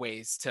so many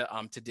ways to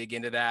dig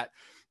into that.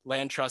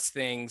 Land trust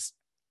things,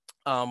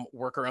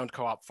 worker-owned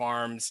co-op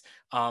farms,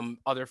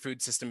 other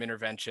food system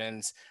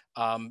interventions,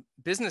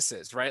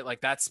 businesses, right?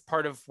 Like that's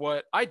part of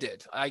what I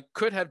did. I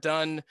could have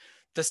done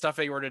the stuff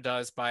Aorta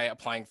does by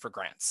applying for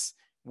grants.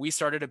 We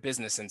started a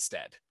business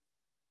instead.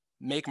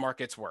 Make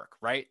markets work,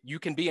 right? You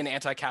can be an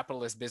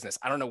anti-capitalist business.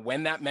 I don't know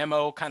when that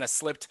memo kind of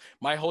slipped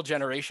my whole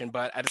generation,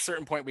 but at a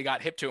certain point we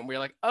got hip to it and we were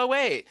like, oh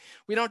wait,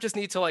 we don't just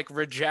need to like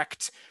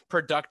reject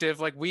productive,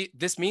 like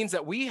this means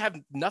that we have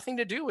nothing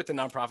to do with the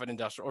nonprofit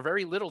industrial, or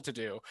very little to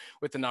do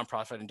with the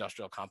nonprofit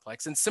industrial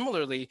complex. And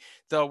similarly,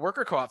 the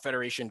Worker Co-op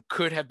Federation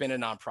could have been a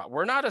nonprofit.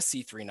 We're not a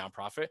C3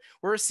 nonprofit,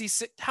 we're a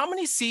C6. How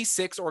many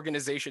C6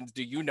 organizations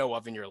do you know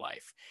of in your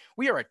life?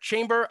 We are a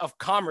chamber of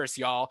commerce,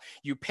 y'all.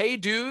 You pay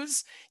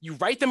dues, you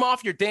write them off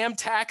your damn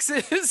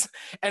taxes,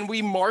 and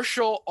we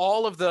marshal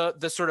all of the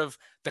sort of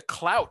the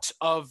clout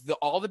of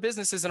all the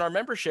businesses in our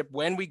membership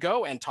when we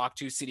go and talk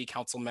to city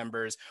council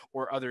members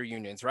or other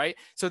unions, right?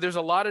 So there's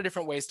a lot of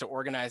different ways to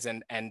organize,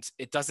 and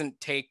it doesn't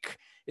take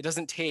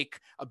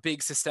a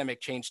big systemic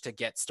change to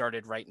get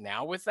started right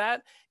now with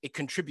that. It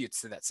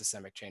contributes to that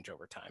systemic change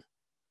over time.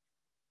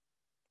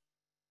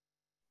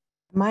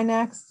 Am I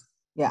next?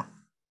 Yeah.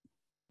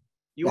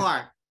 You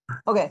are.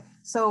 Okay,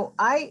 so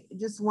I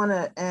just want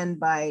to end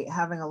by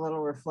having a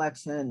little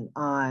reflection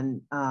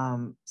on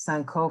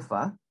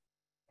Sankofa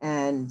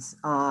and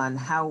on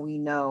how we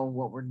know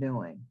what we're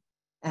doing.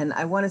 And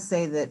I want to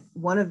say that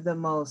one of the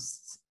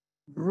most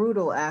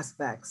brutal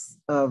aspects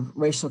of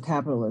racial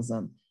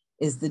capitalism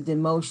is the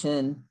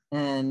demotion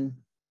and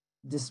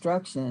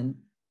destruction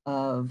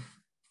of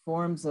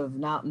forms of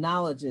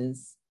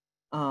knowledges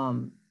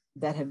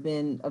that have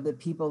been, of the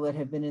people that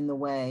have been in the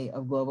way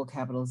of global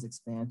capitalist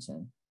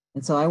expansion.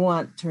 And so I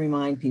want to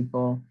remind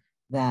people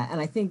that, and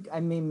I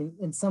mean,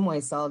 in some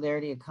ways,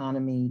 solidarity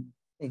economy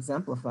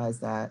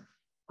exemplifies that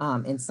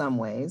in some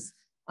ways.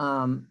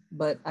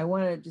 But I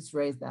want to just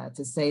raise that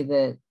to say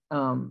that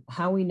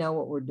how we know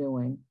what we're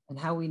doing and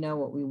how we know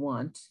what we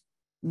want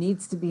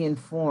needs to be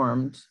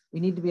informed. We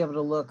need to be able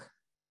to look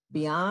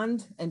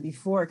beyond and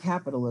before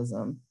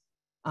capitalism,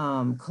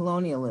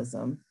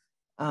 colonialism,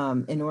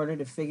 in order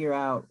to figure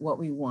out what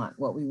we want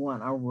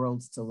our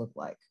worlds to look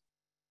like.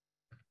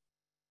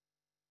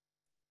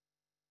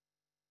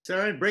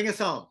 Suren, bring us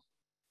home.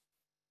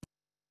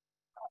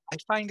 I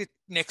find it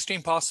next to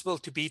impossible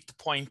to beat the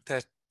point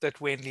that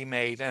Wende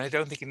made, and I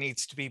don't think it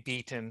needs to be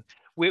beaten.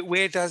 Where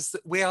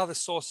are the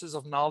sources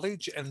of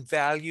knowledge and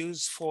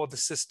values for the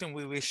system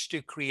we wish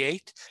to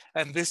create?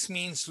 And this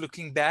means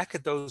looking back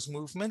at those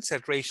movements,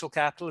 at racial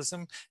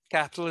capitalism,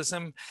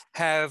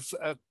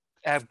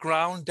 have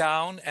ground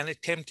down and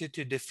attempted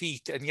to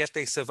defeat, and yet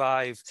they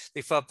survive.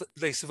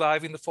 They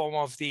survive in the form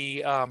of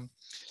the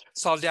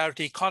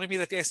solidarity economy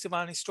that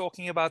Esteban is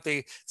talking about.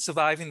 They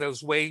surviving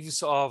those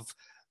waves of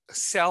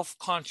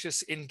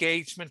self-conscious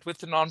engagement with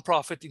the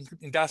nonprofit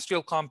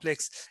industrial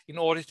complex in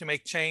order to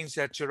make change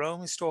that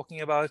Jerome is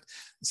talking about.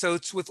 So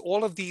it's with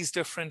all of these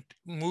different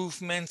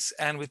movements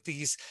and with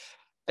these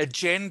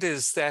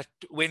agendas that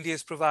Wende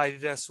has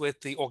provided us with,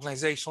 the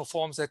organizational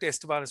forms that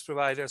Esteban has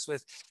provided us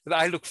with, that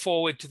I look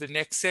forward to the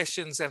next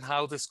sessions and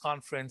how this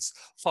conference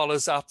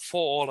follows up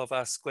for all of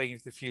us going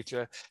into the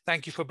future.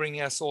 Thank you for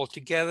bringing us all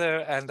together,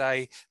 and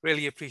I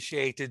really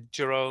appreciated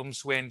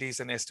Jerome's, Wende's,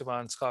 and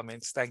Esteban's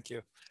comments. Thank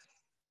you.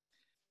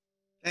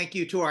 Thank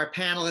you to our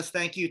panelists.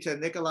 Thank you to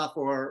Nicola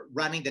for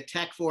running the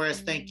tech for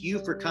us. Thank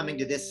you for coming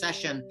to this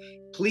session.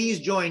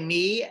 Please join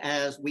me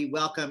as we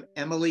welcome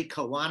Emily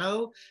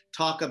Kawano,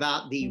 talk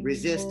about the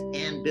Resist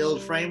and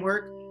Build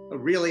framework.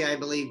 Really, I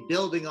believe,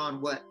 building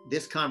on what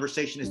this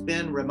conversation has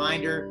been.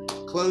 Reminder,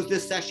 close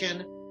this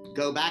session,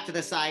 go back to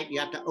the site. You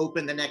have to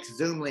open the next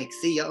Zoom link.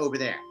 See you over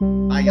there.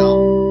 Bye,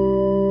 y'all.